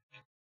 jumping.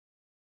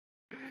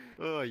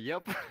 Oh,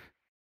 yep.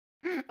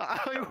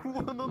 I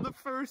won on the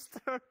first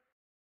turn.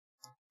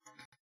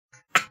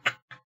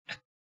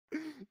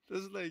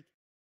 That's like,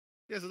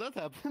 yeah, so that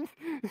happened.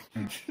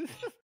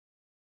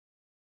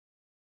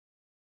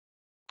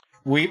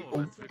 we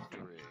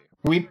Victory.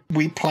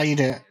 played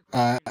it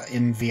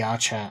in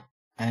VRChat,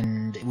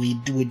 and we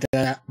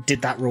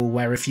did that rule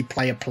where if you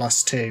play a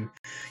 +2,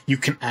 you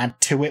can add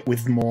to it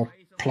with more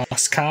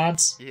plus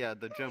cards. Yeah,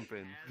 the jump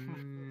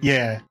in.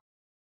 Yeah.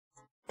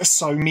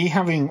 So me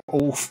having 4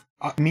 +4s,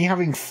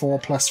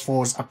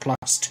 a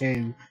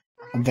 +2,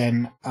 and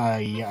then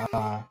a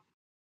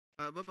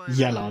Bye-bye.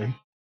 yellow.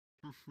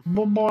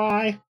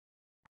 Bye-bye.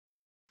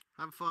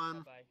 Have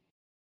fun. Bye.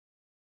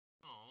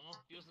 Aw,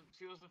 she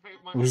was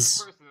my It was-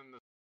 favorite person in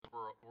this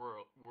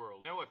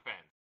world. No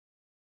offense.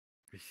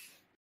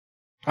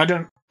 I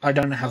don't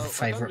have a Well,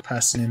 favourite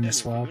person in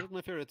this world. You're not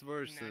my favorite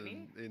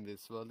person in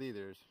this world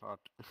either, heart.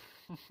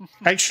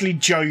 Actually,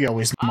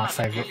 Jojo is my Ah,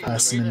 favourite really?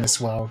 person in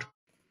this world.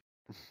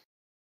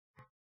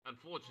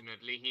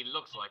 Unfortunately, he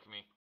looks like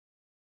me.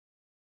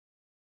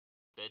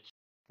 Bitch.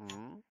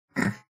 Hmm?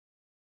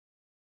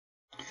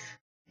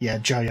 Yeah,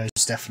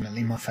 Jojo's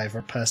definitely my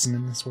favourite person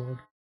in this world.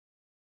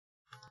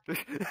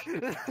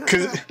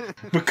 Because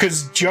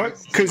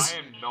I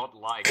am not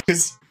like.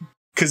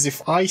 because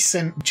if I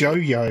sent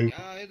Jojo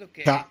Yeah, it's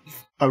okay. that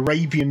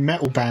Arabian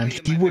metal band,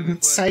 he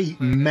wouldn't say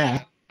meh.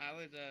 I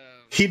was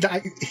He'd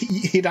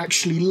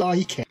actually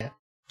like it.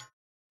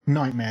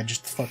 Nightmare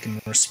just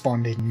fucking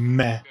responded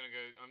meh.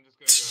 I'm just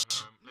gonna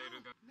go home.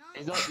 Later, guys.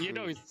 He's not, you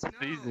know,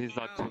 he's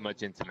not too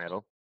much into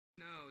metal.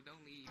 No,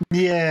 don't leave.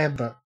 Yeah,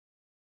 but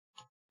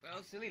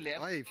Well, silly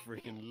left. I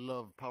freaking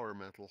love power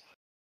metal.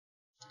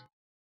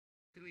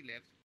 Silly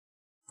left.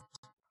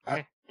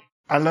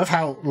 I love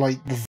how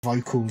like the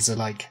vocals are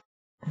like.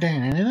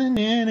 I'm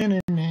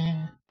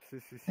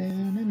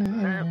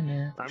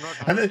not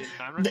too much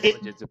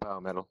into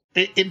power metal.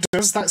 It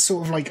does that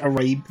sort of like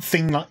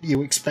thing like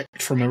you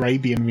expect from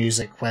Arabian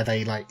music, where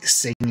they like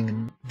sing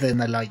and then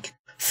they like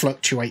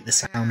fluctuate the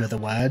sound of the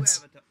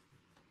words.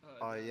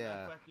 Oh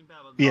yeah.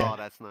 Yeah. Oh,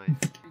 that's nice.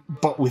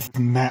 But with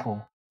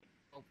metal.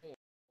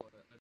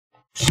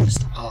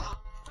 Just I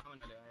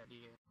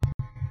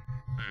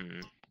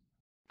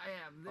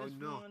have Oh, this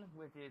no. one,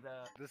 which is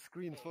The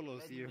screen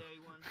follows you. legendary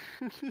one,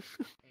 and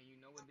you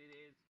know what it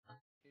is?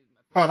 It's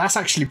my Oh, that's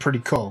actually pretty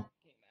cool.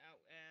 came out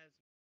as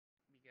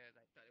because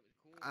I thought it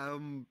was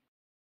cool.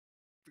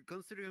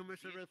 Considering how much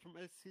I read from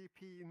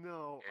SCP,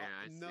 no, Yeah,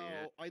 I see no,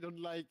 it. I don't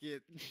like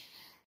it.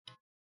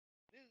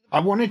 I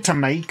wanted to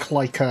make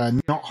like a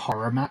not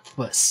horror map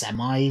but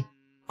semi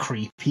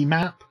creepy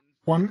map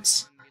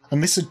once,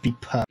 and this would be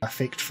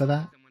perfect for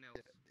that.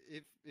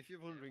 If you're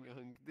wondering,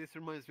 this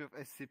reminds me of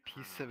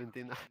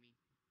SCP-79.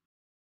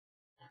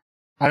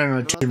 I don't know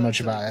No, too not much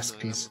about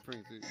 79, SPs. I'm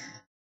referring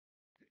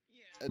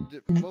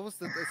to- what was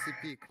that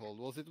SCP called?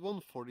 Was it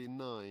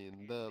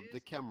 149? The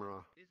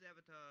camera.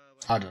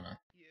 I don't know.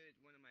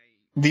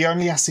 The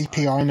only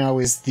SCP I know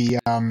is the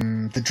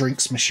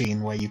drinks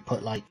machine where you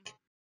put like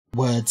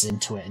words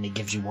into it and it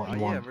gives you what Oh you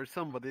yeah, want. where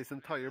somebody's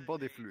entire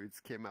body fluids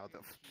came out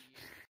of.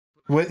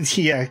 Well,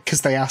 yeah,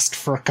 because they asked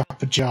for a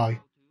cup of Joe,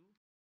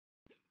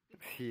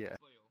 Yeah.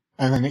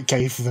 and then it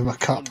gave them a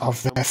cup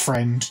of their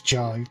friend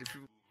Joe.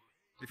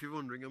 If you're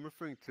wondering, I'm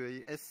referring to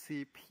a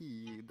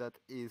SCP that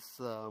is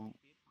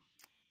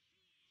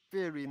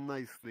very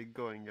nicely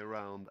going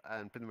around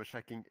and pretty much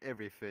hacking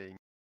everything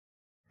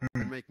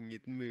and making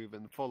it move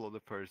and follow the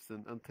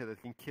person until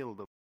it can kill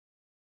them.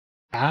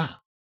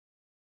 Ah,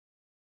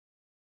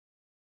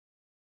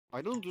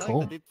 I don't like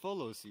Cool. that it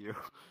follows you.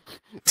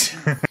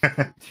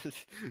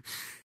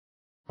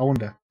 I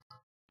wonder.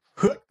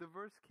 Like the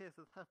worst case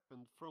that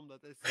happened from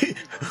that SCP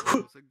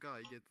was a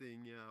guy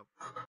getting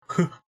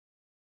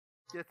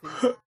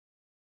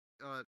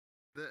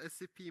the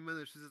SCP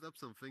managed to set up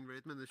something where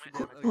it managed to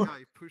get a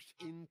guy pushed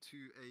into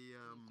a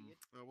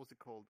what's it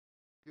called?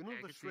 You know Yeah,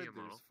 I the can see him, shredders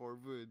bro. for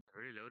wood.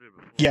 Reloaded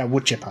before. Yeah,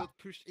 wood He chipper. got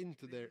pushed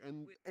into there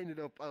and ended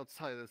up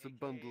outside as a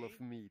bundle of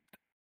meat.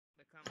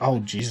 Oh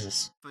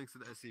Jesus. Thanks to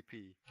the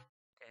SCP.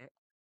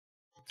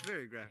 It's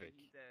very graphic.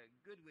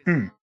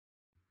 Hmm.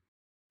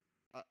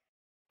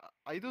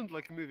 I don't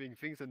like moving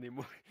things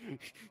anymore.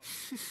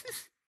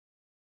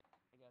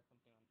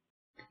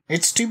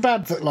 It's too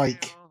bad that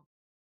like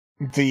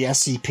the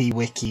SCP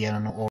wiki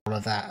and all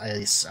of that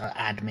is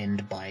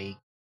adminned by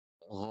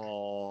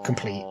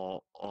complete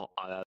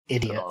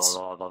idiots.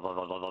 Yeah,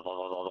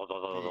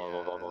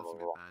 that's a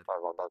bit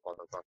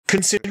bad.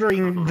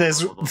 Considering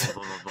there's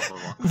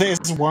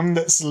one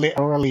that's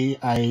literally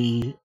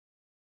a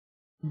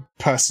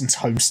person's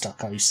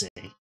Homestuck OC.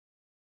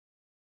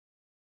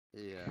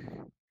 Yeah.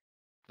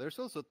 There's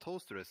also a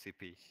toaster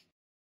SCP.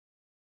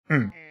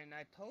 And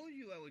I told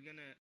you I was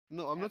gonna.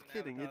 No, I'm not Have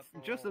an kidding. avatar It's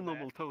for just a all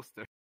normal that.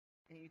 toaster.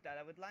 And you thought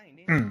I was lying,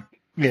 didn't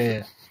you?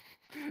 Yeah.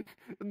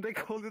 And they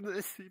called it an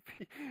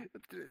SCP.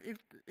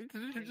 It's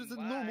literally just a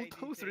Why normal do you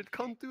toaster. think It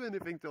can't do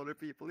anything to other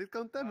people. It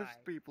can't damage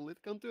Why? people. It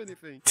can't do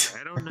anything.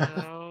 I don't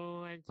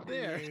know. I'm too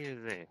There.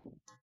 lazy.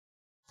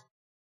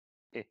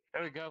 Here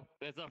we go.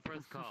 There's our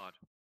first card.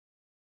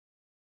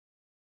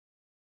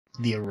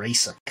 The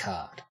eraser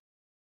card.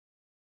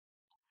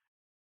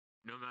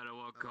 No matter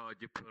what card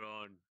you put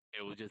on,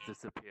 it will just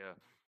disappear.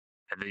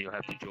 And then you'll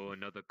have to draw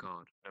another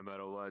card. No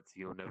matter what,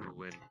 you'll never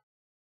win.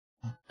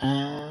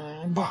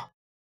 Bah.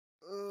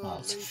 Oh,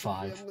 it's later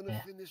 5, I'm gonna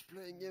yeah. finish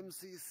playing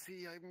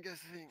MCC, I'm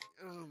guessing.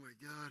 Oh my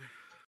god.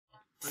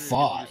 I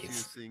 5. am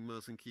just using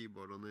mouse and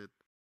keyboard on it.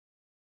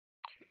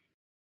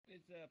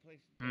 It's a place.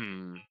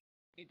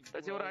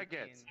 Let's see what I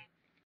get.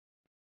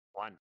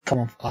 1. Come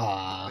on.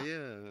 Oh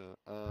yeah.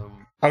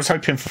 I was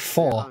hoping for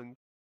 4. Ankh.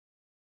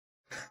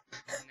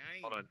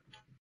 Hold on.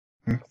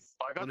 Hmm.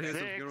 I got And here's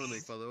 6. of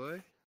Veronic, by the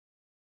way.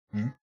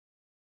 Hmm?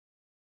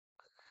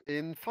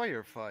 In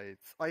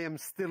firefights, I am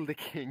still the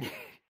king.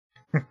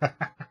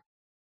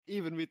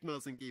 Even with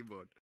mouse and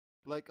keyboard.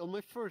 Like on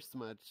my first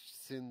match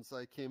since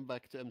I came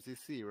back to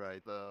MCC,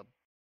 right?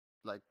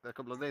 Like a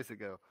couple of days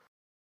ago.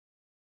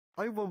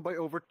 I won by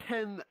over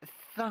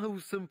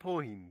 10,000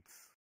 points.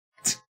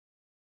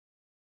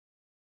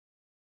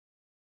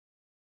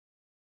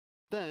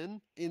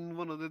 Then, in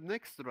one of the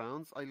next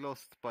rounds, I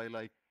lost by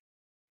like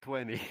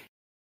 20.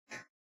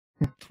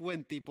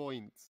 20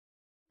 points.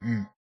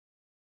 Mm.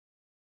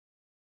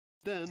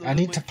 Then I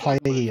need to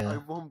play. I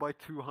won by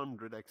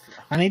 200 extra.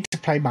 I need to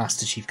play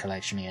Master Chief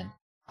Collection again.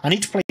 I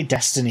need to play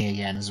Destiny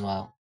again as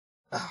well.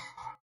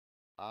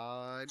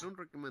 I don't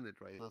recommend it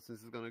right now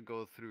since it's gonna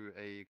go through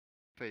a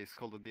phase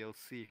called the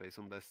DLC phase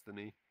on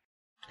Destiny.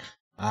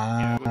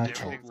 Okay.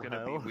 Everything's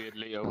gonna be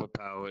weirdly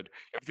overpowered.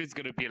 Everything's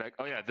gonna be like,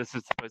 oh yeah, this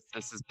is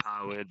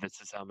powered, this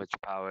is how much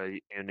power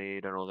you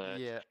need, and all that.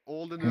 Yeah,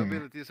 all the new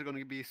abilities are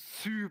gonna be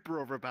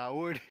super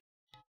overpowered.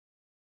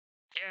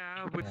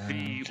 Yeah, with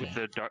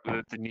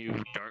the new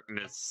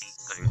darkness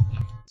thing.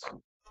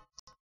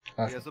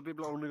 Okay. Yeah, so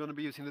people are only gonna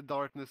be using the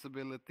darkness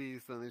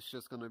abilities, and it's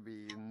just gonna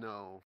be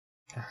no.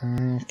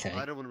 Okay.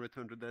 I don't want to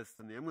return to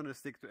Destiny. I'm gonna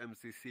stick to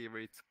MCC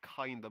where it's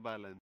kinda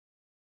balanced.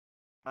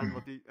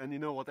 And you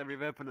know what every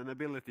weapon and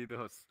ability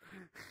does.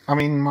 I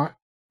mean,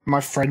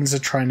 my friends are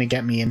trying to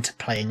get me into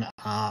playing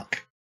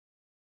Ankh,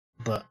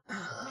 but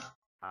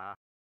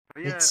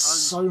it's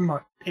so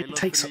much. It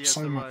takes up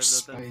so much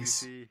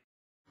space.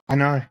 I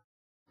know.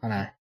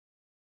 Yeah.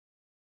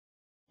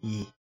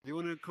 Do you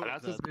want to call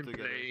Alaska's that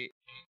together?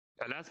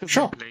 Alaska's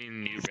Sure. been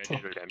playing New Red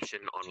Dead Redemption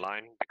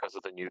online because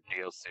of the new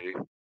DLC.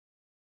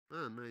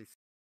 Oh, nice.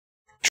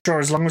 Sure,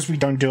 as long as we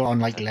don't do it on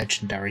like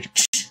Legendary.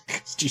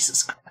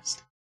 Jesus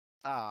Christ.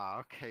 Ah,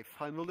 okay,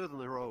 fine. We'll do it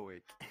on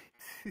heroic.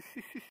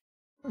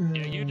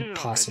 Yeah, you did it on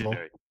Possible.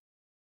 Legendary.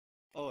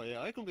 Oh yeah,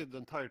 I completed the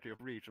entirety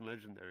of Reach on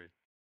Legendary.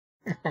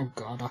 Oh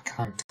god, I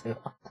can't do it.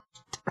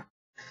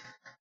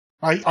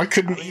 I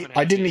couldn't.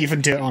 I didn't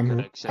even do it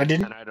on. I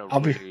didn't.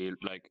 I'll be. Really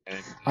like.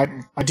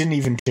 I didn't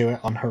even do it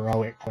on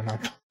heroic when I.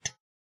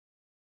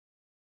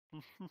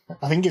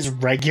 I think it's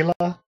regular.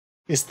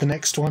 Is the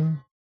next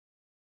one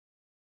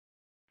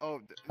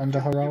Oh, under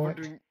you were heroic?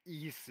 doing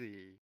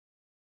easy.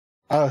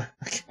 Oh,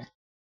 okay.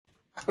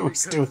 I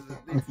was Because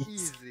doing it's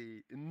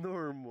easy,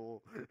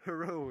 normal,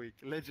 heroic,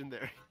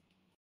 legendary.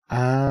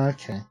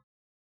 Okay.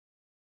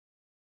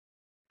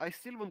 I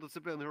still want us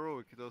to play on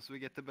heroic though, so we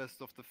get the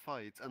best of the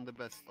fights and the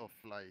best of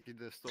like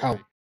the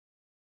story.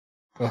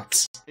 Oh.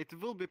 Oops. It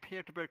will be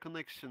peer-to-peer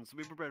connection, so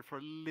be prepared for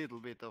a little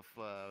bit of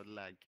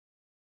lag.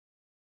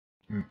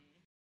 Hmm.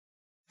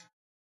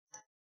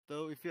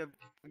 So if you have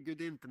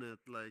good internet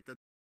like that,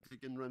 you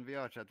can run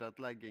VRChat without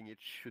lagging, it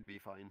should be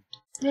fine.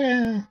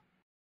 Yeah.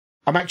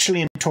 I'm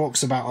actually in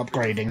talks about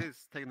Because it upgrading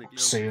is technically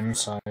soon,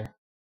 also so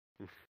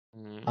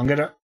I'm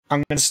gonna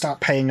start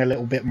paying a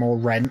little bit more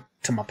rent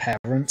to my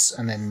parents,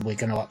 and then we're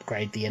gonna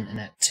upgrade the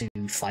internet to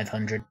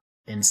 500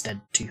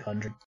 instead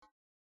 200.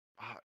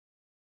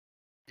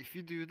 If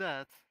you do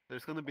that,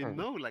 there's gonna be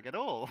no lag at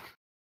all.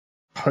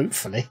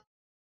 Hopefully.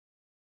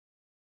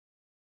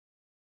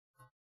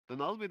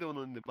 Then I'll be the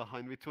one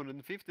behind with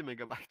 250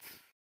 megabytes.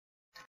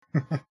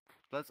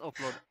 Let's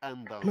upload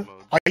and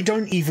download. I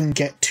don't even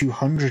get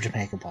 200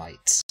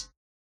 megabytes.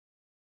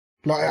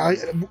 Like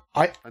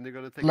And you're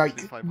gonna take like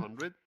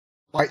 500?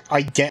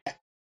 I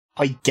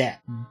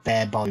get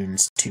bare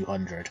bones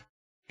 200,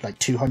 like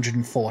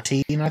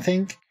 214, I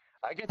think,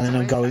 and then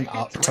I'm going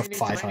up to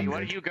 500.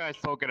 What are you guys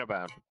talking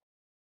about?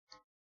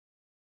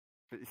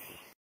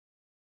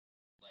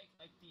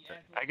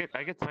 I get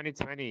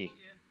 2020.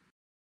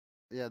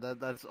 Yeah,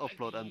 that's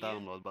upload and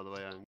download, by the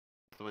way. I'm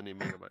 20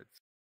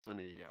 megabytes.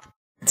 20, yeah.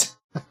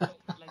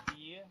 Like a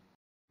year?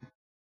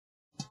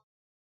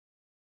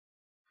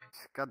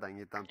 God dang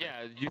it, Dante.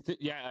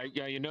 Yeah,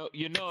 you know,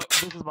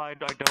 this is why I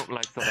don't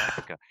like South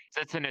Africa. It's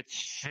internet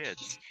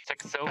shit. It's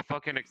like so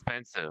fucking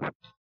expensive.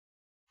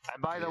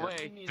 And by the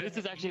way, this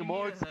is actually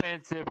more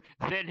expensive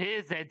than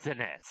his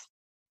internet.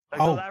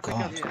 Like, Oh, South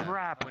Africa's God.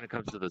 crap when it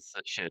comes to this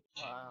shit.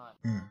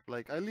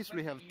 Like, I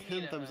literally have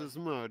 10 times as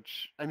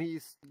much,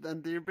 and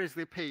they're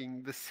basically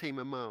paying the same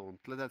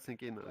amount. Let that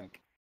sink in, Ankh.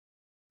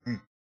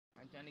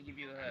 I'm trying to give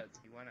you a hug.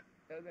 You wanna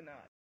hug or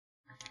not?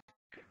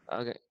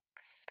 Okay.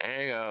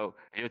 There you go.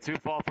 You're too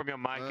far from your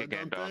mic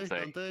again,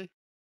 Dante?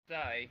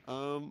 Sorry.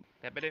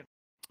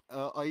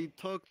 I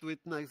talked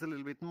with Nags a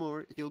little bit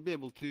more. He'll be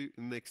able to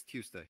next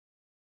Tuesday.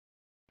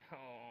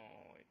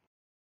 Oh.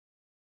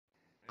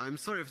 I'm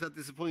sorry if that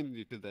disappointed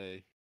you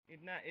today.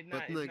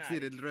 But Nags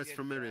needed rest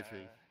from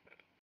everything.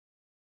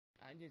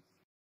 I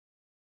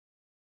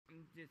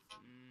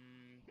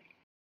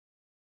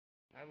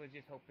was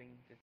just hoping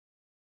to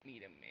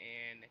meet him,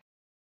 and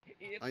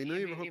I know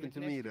you were hoping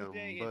to meet him,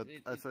 but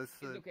as I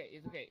said, it's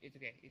okay.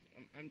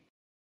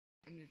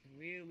 I'm just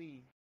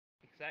really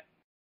excited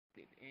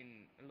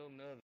and a little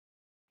nervous.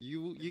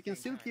 you can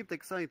still keep the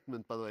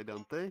excitement, by the way,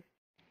 Dante.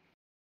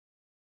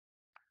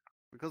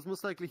 Because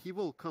most likely he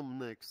will come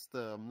next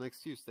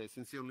Tuesday,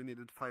 since he only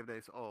needed 5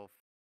 days off.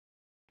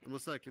 And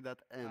most likely that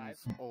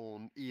ends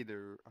on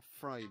either a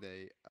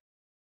Friday,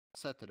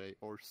 Saturday,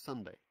 or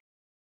Sunday.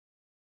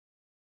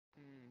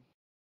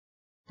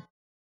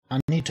 I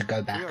need to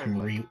go back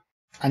and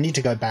I need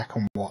to go back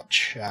and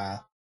watch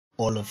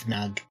all of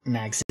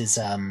Nags's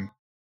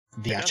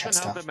VRChat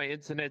stuff. That my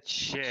internet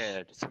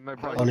shared. So my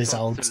All his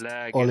old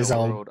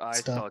I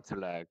stuff. start to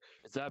lag.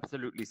 It's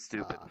absolutely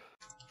stupid.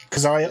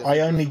 Because Yeah, I so it goes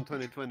only from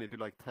 2020 to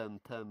like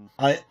 1010.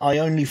 I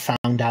only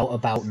found out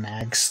about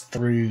Nags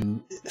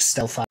through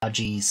Stealth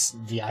RG's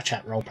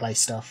VRChat roleplay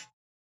stuff.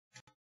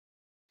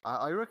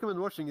 I recommend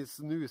watching his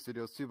news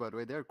videos too, by the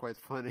way. They're quite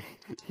funny.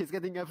 He's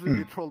getting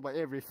absolutely trolled by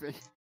everything.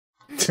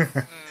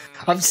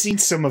 I've seen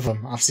some of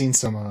them. I seen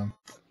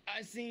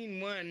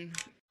one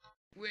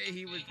where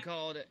he was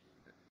called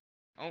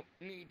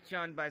only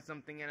shunned by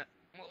something, and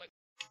more like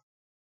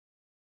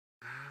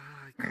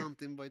I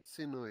can't invite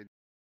Sinoid.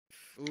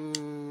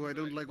 Oh, I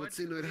don't like what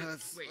Sinoid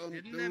has. Wait, Oh,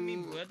 didn't that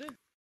mean no. brother?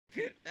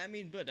 That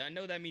means brother. I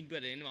know that means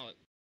brother. You know,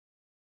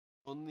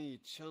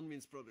 Oni-chan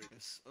means brother,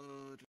 yes.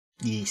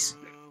 Yes.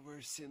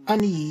 Where's Sinoid?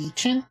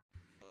 Oni-chan?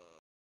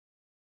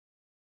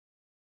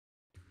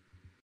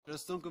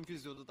 Just don't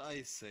confuse with what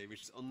I say,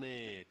 which is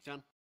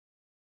Oni-chan.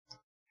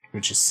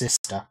 Which is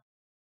sister.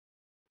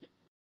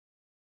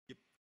 Yep.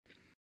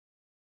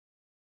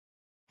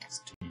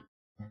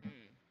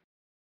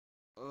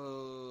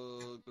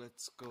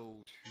 Let's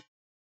go to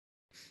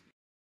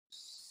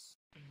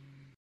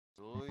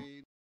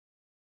Sinoid.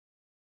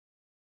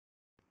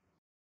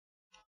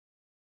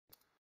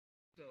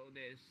 So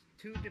there's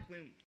two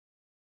different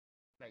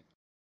like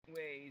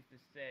ways to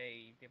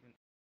say different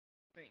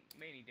things,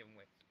 many different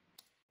ways,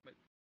 but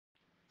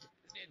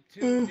there are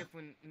two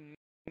different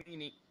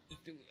meanings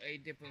to a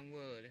different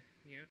word.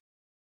 Yeah,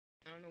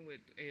 I don't know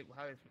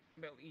how to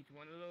spell each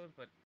one of those,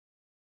 but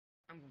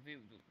I'm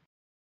confused.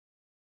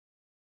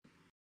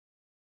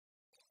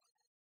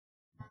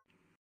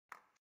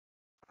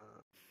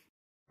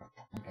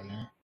 I don't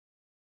know.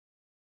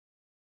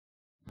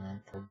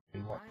 I'm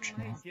probably watching I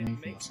might off just movie or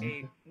make a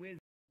something.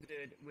 wizard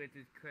with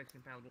this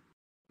question powder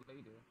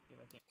later if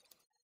I can't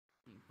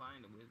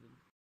find a wizard.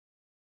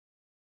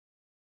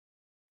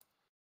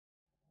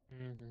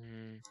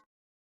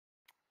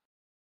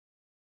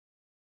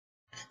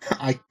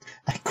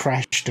 I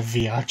crashed a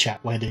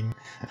VRChat wedding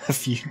a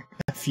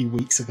few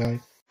weeks ago.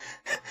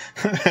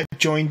 I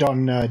joined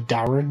on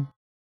Darren.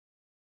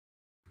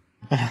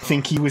 And I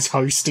think he was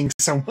hosting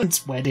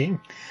someone's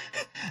wedding.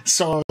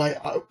 So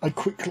I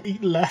quickly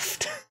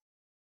left.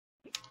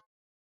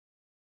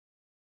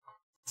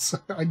 So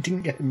I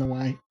didn't get in the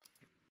way.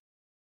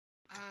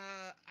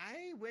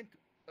 I went to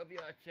a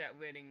VRChat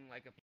wedding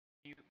like a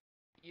few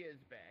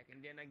years back,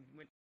 and then I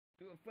went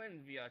to a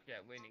friend's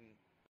VRChat wedding.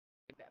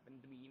 It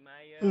happened to be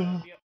my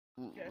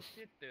VRChat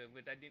sister,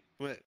 but I didn't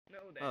know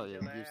that. Oh yeah,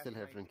 until I you're asked still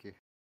here, my Frankie.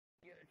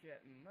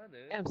 VRChat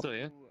mother. Yeah, I'm still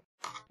here.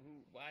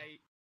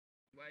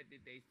 Why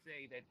did they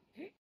say that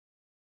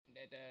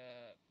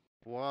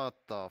What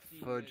the she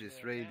fudge was is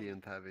a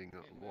Radiant family having?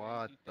 member, and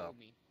What she the? told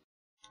me.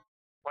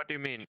 What do you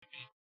mean?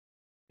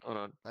 Hold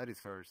on. That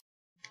is cursed.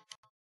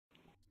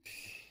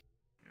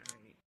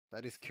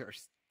 That is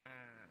cursed.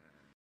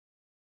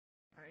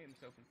 I am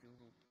so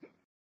confused.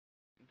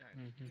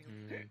 I'm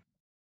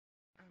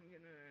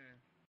gonna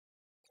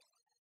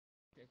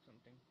check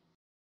something.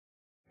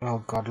 Oh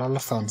god,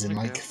 Lolithon's in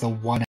like the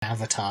one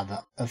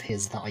avatar of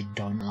his that I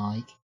don't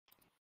like.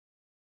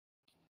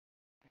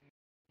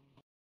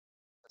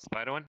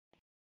 Spider one?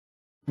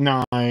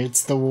 No,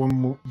 it's the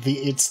one.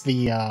 It's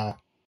the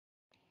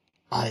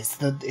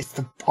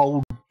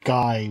old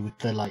guy with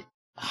the like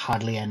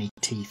hardly any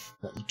teeth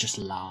that just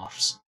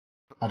laughs.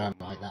 I don't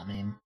like that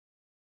meme.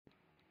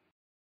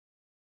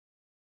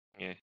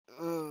 Yeah.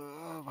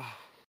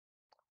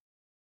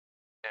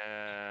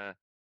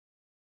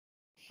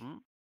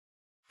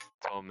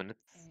 12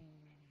 minutes.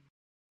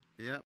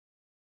 Yep.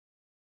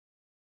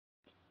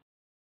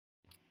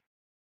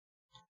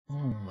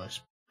 Oh, I've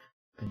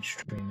been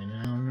streaming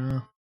an hour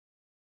now.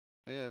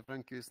 Yeah,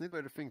 Frankie, it's neat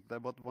way to think that I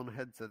bought one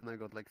headset and I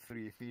got like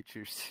 3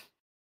 features.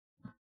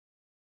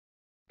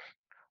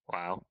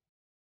 Wow.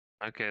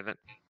 Okay then.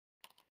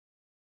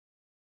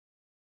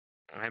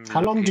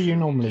 How long do you looking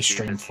normally to see if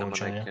stream there's for, someone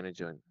Jaya? I can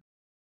join.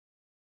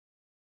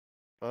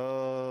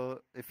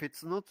 If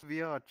it's not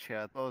VR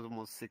chat,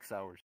 almost 6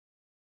 hours.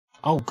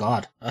 Oh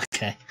god,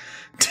 okay.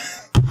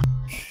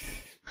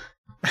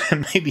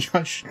 Maybe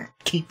I should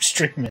keep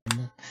streaming.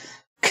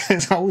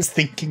 Because I was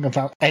thinking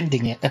about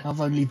ending it, and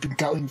I've only been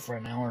going for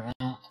an hour and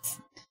a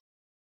half.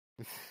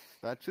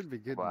 That should be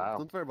good. Wow.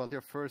 Don't worry about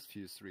your first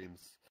few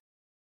streams.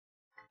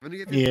 When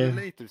you get into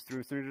the later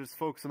streams, you just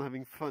focus on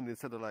having fun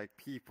instead of like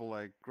people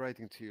like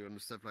writing to you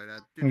and stuff like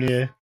that.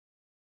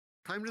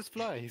 Time just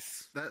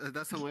flies.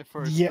 That's how my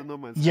first No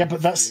Man's Sky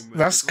but that's stream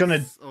went. It gonna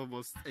was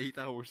almost 8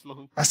 hours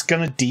long. That's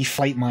gonna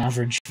deflate my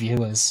average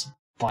viewers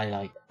by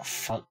like a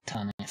fuck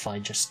ton if I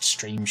just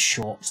stream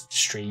short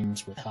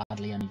streams with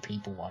hardly any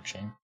people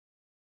watching.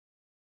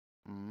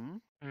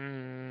 Don't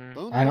And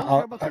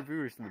care about your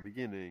viewers in the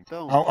beginning.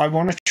 Don't. I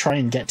want to try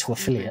and get to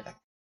affiliate.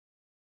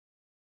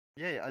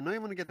 Yeah, I know you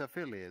want to get to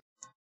affiliate.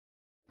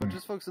 But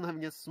just focus on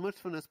having as much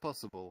fun as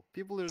possible.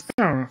 People will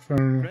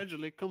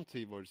gradually come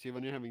towards you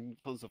when you're having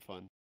tons of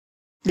fun.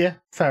 Yeah,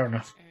 fair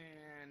enough.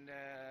 And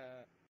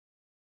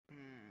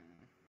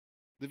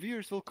the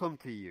viewers will come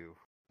to you.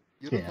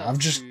 You don't have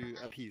to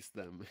appease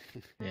them.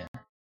 Yeah.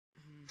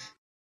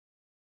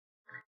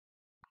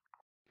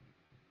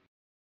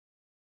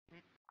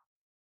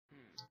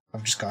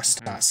 I've just got to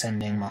start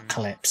sending my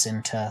clips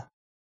into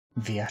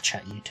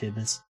VRChat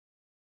YouTubers.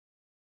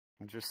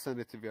 Just send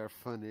it to VR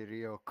Funny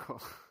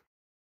Ryoko.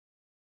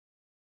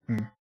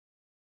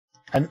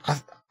 And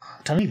I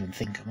don't even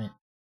think I'm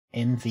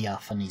in VR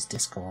Funny's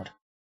Discord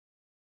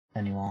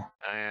anymore.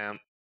 I am.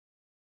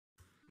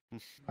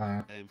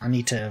 I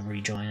need to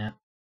rejoin it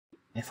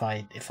if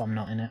I'm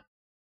not in it.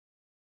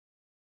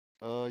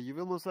 You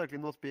will most likely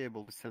not be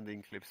able to send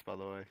in clips, by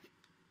the way.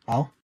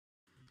 Oh,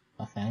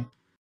 okay.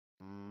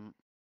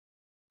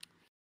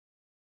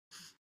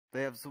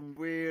 They have some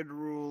weird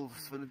rules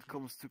when it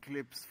comes to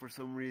clips for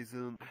some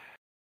reason.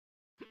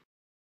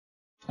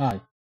 Oh.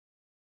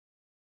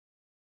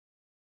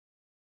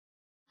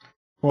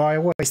 Well, I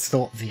always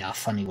thought VR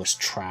Funny was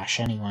trash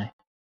anyway.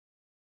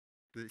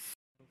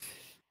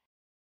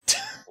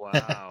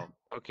 Wow.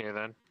 Okay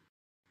then.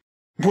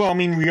 Well, I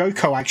mean,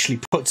 Ryoko actually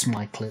puts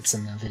my clips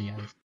in their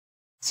videos,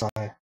 so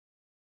I've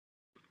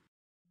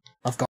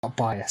got a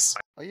bias.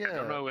 Oh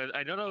yeah.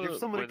 I don't know If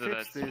somebody whether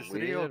clips that's this,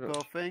 weird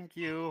Ryoko, thank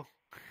you.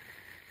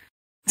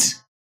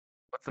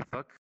 What the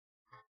fuck?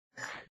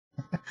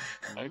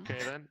 Okay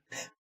then.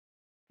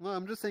 No,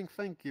 I'm just saying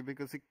thank you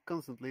because he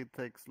constantly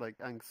takes like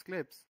Ankh's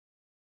clips.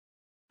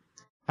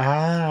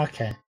 Ah,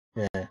 okay.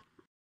 Yeah.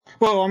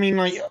 Well, I mean,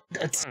 like,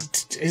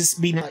 it's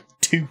been like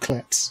 2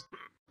 clips,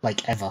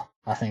 like, ever,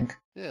 I think.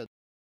 Yeah.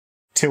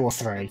 2 or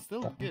 3. It's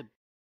still good.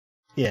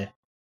 Yeah.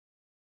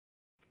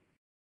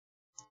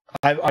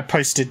 I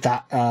posted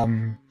that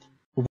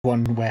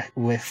one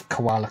with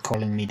Koala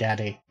calling me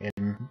daddy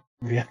in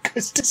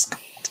Ryoko's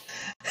Discord.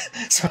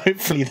 So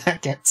hopefully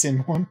that gets in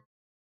one.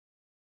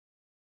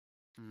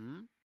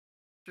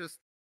 Just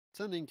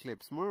sending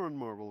clips. More and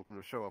more will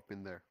show up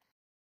in there.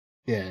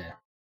 Yeah.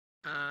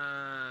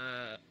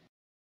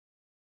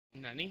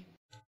 Nani?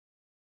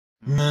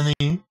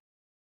 Nani?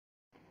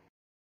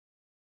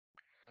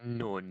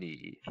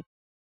 Noni.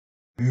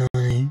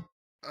 Nani?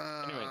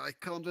 I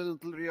can't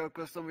until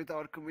Ryoko submit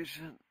our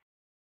commission.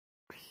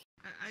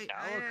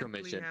 Our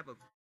commission.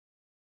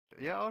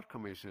 Yeah, our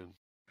commission.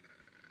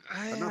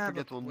 I I don't have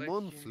forget a one question.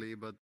 monthly,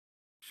 but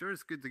sure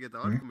it's good to get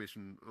our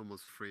commission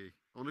almost free.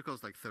 Only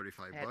costs like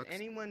 35 Has bucks.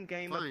 anyone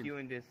came up Fine. to you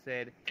and just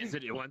said, Is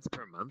it once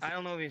per month? I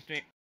don't know if you're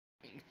streaming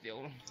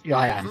still, Yeah,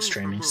 I am Vote for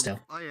streaming month. still.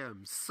 I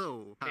am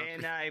so happy.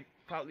 then I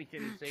probably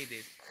shouldn't say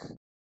this.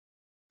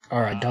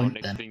 Alright, don't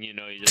next then. thing you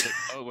know, you just like,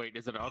 oh wait,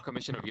 is it our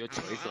commission of your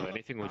choice or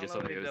anything we'll I just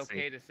don't know be if able it's to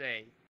okay say? to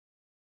say.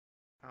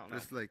 I don't know.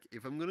 Just like,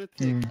 if I'm gonna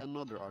take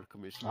another art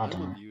commission, I I don't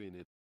want know. you in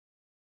it.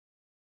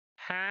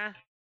 Huh?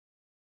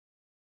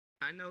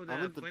 I know I that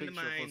a want the friend of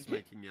picture of mine us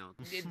making out.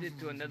 did this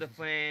to another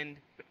friend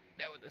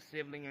that was a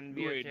sibling in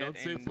Wait, VRChat, not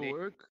safe and for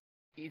work?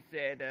 he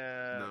said,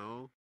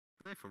 No.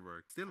 Play for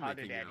work. Still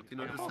Harder making daddy. out. You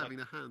know, Yeah. just having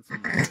the hands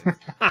on the face.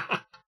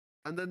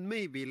 And then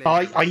maybe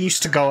later. I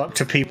used to go up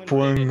to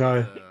people and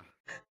go.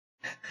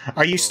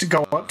 I used to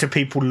go up to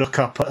people, look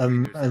up at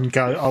them, and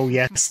go, "Oh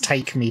yes,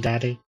 take me,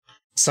 daddy."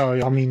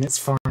 So I mean, it's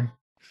fine.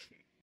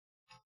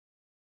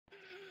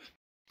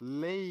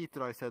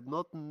 Later, I said,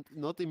 not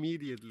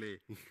immediately.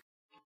 we're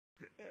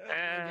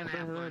gonna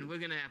have fun. We're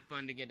gonna have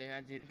fun together,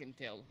 as you can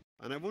tell.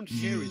 And I won't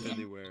share it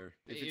anywhere.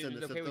 If it's an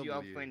It's okay with you,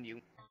 I'll SFW. friend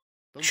you.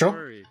 Don't Sure.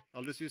 worry,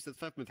 I'll just use that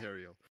fat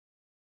material.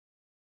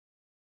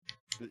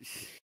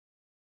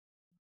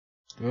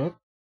 Oh.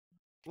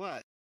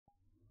 What?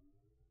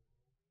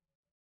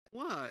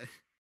 What?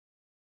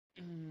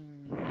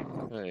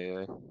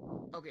 Hey,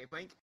 Okay,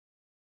 Frank.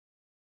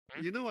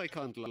 You know I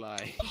can't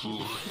lie.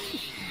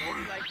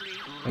 Most likely.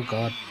 Oh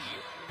god.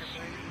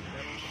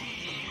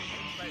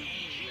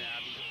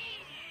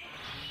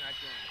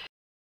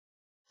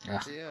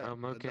 Ah. Yeah,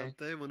 I'm okay.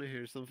 Dante, wanna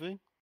hear something?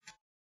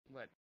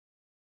 What?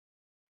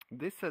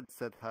 This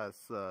headset has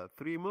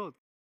 3 modes.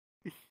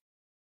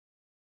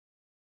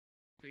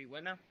 3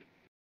 what now?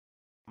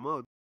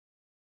 Mode.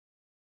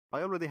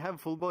 I already have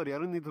full body, I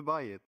don't need to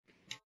buy it.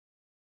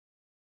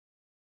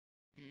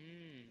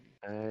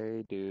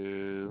 I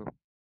do.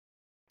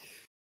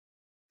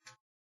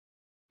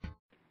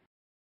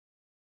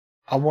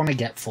 I want to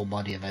get full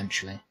body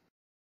eventually,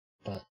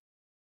 but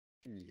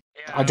Yeah,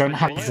 I don't but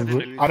have yeah,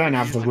 the I don't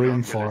have the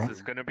room for it.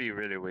 It's gonna be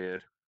really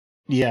weird.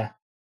 Yeah,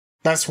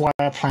 that's why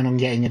I plan on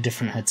getting a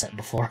different headset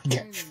before I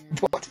get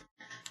full body.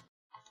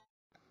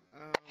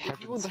 If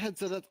you want a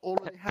headset that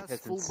already has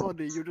full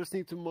body, you just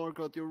need to mark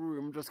out your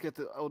room, just get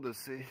the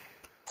Odyssey.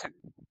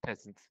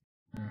 Peasant.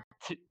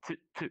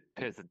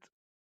 Peasant.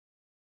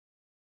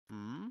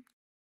 Hmm?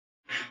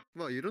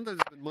 Well, you don't have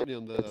to spend money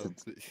on the...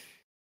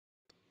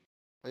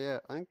 Oh yeah,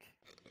 Ankh?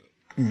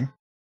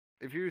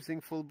 If you're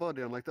using full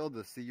body on like the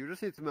Odyssey, you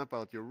just need to map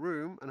out your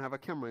room and have a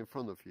camera in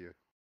front of you.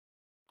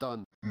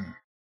 Done.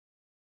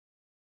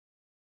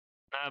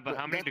 But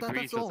how many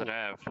degrees does it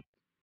have?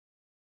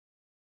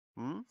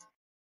 Hmm?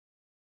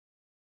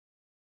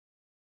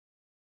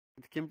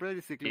 It can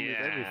basically move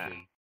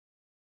everything.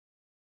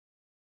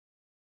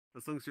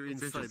 As long as you're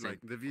It's inside interesting. like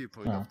the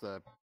viewpoint of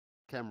the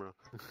camera.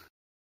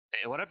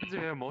 Hey, what happens if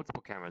you have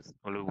multiple cameras?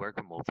 Will it work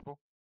with multiple?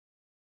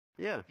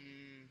 Yeah.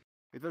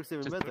 It works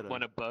even Just better put then.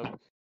 one above.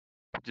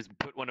 Just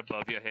put one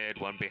above your head,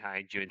 one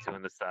behind you, and two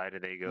on the side,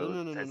 and there you go.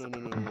 No. That's a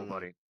full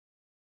body.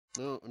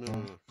 No.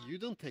 You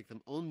don't take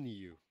them on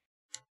you.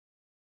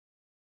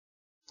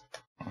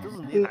 It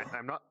doesn't need that.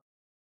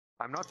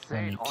 I'm not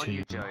saying Only on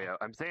you, two. Joe.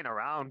 I'm saying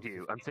around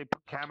you. I'm saying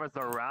put cameras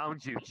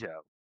around you,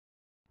 Joe.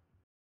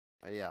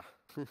 Yeah.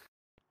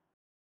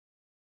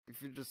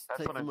 If you just That's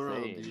take what them I'm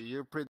around saying. you,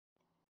 you're pretty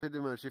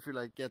much, if you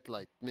like get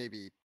like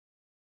maybe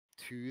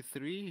 2,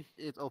 3,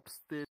 it ups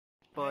it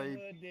I by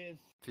heard this.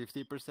 50% I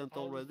heard this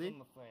already.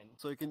 from a friend.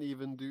 So you can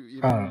even do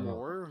even Oh.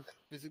 more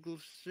physical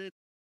shit.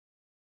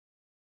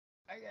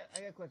 I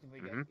got a question for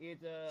you guys.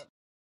 Is a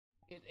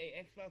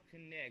Xbox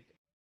Connect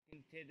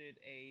considered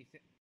a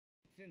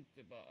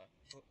sensor bar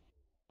for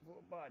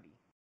body?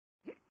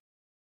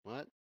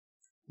 What?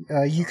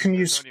 You can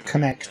use Don't even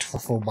Connect mention for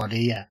full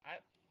body, yeah.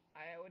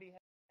 I already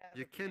have.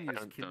 You a can use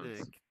Connect.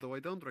 Kinect, though I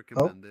don't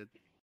recommend it.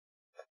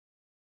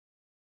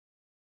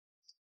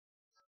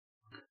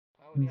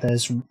 I already have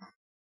There's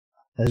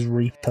my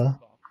Reaper. Xbox.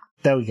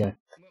 There we go.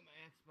 But my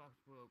Xbox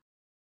broke.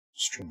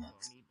 Stream So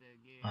X. I need to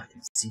get I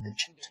can see the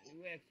chat. the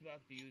new Xbox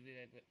to use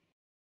it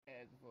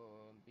as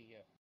for the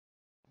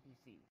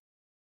PC.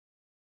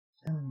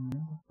 I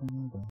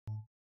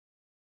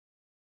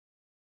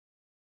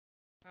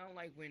don't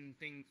like when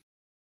things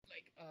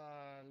like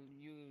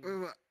you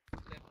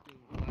left to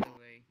right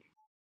away.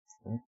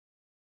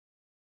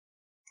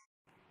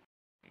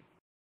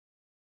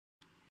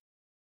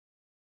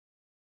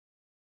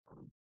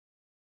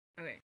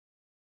 Okay.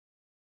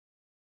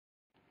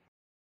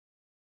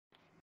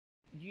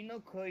 Do you know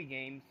Curry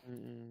Games?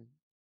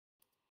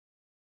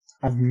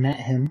 I've met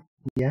him,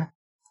 yeah.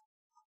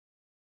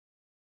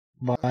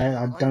 But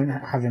I don't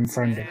have him I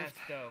friended. asked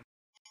though.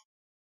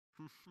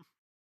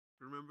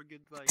 Remember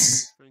good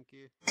vibes,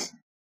 Frankie.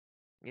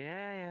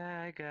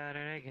 Yeah, I got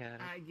it.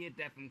 I get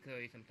that from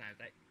Curry sometimes.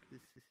 I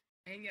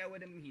hang out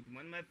with him. He's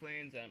one of my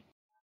friends.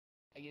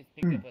 I just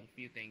picked up on a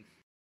few things.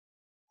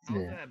 I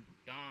also Yeah. have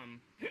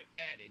Dom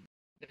added.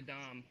 The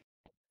Dom.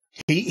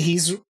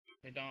 He's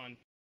The Don.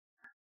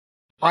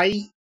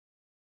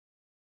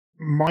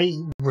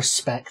 my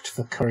respect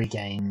for Curry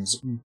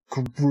Games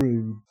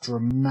grew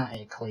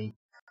dramatically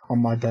on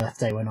my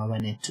birthday when I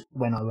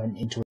went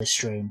into a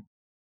stream.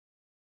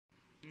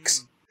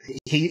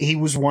 He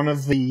was one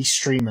of the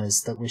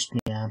streamers that wished me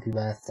a happy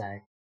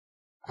birthday,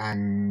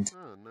 and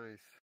Oh, nice.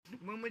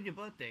 When was your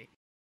birthday?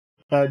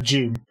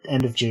 June,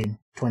 end of June,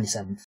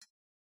 27th.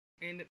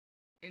 In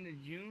the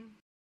June?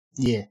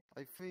 Yeah,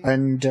 I think.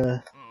 and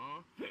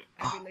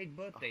happy late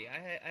birthday.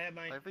 I had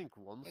my. I think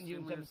once on you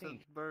June said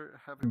 17th.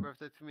 happy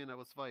birthday to me, and I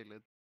was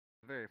violent.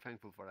 Very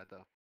thankful for that,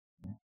 though.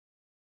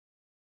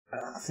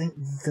 I think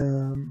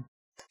the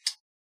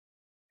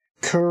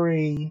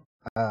Curry,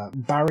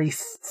 Barry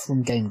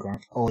from Game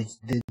Grumps, or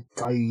the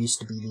guy who used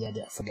to be the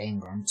editor for Game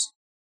Grumps,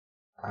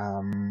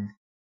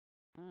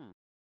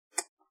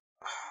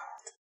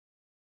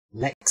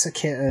 Lexa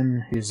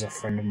Kitten, who's a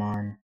friend of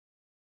mine,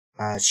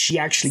 she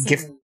actually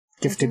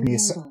gifted me a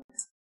sub.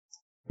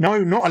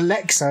 No, not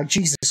Alexa,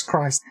 Jesus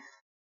Christ.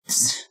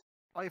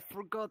 I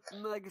forgot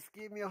Nags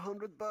gave me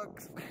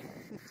 $100.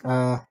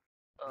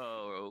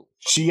 Oh.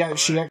 She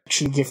actually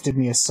gifted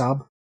me a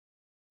sub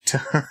to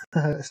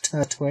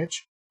her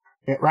Twitch.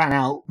 It ran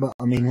out, but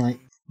I mean, like,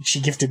 she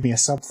gifted me a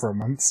sub for a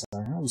month, so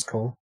that was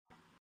cool.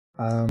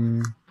 A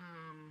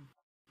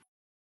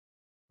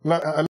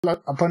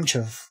bunch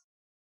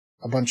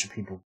of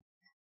people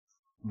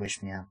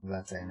wished me happy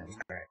birthday, and it was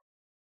great.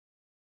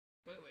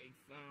 By the way,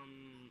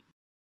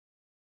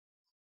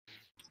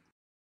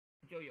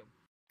 Jojo.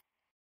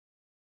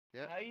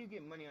 Yeah. How do you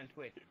get money on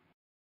Twitch?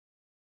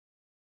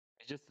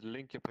 Just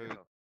link your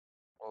PayPal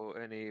or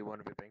any one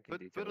of your banking But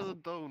details. on the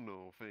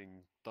dono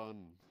thing,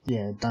 done.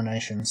 Yeah,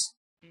 donations,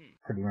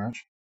 pretty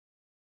much.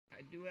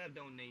 I do have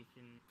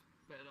donations,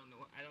 but I don't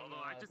know. I don't Although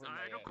know.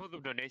 I don't call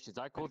them donations.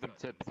 I call them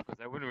tips because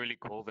I wouldn't really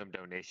call them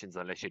donations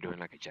unless you're doing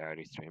like a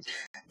charity stream.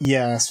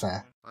 Yeah, that's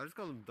fair. I just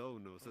call them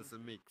donos as a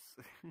mix.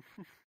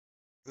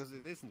 Because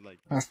it isn't like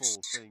the That's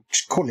full thing.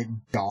 just call it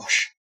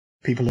dosh.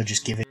 People are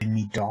just giving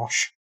me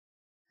dosh.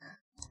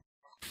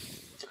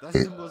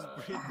 That's the most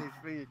British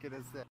thing you could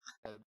have said.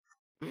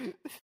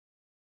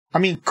 I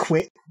mean,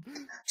 quid.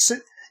 So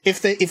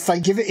if I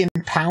give it in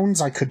pounds,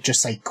 I could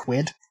just say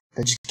quid.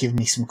 They just give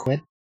me some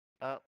quid.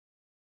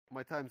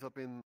 My time's up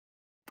in...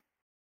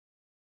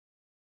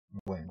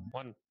 When?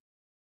 1.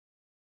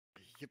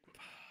 Yep.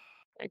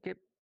 Thank you.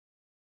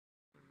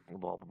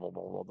 Oh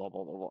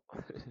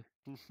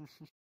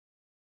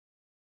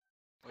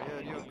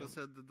yeah, Yoko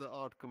said that the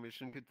art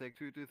commission could take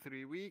 2 to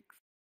 3 weeks.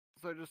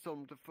 So I just told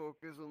him to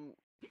focus on,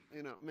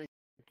 make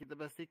it the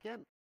best he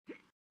can.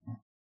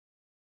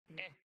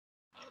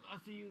 I'll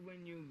see you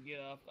when you get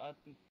off.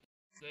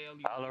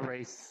 I'll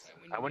erase.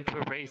 I want to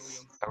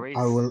erase. Erase.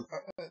 I will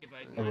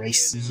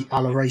erase.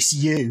 I'll erase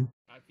you.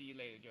 I'll see you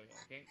later, Jojo.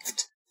 Okay?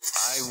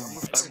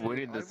 I'm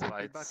winning this I won't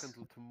fight. be back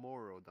until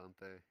tomorrow,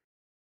 Dante.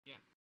 Yeah.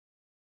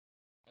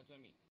 That's what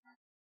I mean.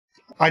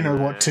 I know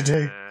what to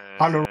do.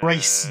 I'll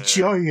erase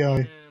Jojo.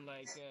 I'm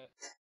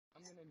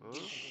gonna do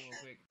something real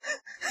quick.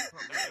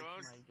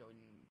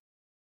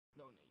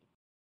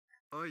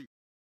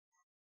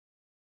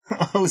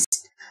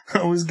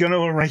 I was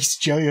gonna erase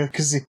Jojo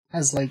because it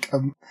has like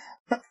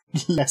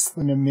less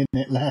than a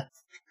minute left.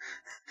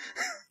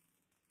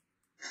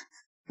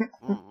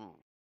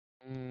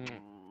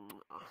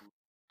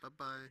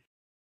 Bye-bye.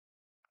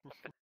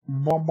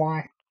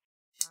 Bye-bye.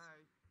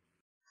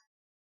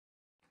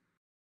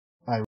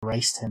 I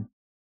erased him.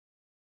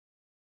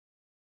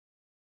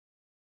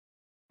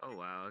 Oh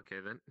wow, okay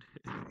then.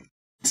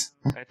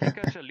 I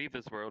think I should leave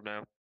this world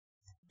now.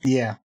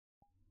 Yeah.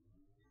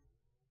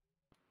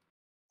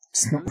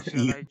 It's Who not should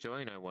really, I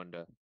join, I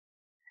wonder?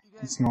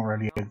 it's not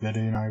really a good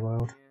Uno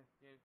world.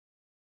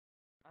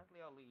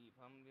 Actually, I'll leave.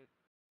 I'm just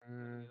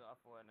Mm. off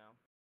for it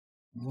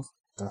now.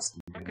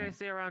 Dusty. Okay,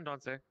 see you around,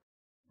 Dancer.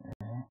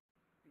 Yeah.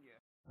 Yeah.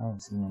 I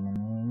haven't seen him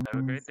in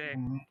Have a great day.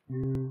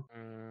 Mm.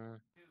 Mm.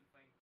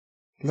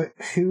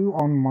 Look, who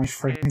on my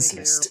friends thank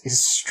list you.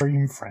 is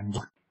stream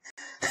friendly?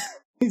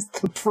 Is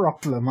the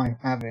problem I'm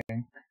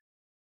having.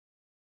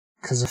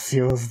 Because a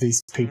few of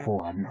these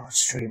people are not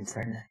stream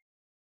friendly.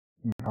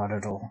 Not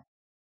at all.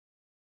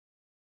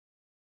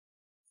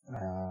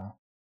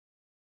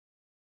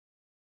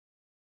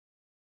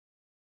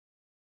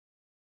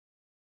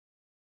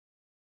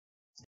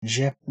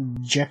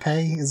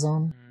 Jepe is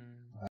on.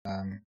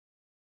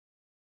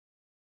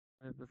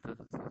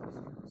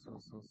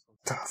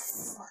 The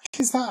fuck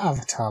is that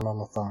avatar,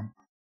 Lolathon?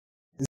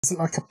 Is it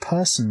like a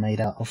person made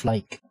out of,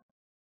 like,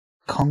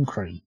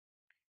 concrete?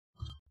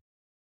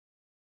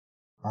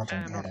 I don't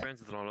I'm get not it. friends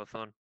with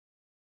Lolathon.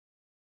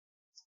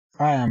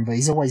 I am, but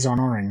he's always on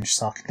orange,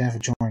 so I could never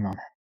join on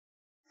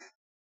it.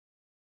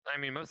 I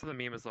mean, most of the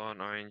memes are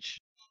on orange.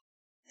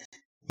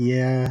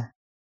 Yeah.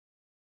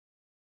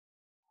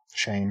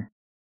 Shame.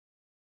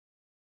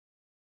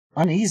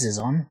 Unease is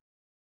on.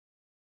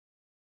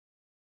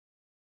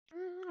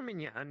 I mean,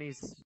 yeah,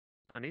 Anis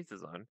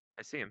is on.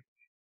 I see him.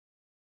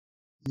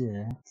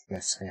 Yeah.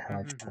 Let's say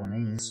hi to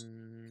Unease.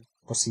 Mm.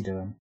 What's he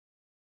doing?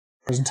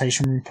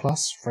 Presentation Room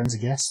Plus? Friends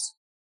and guests?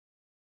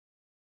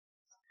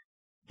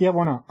 Yeah,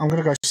 why not? I'm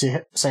gonna go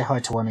say hi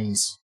to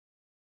Unease.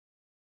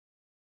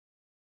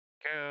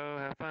 Go,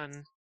 have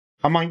fun.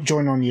 I might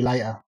join on you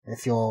later,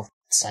 if you're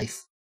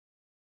safe.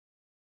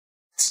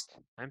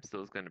 I'm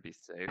still gonna be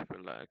safe,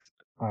 relax.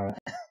 Alright.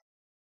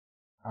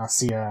 I'll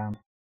see you around.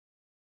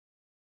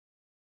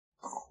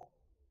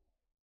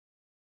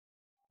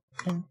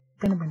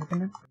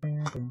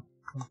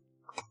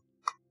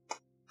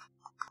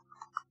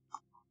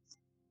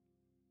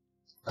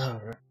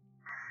 Alright.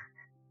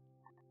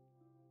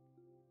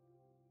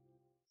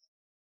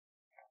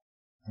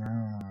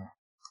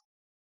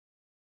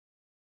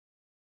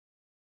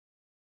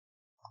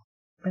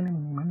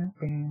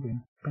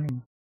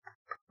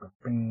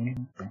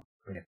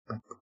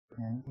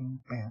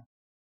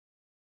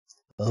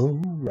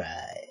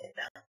 Alright.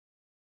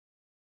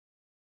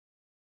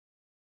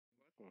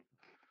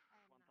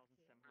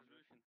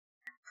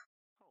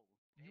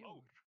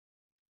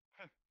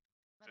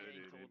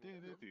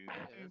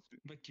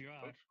 But you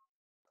are.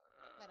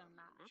 But I'm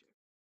not.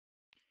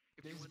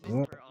 This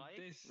What?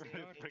 this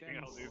start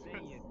and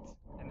say it,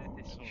 and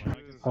it is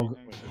true. Oh,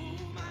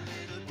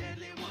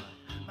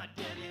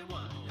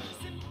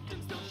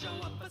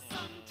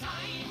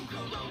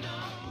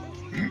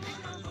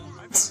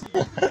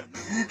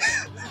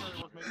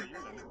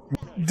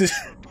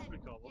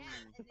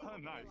 Oh,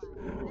 nice.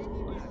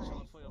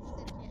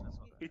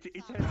 It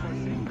It has my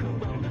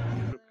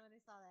synchrone Look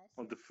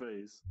on the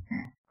face.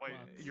 Wait, What?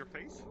 your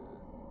face?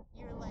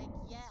 You're like,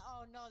 yeah,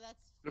 oh no, that's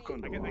Look fake.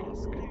 on the I You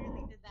mask.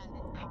 clearly did that.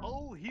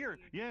 Oh, here!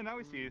 Yeah, now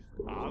I see it.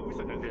 Who's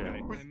the handsome Yeah.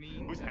 guy? I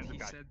mean who's that handsome he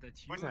guy? said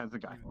that you Who's are handsome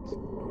guy? cute. To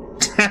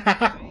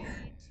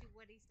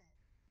what he said.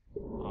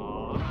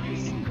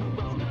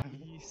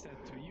 He said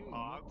to you,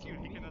 Aw, not to cute.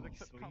 He me, cannot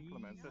accept so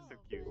compliments. That's so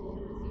No, cute.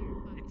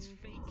 but it was your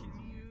fucking It's fake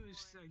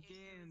news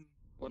again.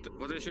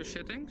 What is your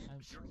settings?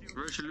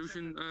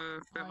 Resolution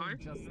per high? I'm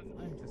just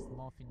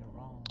laughing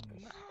around.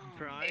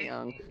 Try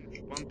Ankh.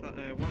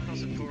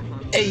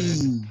 1,400 Hey.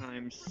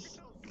 times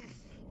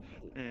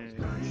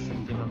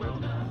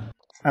 1700.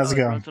 how's it It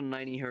going? runs on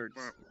 90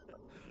 hertz.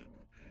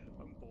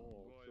 I'm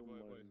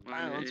bored.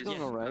 Mine it's is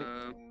going alright.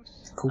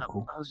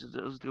 Cool. How's it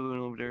doing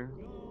over there?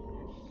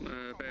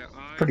 per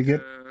eye. Pretty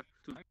good.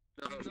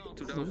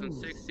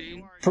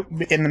 2016.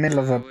 In the middle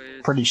of a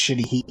is, pretty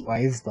shitty heat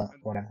wave, but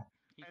whatever.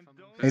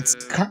 It's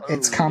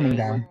calming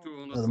down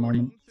at the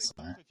moment. So.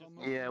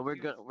 Yeah,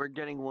 we're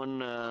getting one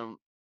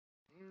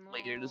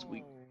later this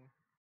week.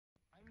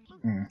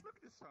 Mm. Look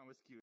at this farmer's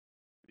cutie.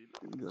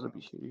 Gonna be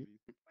shitty.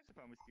 Where's the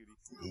farmer's cutie?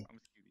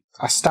 Farmer's cutie.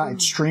 I started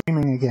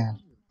streaming again.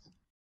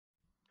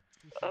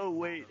 Oh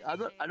wait, I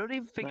don't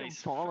even think I'm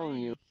Nice. following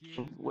you.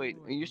 Wait,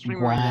 are you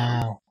streaming right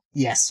now? Wow.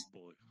 Yes.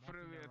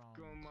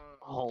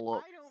 Hold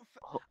up.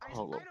 I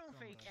don't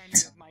fake any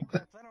of my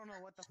clips. I don't know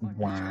what the fuck.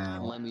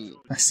 Wow. Let me.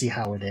 I see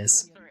how it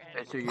is.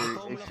 It's your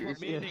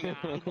username?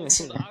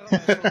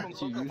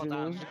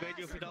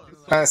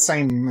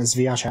 Same as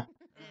VRChat.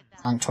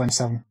 Ankh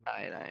 27.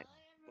 Alright.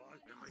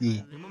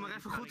 Yeah. Je moet maar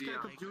even goed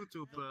kijken op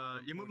YouTube.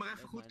 Je moet maar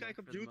even goed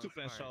kijken op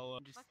YouTube en zo.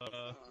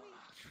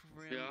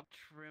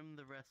 Trim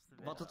the rest of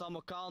it. Wat het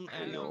allemaal kan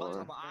en wat er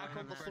allemaal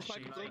aankomt, want volgens mij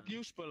komt er ook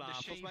nieuwspullen aan.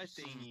 Volgens mij is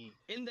de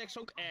Index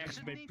ook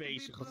ergens mee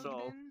bezig of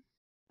zo.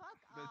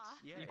 But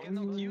you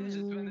cannot use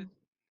it when it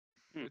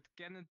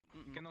cannot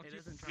use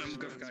it.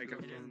 Even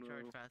kijken.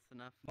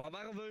 Maar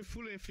waarom wil je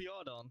voelen in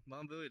VR dan?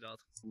 Waarom wil je dat?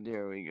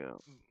 There we go.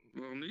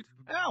 Waarom niet?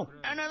 Oh,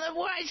 another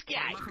wise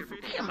guy. Come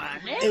on, man.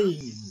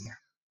 Hey.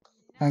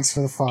 Thanks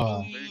for the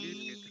follow.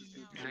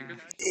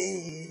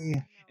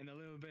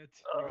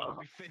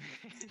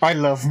 I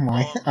love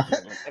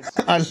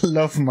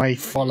my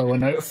follower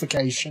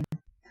notification.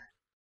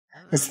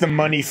 It's the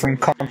money from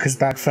Conker's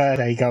Bad Fur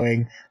Day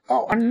going,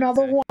 oh,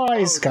 another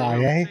wise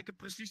guy, eh?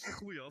 Precies de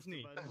goeie, of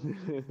niet?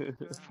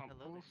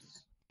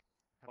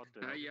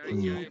 Jij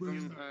hebt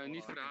hem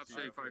niet voor de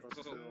HTC 5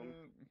 Pro.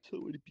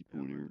 So many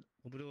people here.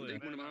 Hoe bedoel je?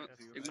 Ik moet hem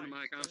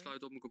eigenlijk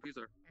aansluiten op mijn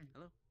computer.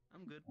 Hello,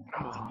 I'm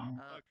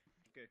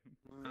good.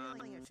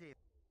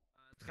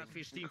 Het gaat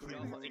via Steam voor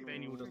jou, want ik weet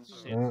niet hoe dat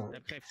zit. Daar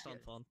heb ik geen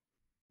verstand van.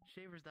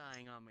 Shaver's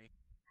dying on me.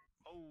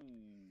 Oh.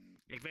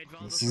 Ik weet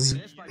wel dat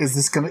Is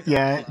this gonna...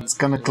 Yeah, it's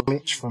gonna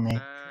glitch for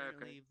me.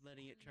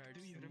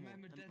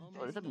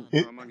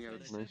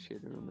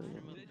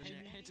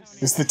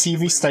 Is the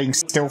TV staying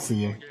still for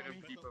you?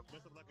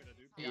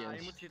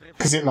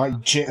 Because it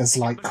like jitters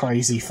like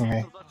crazy for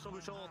me.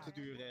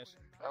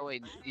 Oh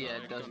wait,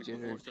 yeah, it does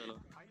jitter.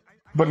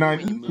 But no,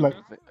 like...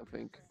 I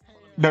think.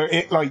 No,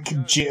 it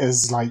like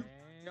jitters like...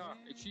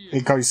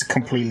 It goes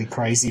completely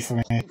crazy for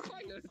me.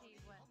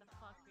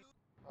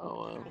 Oh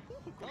wow.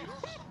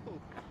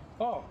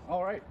 Oh,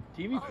 alright.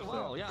 TV for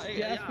sale.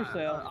 Yeah, for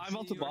sale. I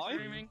want to buy.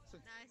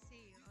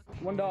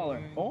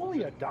 $1. Only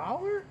 $1?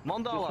 $1.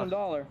 Just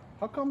 $1.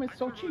 How come it's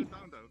so cheap?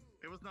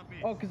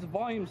 Oh, because the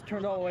volume's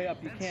turned all the way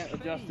up. You can't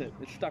adjust it.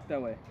 It's stuck that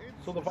way.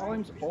 So the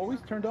volume's always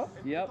turned up?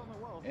 Yep.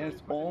 And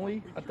it's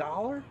only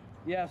 $1?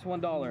 Yeah, it's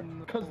 $1.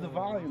 Because the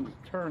volume's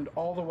turned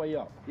all the way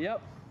up? Yep.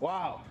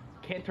 Wow.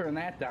 Can't turn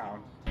that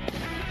down.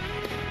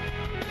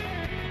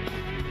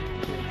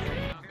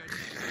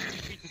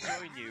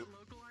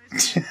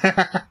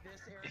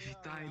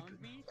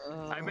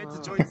 I meant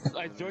to join.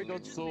 I joined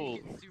on Soul.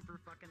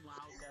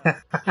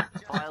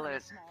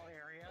 Violet.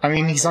 I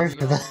mean, he's over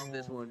there.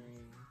 This one.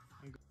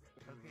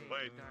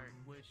 Wait.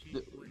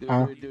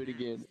 Do it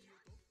again.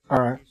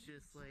 Alright.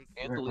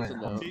 And to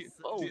listen now.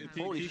 Oh,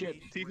 holy shit.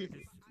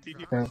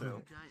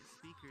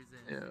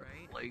 Yeah,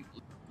 like,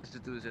 let's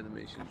just do this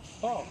animation.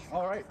 Oh,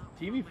 alright.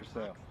 TV for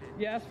sale.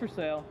 Yeah, it's for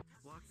sale.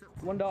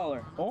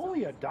 $1.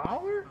 Only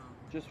 $1?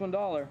 Just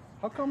 $1.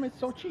 How come it's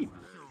so cheap?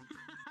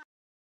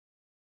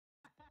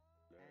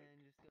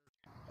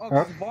 Oh,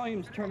 'cause the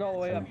volume's turned all the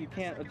way up. You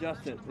can't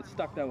adjust it. It's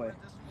stuck that way.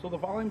 So the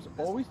volume's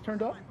always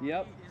turned up?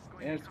 Yep.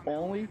 And it's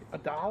only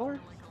 $1?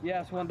 Yeah,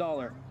 it's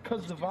 $1.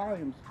 Because the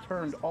volume's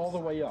turned all the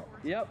way up?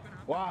 Yep.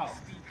 Wow.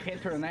 Can't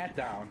turn that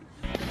down.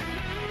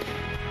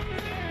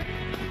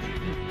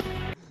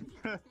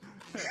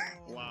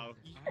 Wow.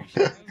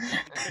 It's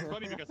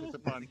funny because it's a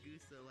pun.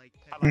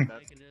 I like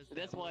that.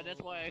 That's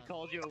why I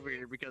called you over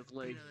here, because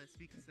like,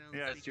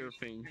 Yeah, that's your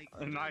thing.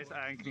 Nice,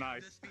 Ankh,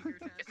 nice.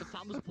 It's a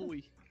famous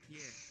boy.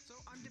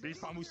 Be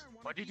famous.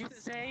 What did you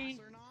say?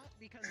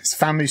 It's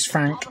Famous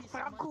Frank.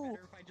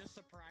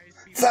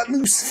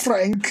 Famous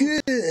Frank!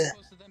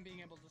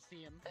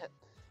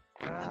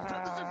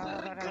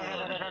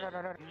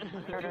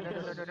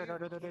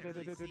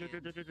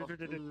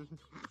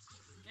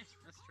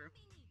 That's true.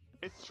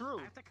 It's true.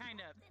 I have to kind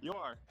of. You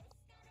are.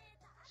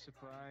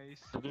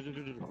 Surprise.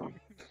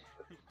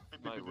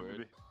 My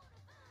word.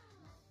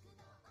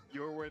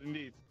 Your word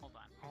indeed. Hold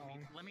on.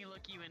 Let me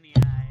look you in the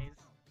eyes.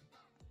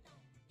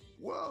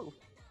 Whoa.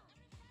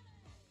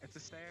 It's a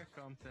stare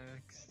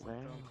contest.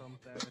 Wow.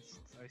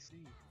 Contest. I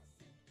see.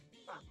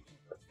 I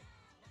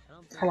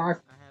don't think Hello. I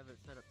have it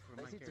set up for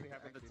my seem to be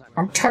character. having the time.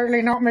 I'm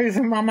totally not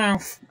moving my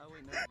mouth. Oh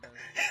wait, no,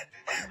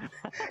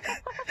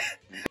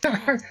 it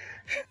does.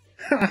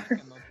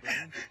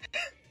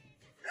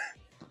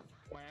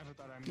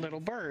 Little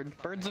bird.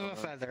 Birds of a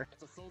feather.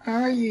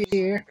 Oh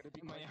yeah.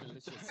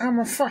 I'm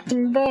a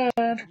fucking bird.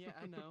 Yeah,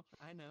 I know.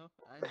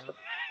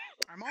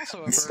 I'm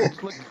also a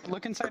bird.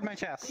 Look inside my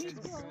chest.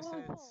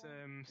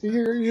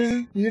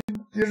 You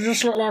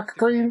just look like a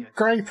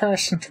grey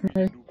person to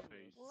me.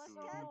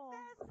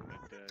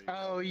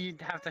 Oh,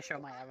 you'd have to show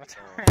my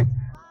avatar.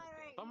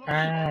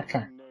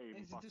 Okay.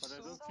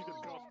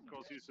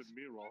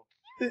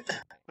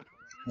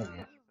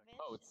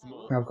 Oh, it's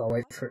small. I've got to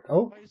wait for it.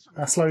 Oh,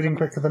 that's loading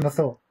quicker than I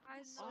thought.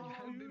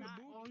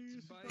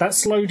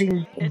 That's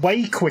loading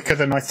way quicker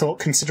than I thought,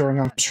 considering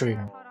I'm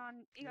streaming.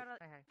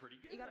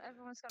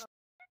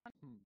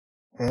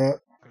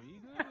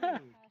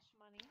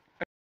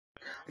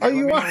 Oh,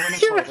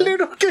 you're a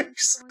little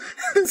goose!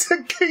 There's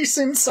a goose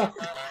inside!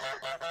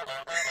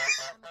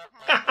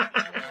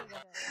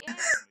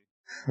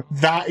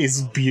 That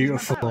is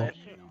beautiful.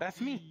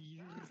 That's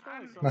me.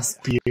 That's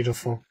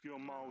beautiful.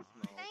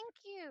 Thank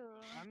you.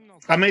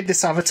 I made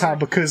this avatar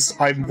because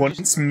I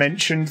once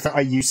mentioned that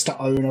I used to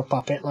own a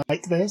puppet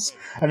like this,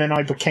 and then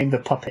I became the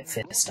puppet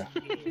fister.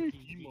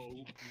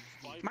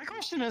 My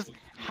question is,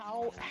 how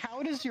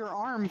How does your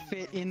arm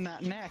fit in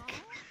that neck?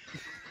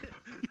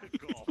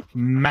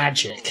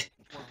 Magic.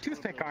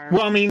 Toothpick arm.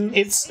 Well, I mean,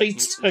 it's a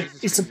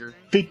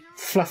big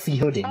fluffy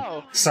hoodie,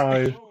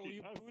 so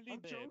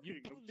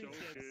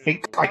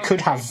I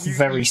could have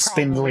very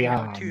spindly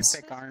arms.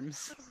 Toothpick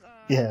arms.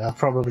 Yeah, I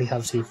probably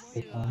have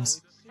toothpick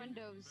arms.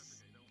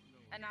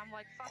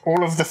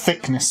 All of the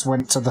thickness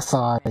went to the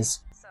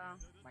thighs.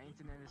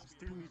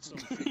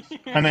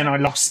 And then I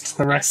lost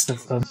the rest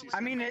of them.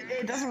 I mean,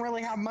 it doesn't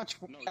really have much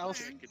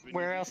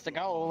where else to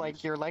go.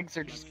 Like, your legs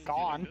are just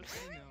gone.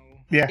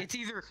 Yeah. It's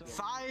either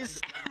thighs,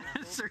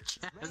 ass, or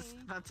chest.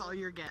 That's all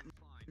you're getting.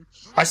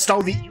 I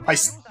stole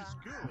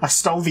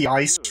the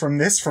eyes from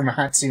this from a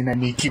Hatsune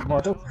Miku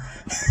model.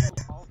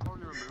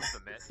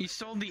 You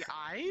stole the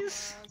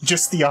eyes?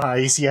 Just the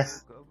eyes, yeah.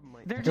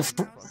 They're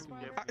just...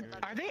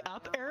 Are they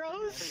up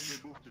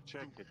arrows?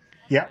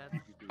 Yeah.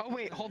 Oh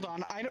wait, hold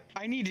on.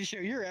 I need to show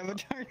your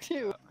avatar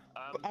too.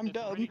 I'm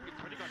dumb.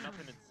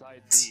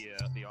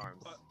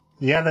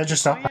 Yeah, they're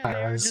just up They're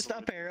arrows. just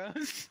up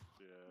arrows.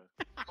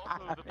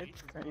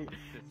 It's great.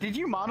 Did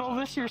you model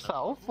this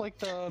yourself? Like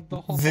the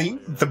whole thing?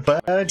 The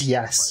bird,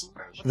 yes.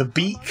 The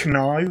beak,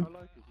 no.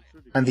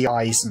 And the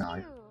eyes,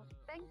 no.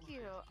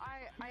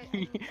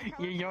 You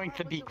yoinked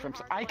the beak from...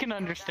 I can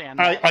understand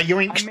I that.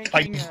 yoinked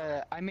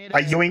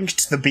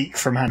the beak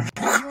from Animal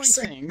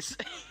Crossing.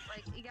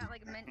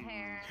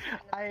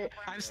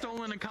 I've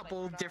stolen a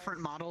couple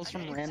different models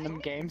from random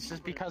games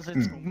just because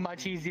it's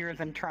much easier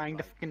than trying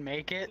to fucking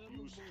make it.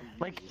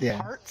 Like,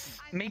 hearts,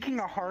 making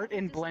a heart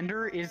in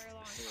Blender is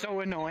so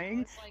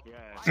annoying.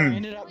 So I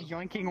ended up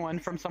yoinking one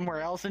from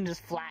somewhere else and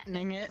just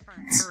flattening it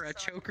for a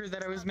choker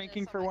that I was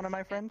making for one of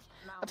my friends.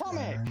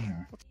 Atomic!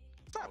 What's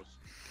up?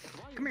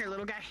 Come here,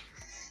 little guy.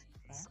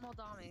 Small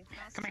dummy.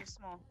 Come here.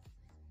 Small.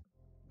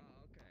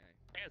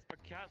 Yes, but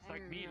cats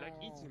like me like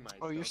eating mice.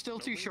 Oh, you're still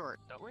too short.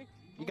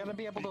 You gotta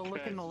be able to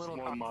look in the little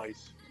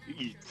mice.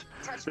 Eat.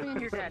 Touch me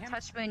and you're dead.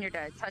 Touch me and you're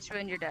dead. Touch me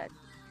and you're dead.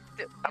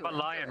 I'm a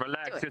lion,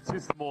 relax, you're too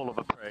small of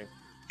a prey.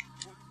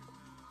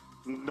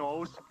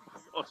 No.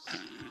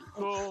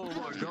 Oh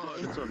my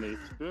god. Sorry.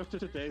 We have to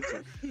dance.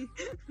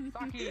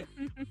 Fucky.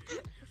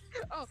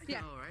 Oh,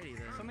 yeah. Alrighty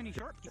then. So many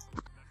short people.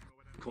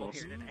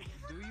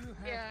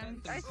 Yeah,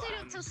 I stayed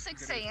up till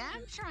 6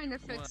 a.m. trying to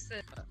fix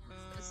it.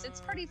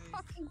 It's pretty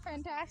fucking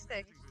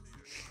fantastic.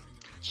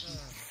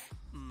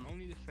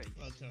 Only the face.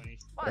 Well, Tony.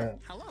 What?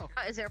 Hello.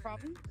 Is there a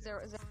problem? Is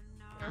there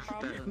a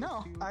problem?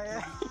 No.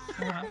 I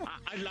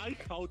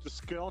like how the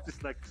skirt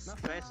is like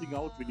spazzing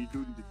out when you're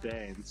doing the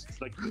dance. It's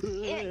like.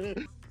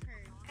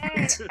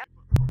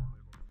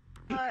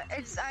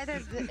 It's either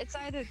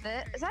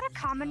this. Is that a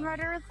Common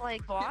Rider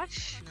like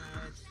watch?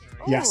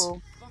 Yes.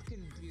 Ooh.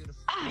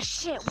 Ah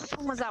shit! Which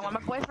one was that one?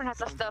 My boyfriend has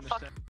the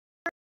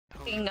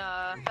fucking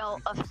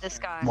belt of this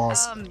guy.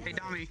 Was. Hey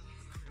Dommy,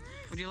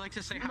 would you like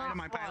to say hi to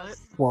my pilot?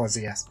 Was,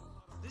 yes.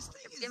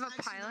 You have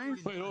a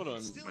pilot? Wait, hold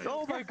on.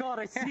 Oh my god,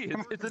 I see it.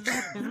 It's a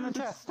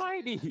little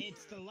tiny.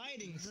 It's the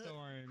lighting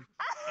storm.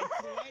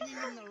 It's the lighting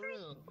in the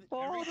room.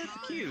 Oh, that's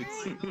cute.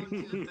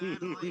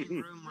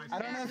 I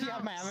don't know if you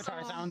have my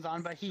avatar sounds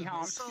on, but he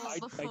honks. I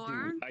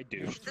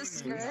do. The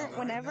skirt,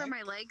 whenever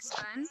my legs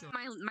bend,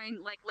 my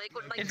like leg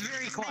would like. It's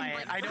very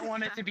quiet. I don't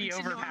want it to be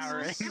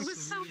overpowering. It was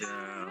so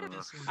good.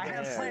 I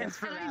have plans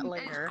for that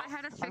later. I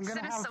had to fix it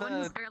as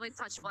someone who barely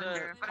touched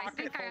Blender, but I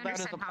think I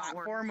understand how it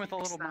works. Platform with a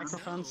little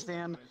microphone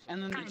stand,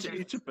 and then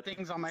the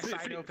things on my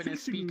side open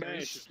as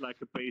speakers. Is like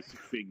a basic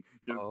thing.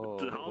 The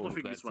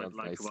harder thing is like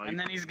nice. right. And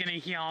then he's gonna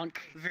yonk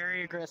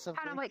very aggressively.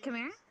 Hold on, wait, come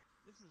here.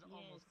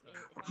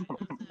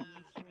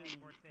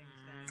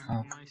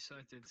 Honk.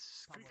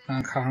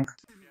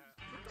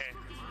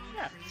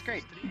 Yeah, it's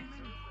great.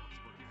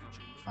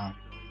 Oh.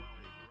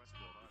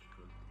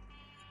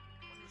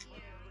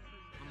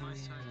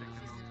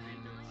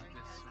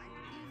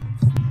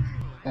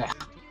 Yeah,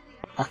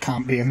 I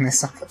can't be in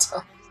this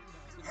avatar.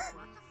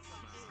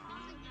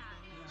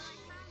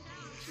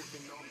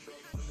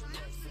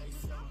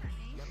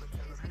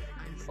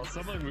 Well,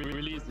 someone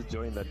really is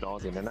enjoying that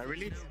dancing, and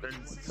it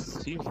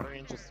seems very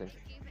interesting.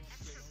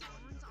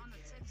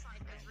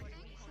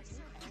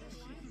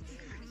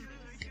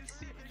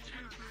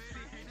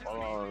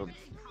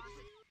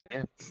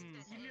 Yeah.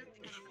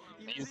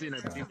 Using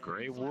a big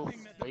grey wolf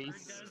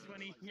face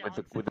with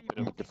a bit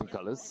of different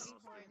colors.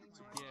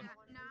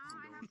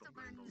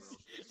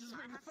 Just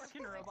make the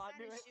fucking robot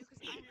do it.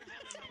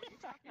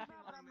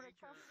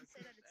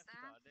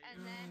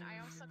 And then I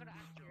also got to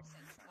add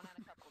piercings. I want to add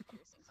a couple of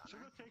piercings on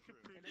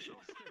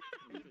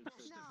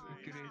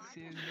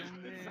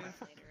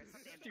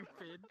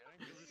Stupid.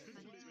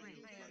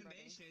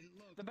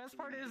 The best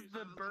part is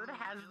the bird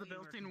has the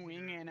built-in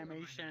wing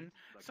animation,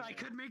 so I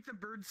could make the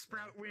bird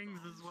sprout wings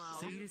as well.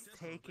 So you just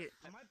take it.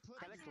 Can I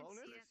clone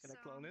it? Can I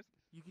clone it?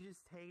 You can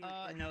just take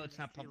it. No, it's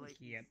not public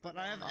yet, but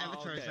I have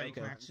avatars that you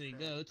can actually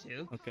go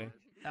to. Okay.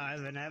 I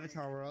have an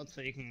avatar world,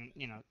 so you can,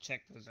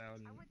 check those out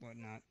and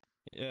whatnot.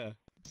 Yeah.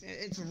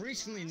 It's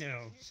recently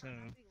new, so.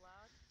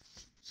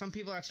 Some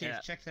people actually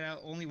checked it out.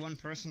 Only one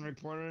person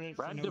reported it.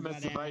 Random for no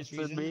advice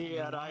reason. to me,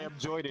 and I am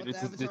joining. But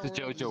This is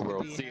JoJo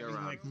World. See you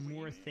around. Like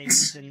more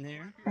things in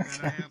there that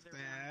I have to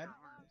add.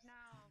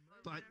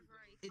 But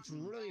it's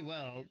really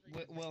well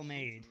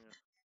made.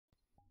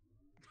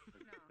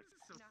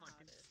 So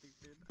fucking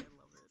stupid. I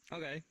love it.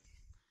 Okay.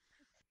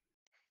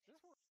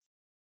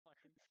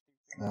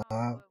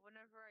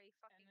 Whenever I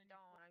fucking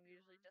don't, I'm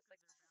usually just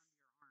like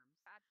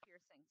bad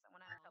piercings. I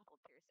want to have a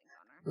couple piercings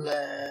on her.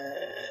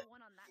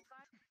 One on that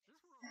side.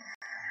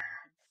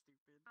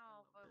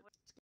 Oh, but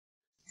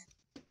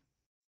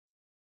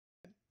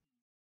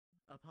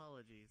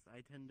Apologies. I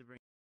tend to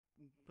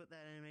put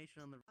that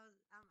animation on the. I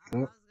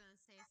was gonna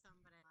say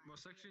something, but I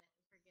forget it.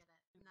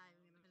 I'm not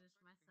even gonna finish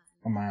my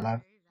sentence. Am I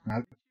allowed? No.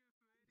 Solid,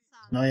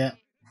 Not yet.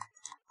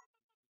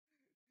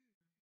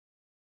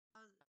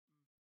 right?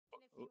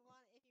 If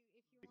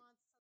you want,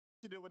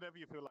 You do whatever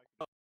you feel like.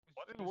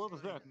 What in the world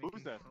is that?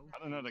 Who's that? I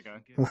don't know that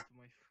guy.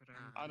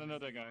 I don't know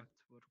that guy.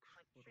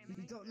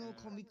 You don't know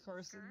Colby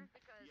Carson?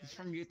 He's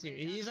from YouTube.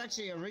 He's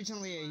actually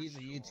originally he's a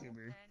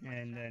YouTuber,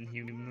 and then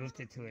he moved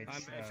to Twitch. I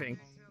think.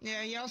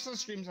 Yeah, he also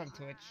streams on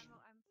Twitch.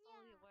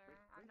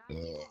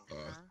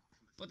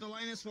 But the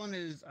Linus one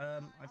is, I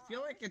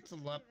feel like it's a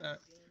lot.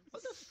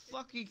 What the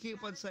fuck you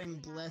keep on saying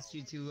 "bless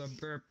you" to a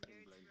burp? yeah,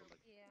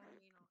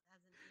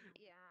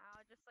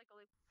 I'll just like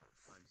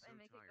and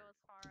make it go as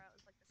far out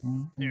as like the.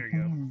 There you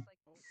go.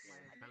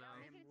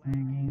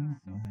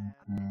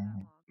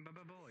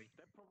 Baba boy.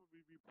 That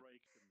probably will break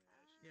the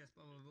mesh. Yes,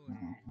 Baba boy.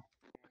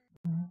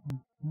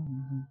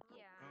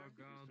 Yeah. Oh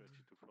god. To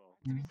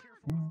be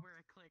careful with where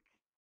I click.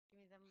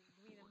 give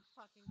me them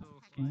fucking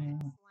So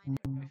techniques, line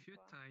if you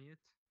tie it,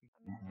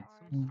 get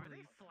some Are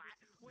they sleep. flat?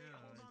 Wait,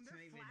 hold on,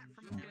 they're flat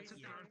from Get the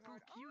to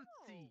purple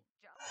cutesy.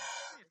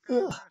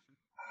 Oh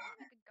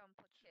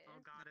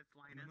god, it's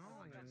Linus.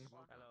 No.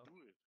 Hello.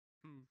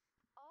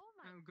 Oh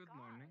my Oh, good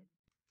morning.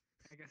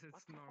 I guess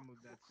it's normal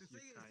that you tie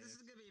This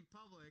is it. gonna be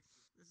public.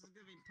 This is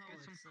gonna be Get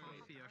public. some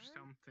coffee or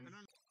something. I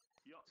don't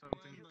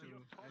Something to, know. you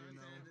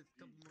know. Add a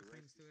couple more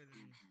things to it,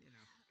 and you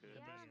know.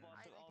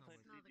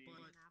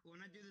 But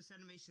when I do this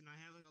animation, I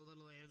have like a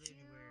little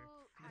alien where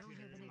I don't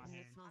have anything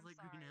that smells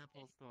like Green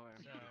Apple Store.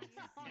 So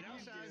it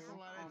also has a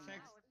lot of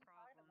text.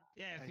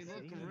 Yeah, if you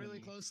look really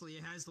closely,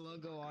 it has the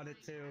logo on it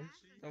too.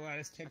 The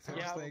latest TikTok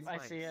Yeah, thing. I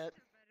see it.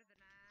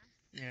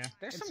 Yeah.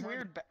 There's It's some hard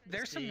weird. to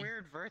There's some see.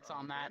 weird verts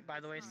on that, by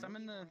the way. Some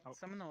in the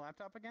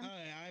laptop again. Oh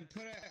yeah, I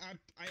put it.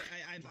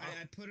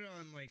 I put it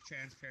on like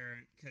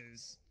transparent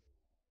because.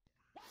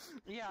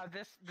 Yeah,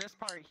 this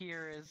part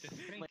here is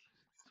like,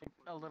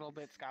 a little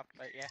bit scuffed,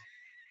 but yeah.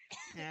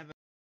 Yeah,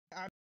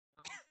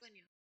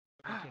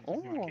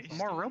 Oh,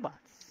 more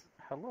robots.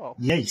 Hello.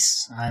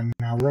 Yes, I'm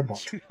a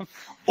robot.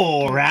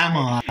 Or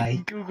am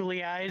I?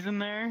 Googly eyes in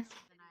there.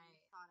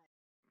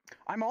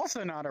 I'm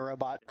also not a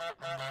robot.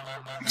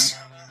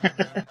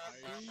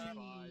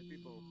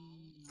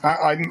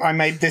 I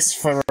made this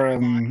for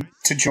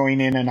to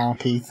join in an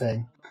RP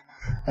thing.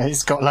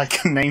 It's got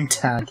like a name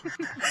tag,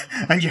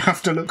 and you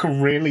have to look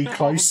really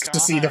close to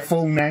see the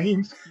full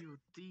name.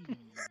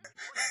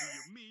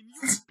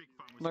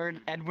 Lord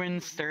Edwin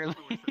Sterling.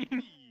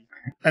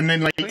 And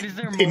then like Wait, is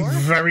there in more?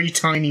 very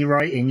tiny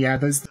writing, yeah,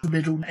 there's the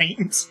middle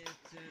names.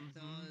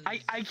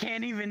 I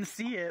can't even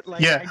see it.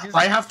 Like, Yeah,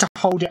 I have to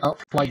hold it up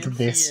like can't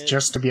this see it.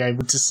 just to be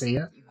able to see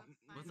it.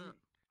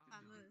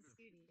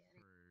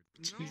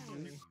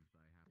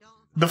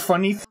 The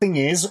funny thing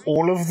is,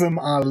 all of them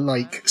are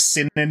like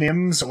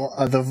synonyms or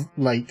other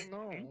like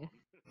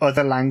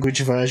other language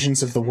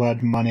versions of the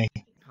word money.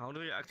 How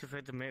do you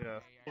activate the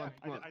mirror? I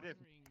did.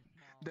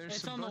 There's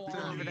It's a on the wall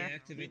button. over there.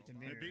 Deactivate the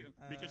mirror.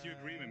 Because you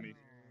agree with me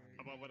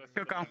about what I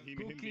said Coco. about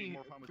him being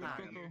more famous than I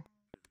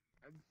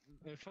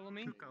am. Follow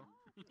me.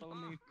 Follow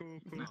me,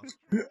 Coco.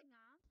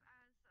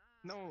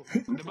 No,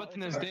 the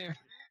button is there.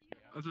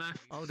 On left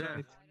Oh, there.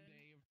 side.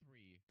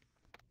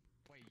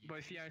 By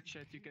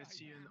VRChat, you can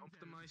see an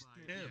optimized.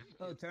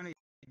 Oh, Tony,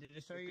 did I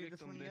show you Click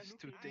this on one yet? these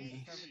two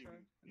things.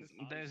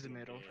 There's the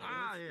middle.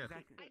 Ah, yeah.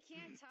 I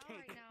can't tell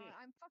right now.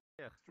 I'm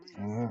fucking.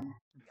 Oh.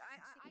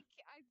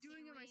 I'm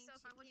doing it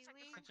myself. I would check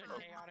the Such a control.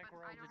 chaotic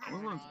world. I it's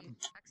don't going have on. any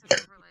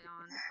access overlay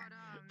on.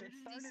 But It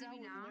started out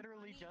with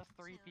literally just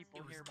 3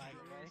 people here, by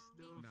the way.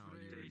 No,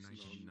 you're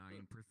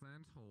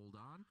 99%. Hold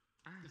on.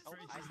 Oh,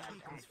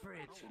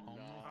 fridge. Oh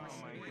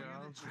my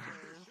god.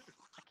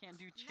 I can't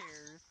do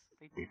chairs.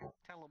 They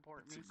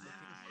teleport me.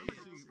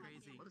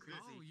 Crazy.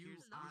 Oh, you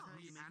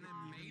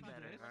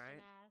reanimated it.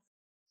 Alright?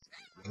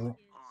 Oh.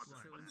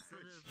 So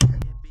instead of it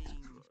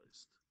being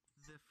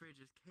the fridge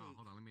is cake, Oh,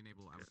 hold on, let me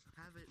enable avatar.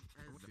 have it as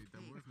There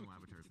cake. was no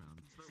avatar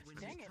found. But when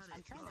Dang you it, cut I'm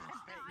it, trying to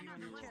headbutt you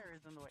and the chair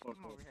is in the way.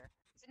 Come over here.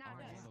 So now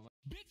it does.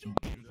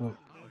 Oh.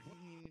 Oh,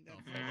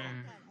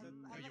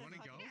 you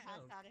wanna go?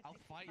 I'll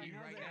fight you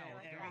right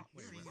now.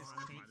 Everything is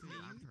cake for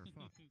you?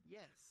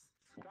 yes.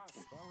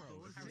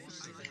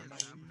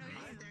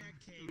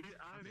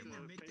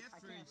 Make that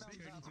fridge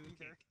turn into a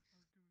cake.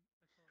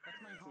 That's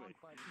my honk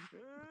button.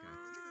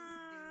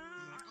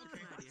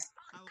 Okay,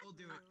 I will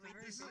do it.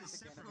 This is a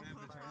separate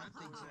avatar. not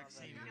the exact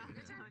same. No,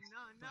 either.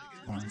 no, no,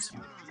 But no. just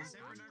put on a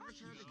separate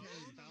record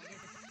because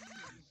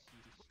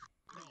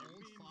the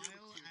old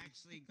file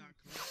actually got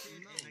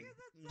corrupted and I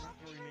not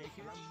to remake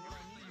it.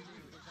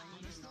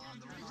 Honestly,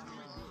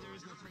 there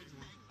is no thread to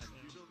one. I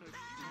can't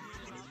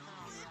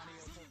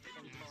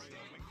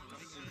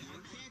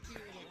do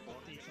like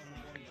updates on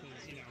that one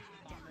because you know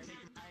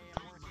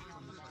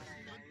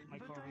my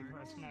Corby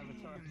person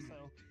avatar.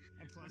 So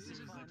and plus it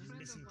was like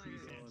missing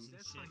prefabs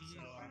and shit. So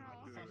I'm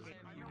like, fuck it.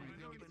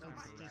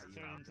 Let's just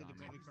turn into the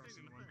Corby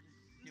person one.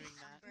 Doing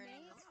that.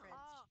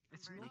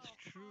 It's not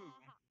true.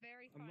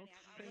 Very I'm not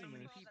funny.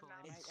 famous.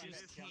 It's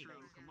just cake.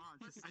 Come on,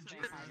 just I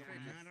just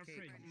not a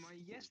fridge. My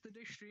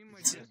yesterday stream, I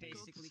It's just got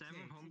basically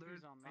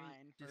 700. I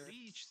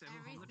reached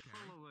 700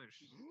 followers.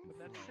 But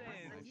that's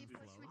it. You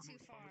pushed me too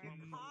far. I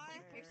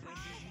did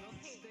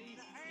not stay in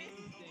there.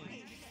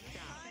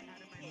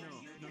 No,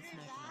 no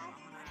smash.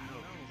 No.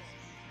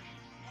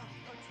 Oh,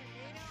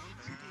 tornado?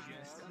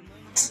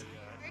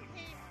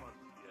 Hurricane?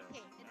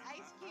 Okay, an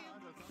ice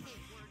cube? Okay. This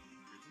world?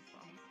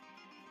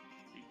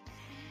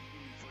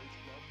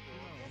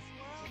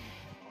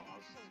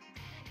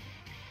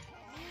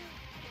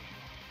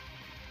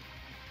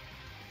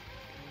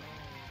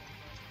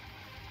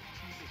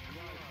 Jesus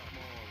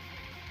Christ,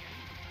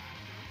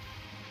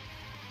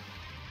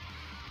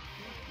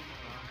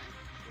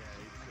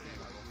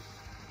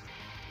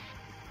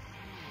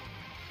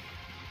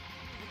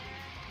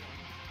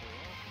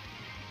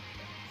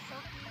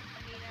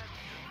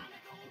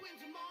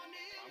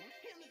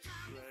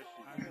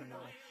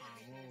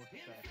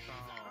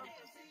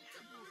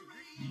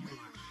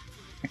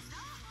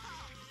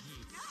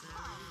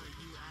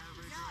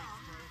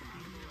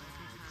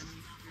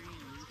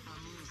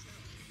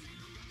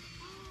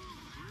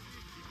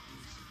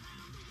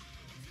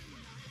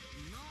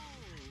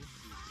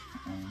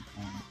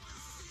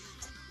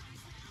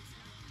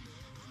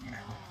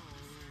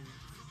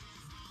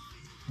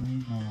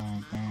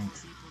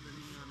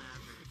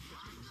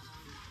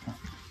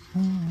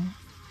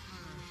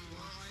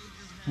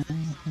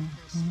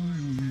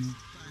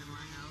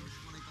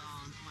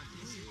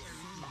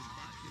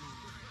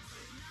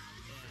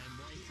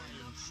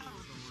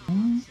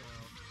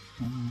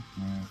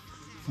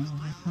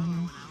 come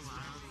on.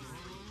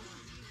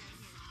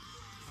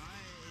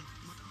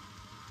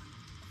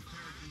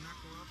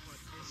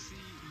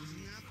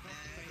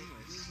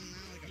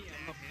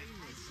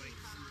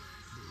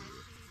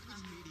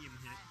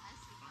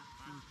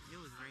 It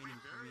was raining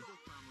for me.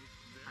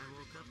 I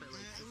woke up at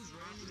like 6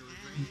 o'clock. It was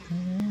raining.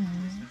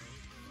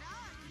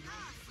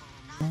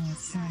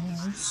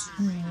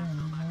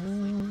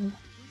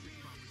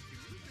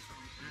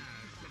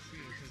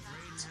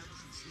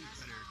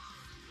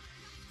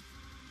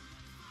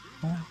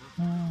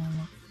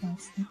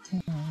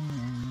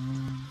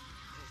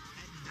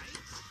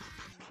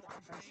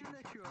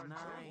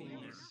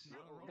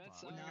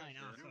 That's 9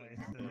 off.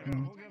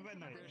 We'll give it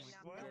 9.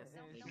 What?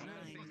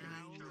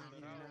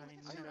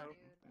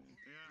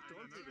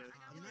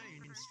 I'm not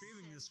even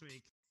streaming this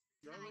week.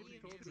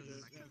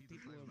 Because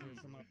people over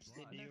from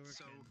upstate New York.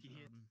 So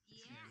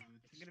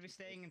I'm gonna be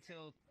staying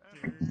until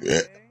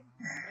Thursday.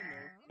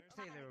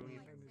 Thursday they're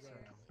leaving. So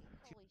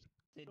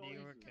upstate New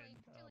York and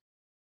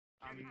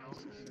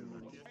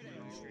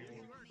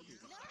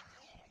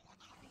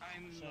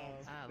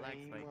Lax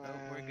Mike. Oh,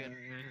 we're good.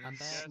 I'm back.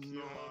 Yes,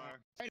 you are.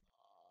 I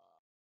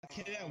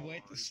cannot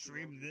wait to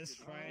stream this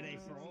Friday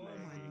for all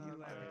my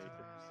new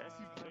avatars. As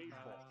you paid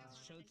for.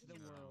 Show to the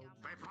world.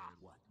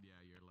 Yeah,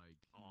 you're like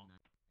 90%.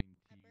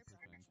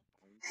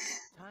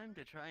 Time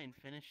to try and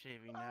finish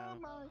shaving now.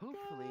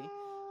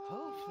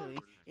 Hopefully,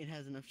 it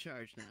has enough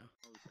charge now.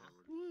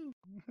 Woo!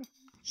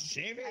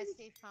 Shaving? I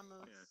see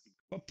Famus.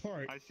 What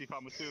part? I see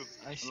Famus too.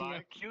 I see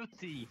a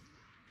cutie.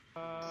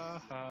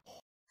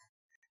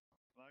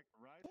 Like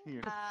right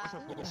here.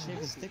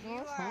 Shave a stick You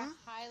off, are huh?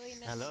 highly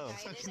Hello.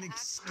 misguided.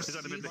 Is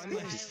that a bit By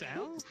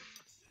myself?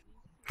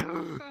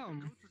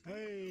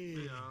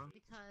 Hey!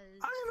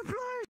 Because I am a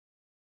play!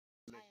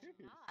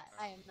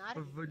 I am not.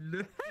 You're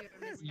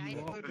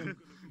misguided.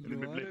 You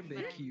are a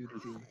big cutie.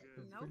 Nope.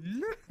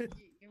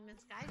 You're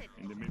misguided.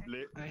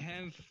 I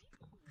have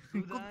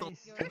good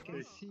eyes. I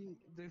can see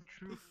the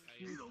true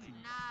cutie.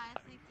 Nah, I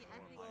think you It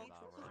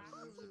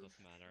doesn't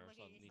matter,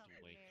 so I need to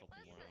wait a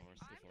couple more hours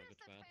before I go to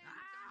bed.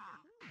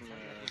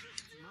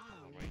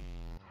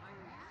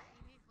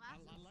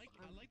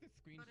 I like the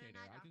screen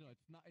shader. I don't know.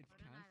 It's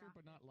cancer,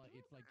 but not like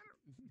it's like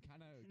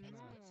kind of. Yeah,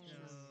 no.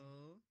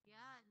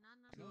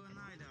 To an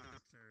eye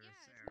doctor,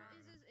 Sarah.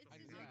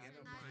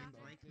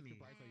 Like me.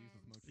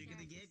 You're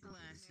gonna get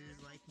glasses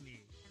like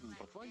me.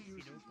 But why If you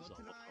use don't go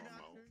to the eye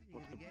doctor,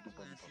 you're gonna get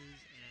glasses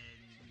and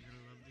you're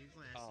gonna love these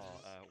glasses.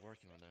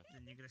 Working on that.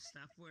 Then you're gonna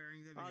stop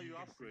wearing them. Oh, and you you're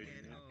gonna upgraded,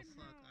 forget, yeah. oh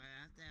fuck, I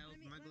have to have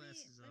my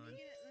glasses on.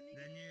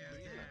 Then you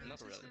have to have Not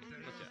really,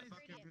 but yeah.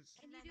 fucking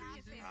And then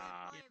after your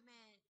appointment,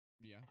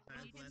 Yeah. I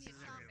have glasses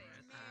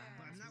everywhere.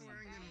 But I'm not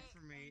wearing them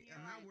for me.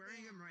 I'm not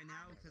wearing them right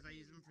now because I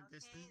use them for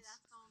distance.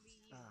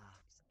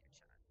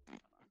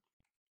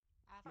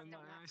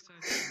 that's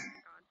gonna be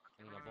you.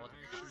 And then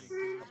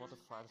I bought a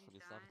fight for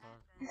this avatar?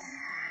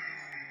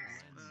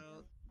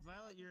 Well,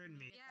 Violet, you're in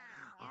me.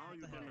 How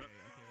you gonna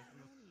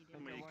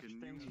make a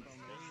new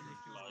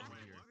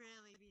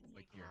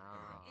Like your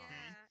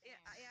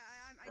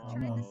I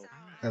tried this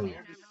out. Oh.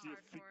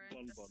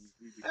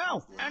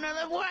 Oh,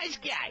 another wise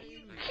guy!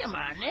 Come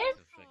on, then!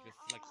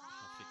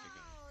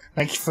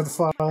 Thank you for the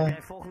fire. Ga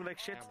jij volgende week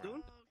shit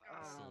doen?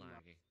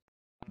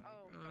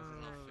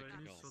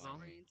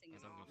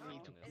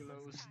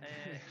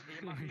 Je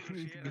mag niet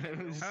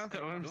logeren.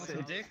 That one's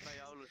so dick. Bij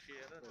jou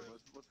logeren.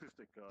 What is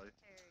that guy?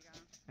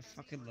 I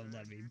fucking love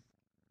that meme.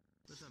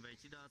 Dus dan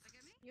weet je dat.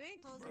 You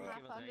ain't close Weet je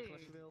enough wat on regelen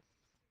me. je wil?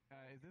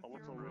 Is this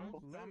what's your a room,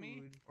 room?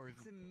 Sammy? Or is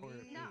it,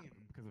 No.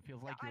 because it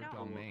feels like I your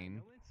don't. domain.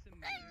 You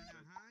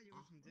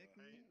want some dick,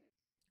 man?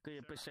 Kun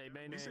je PC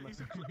meenemen?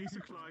 He's a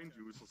client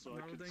user, so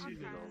I can see it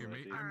Here,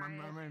 mate,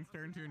 I'm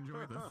starting to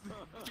enjoy this.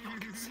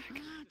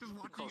 Just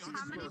watching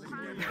How many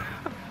times?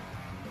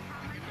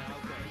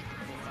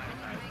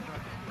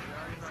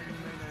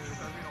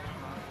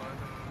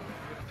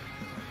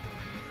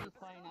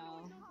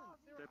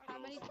 How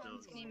many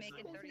times can you make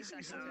in 30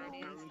 seconds,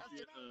 Eddie?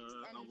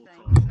 Anything.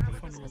 Now we're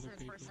just listening to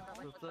the person that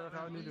like, what the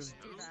fuck do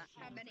that?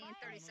 How many in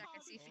 30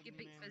 seconds? See if you can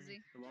beat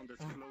Fizzy. The one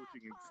that's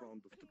floating in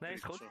front of the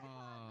picture.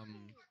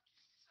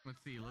 Let's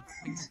see, let's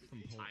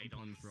think of some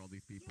puns for all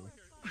these people.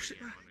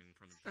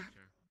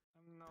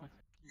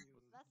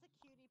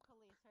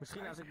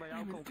 Misschien als ik bij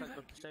jou kom, kan ik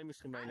dat PC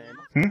misschien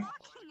meenemen.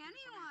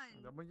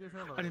 Anyone? Dat moet je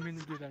zelf. I didn't mean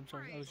to do that, I'm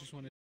sorry. I was just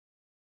wondering.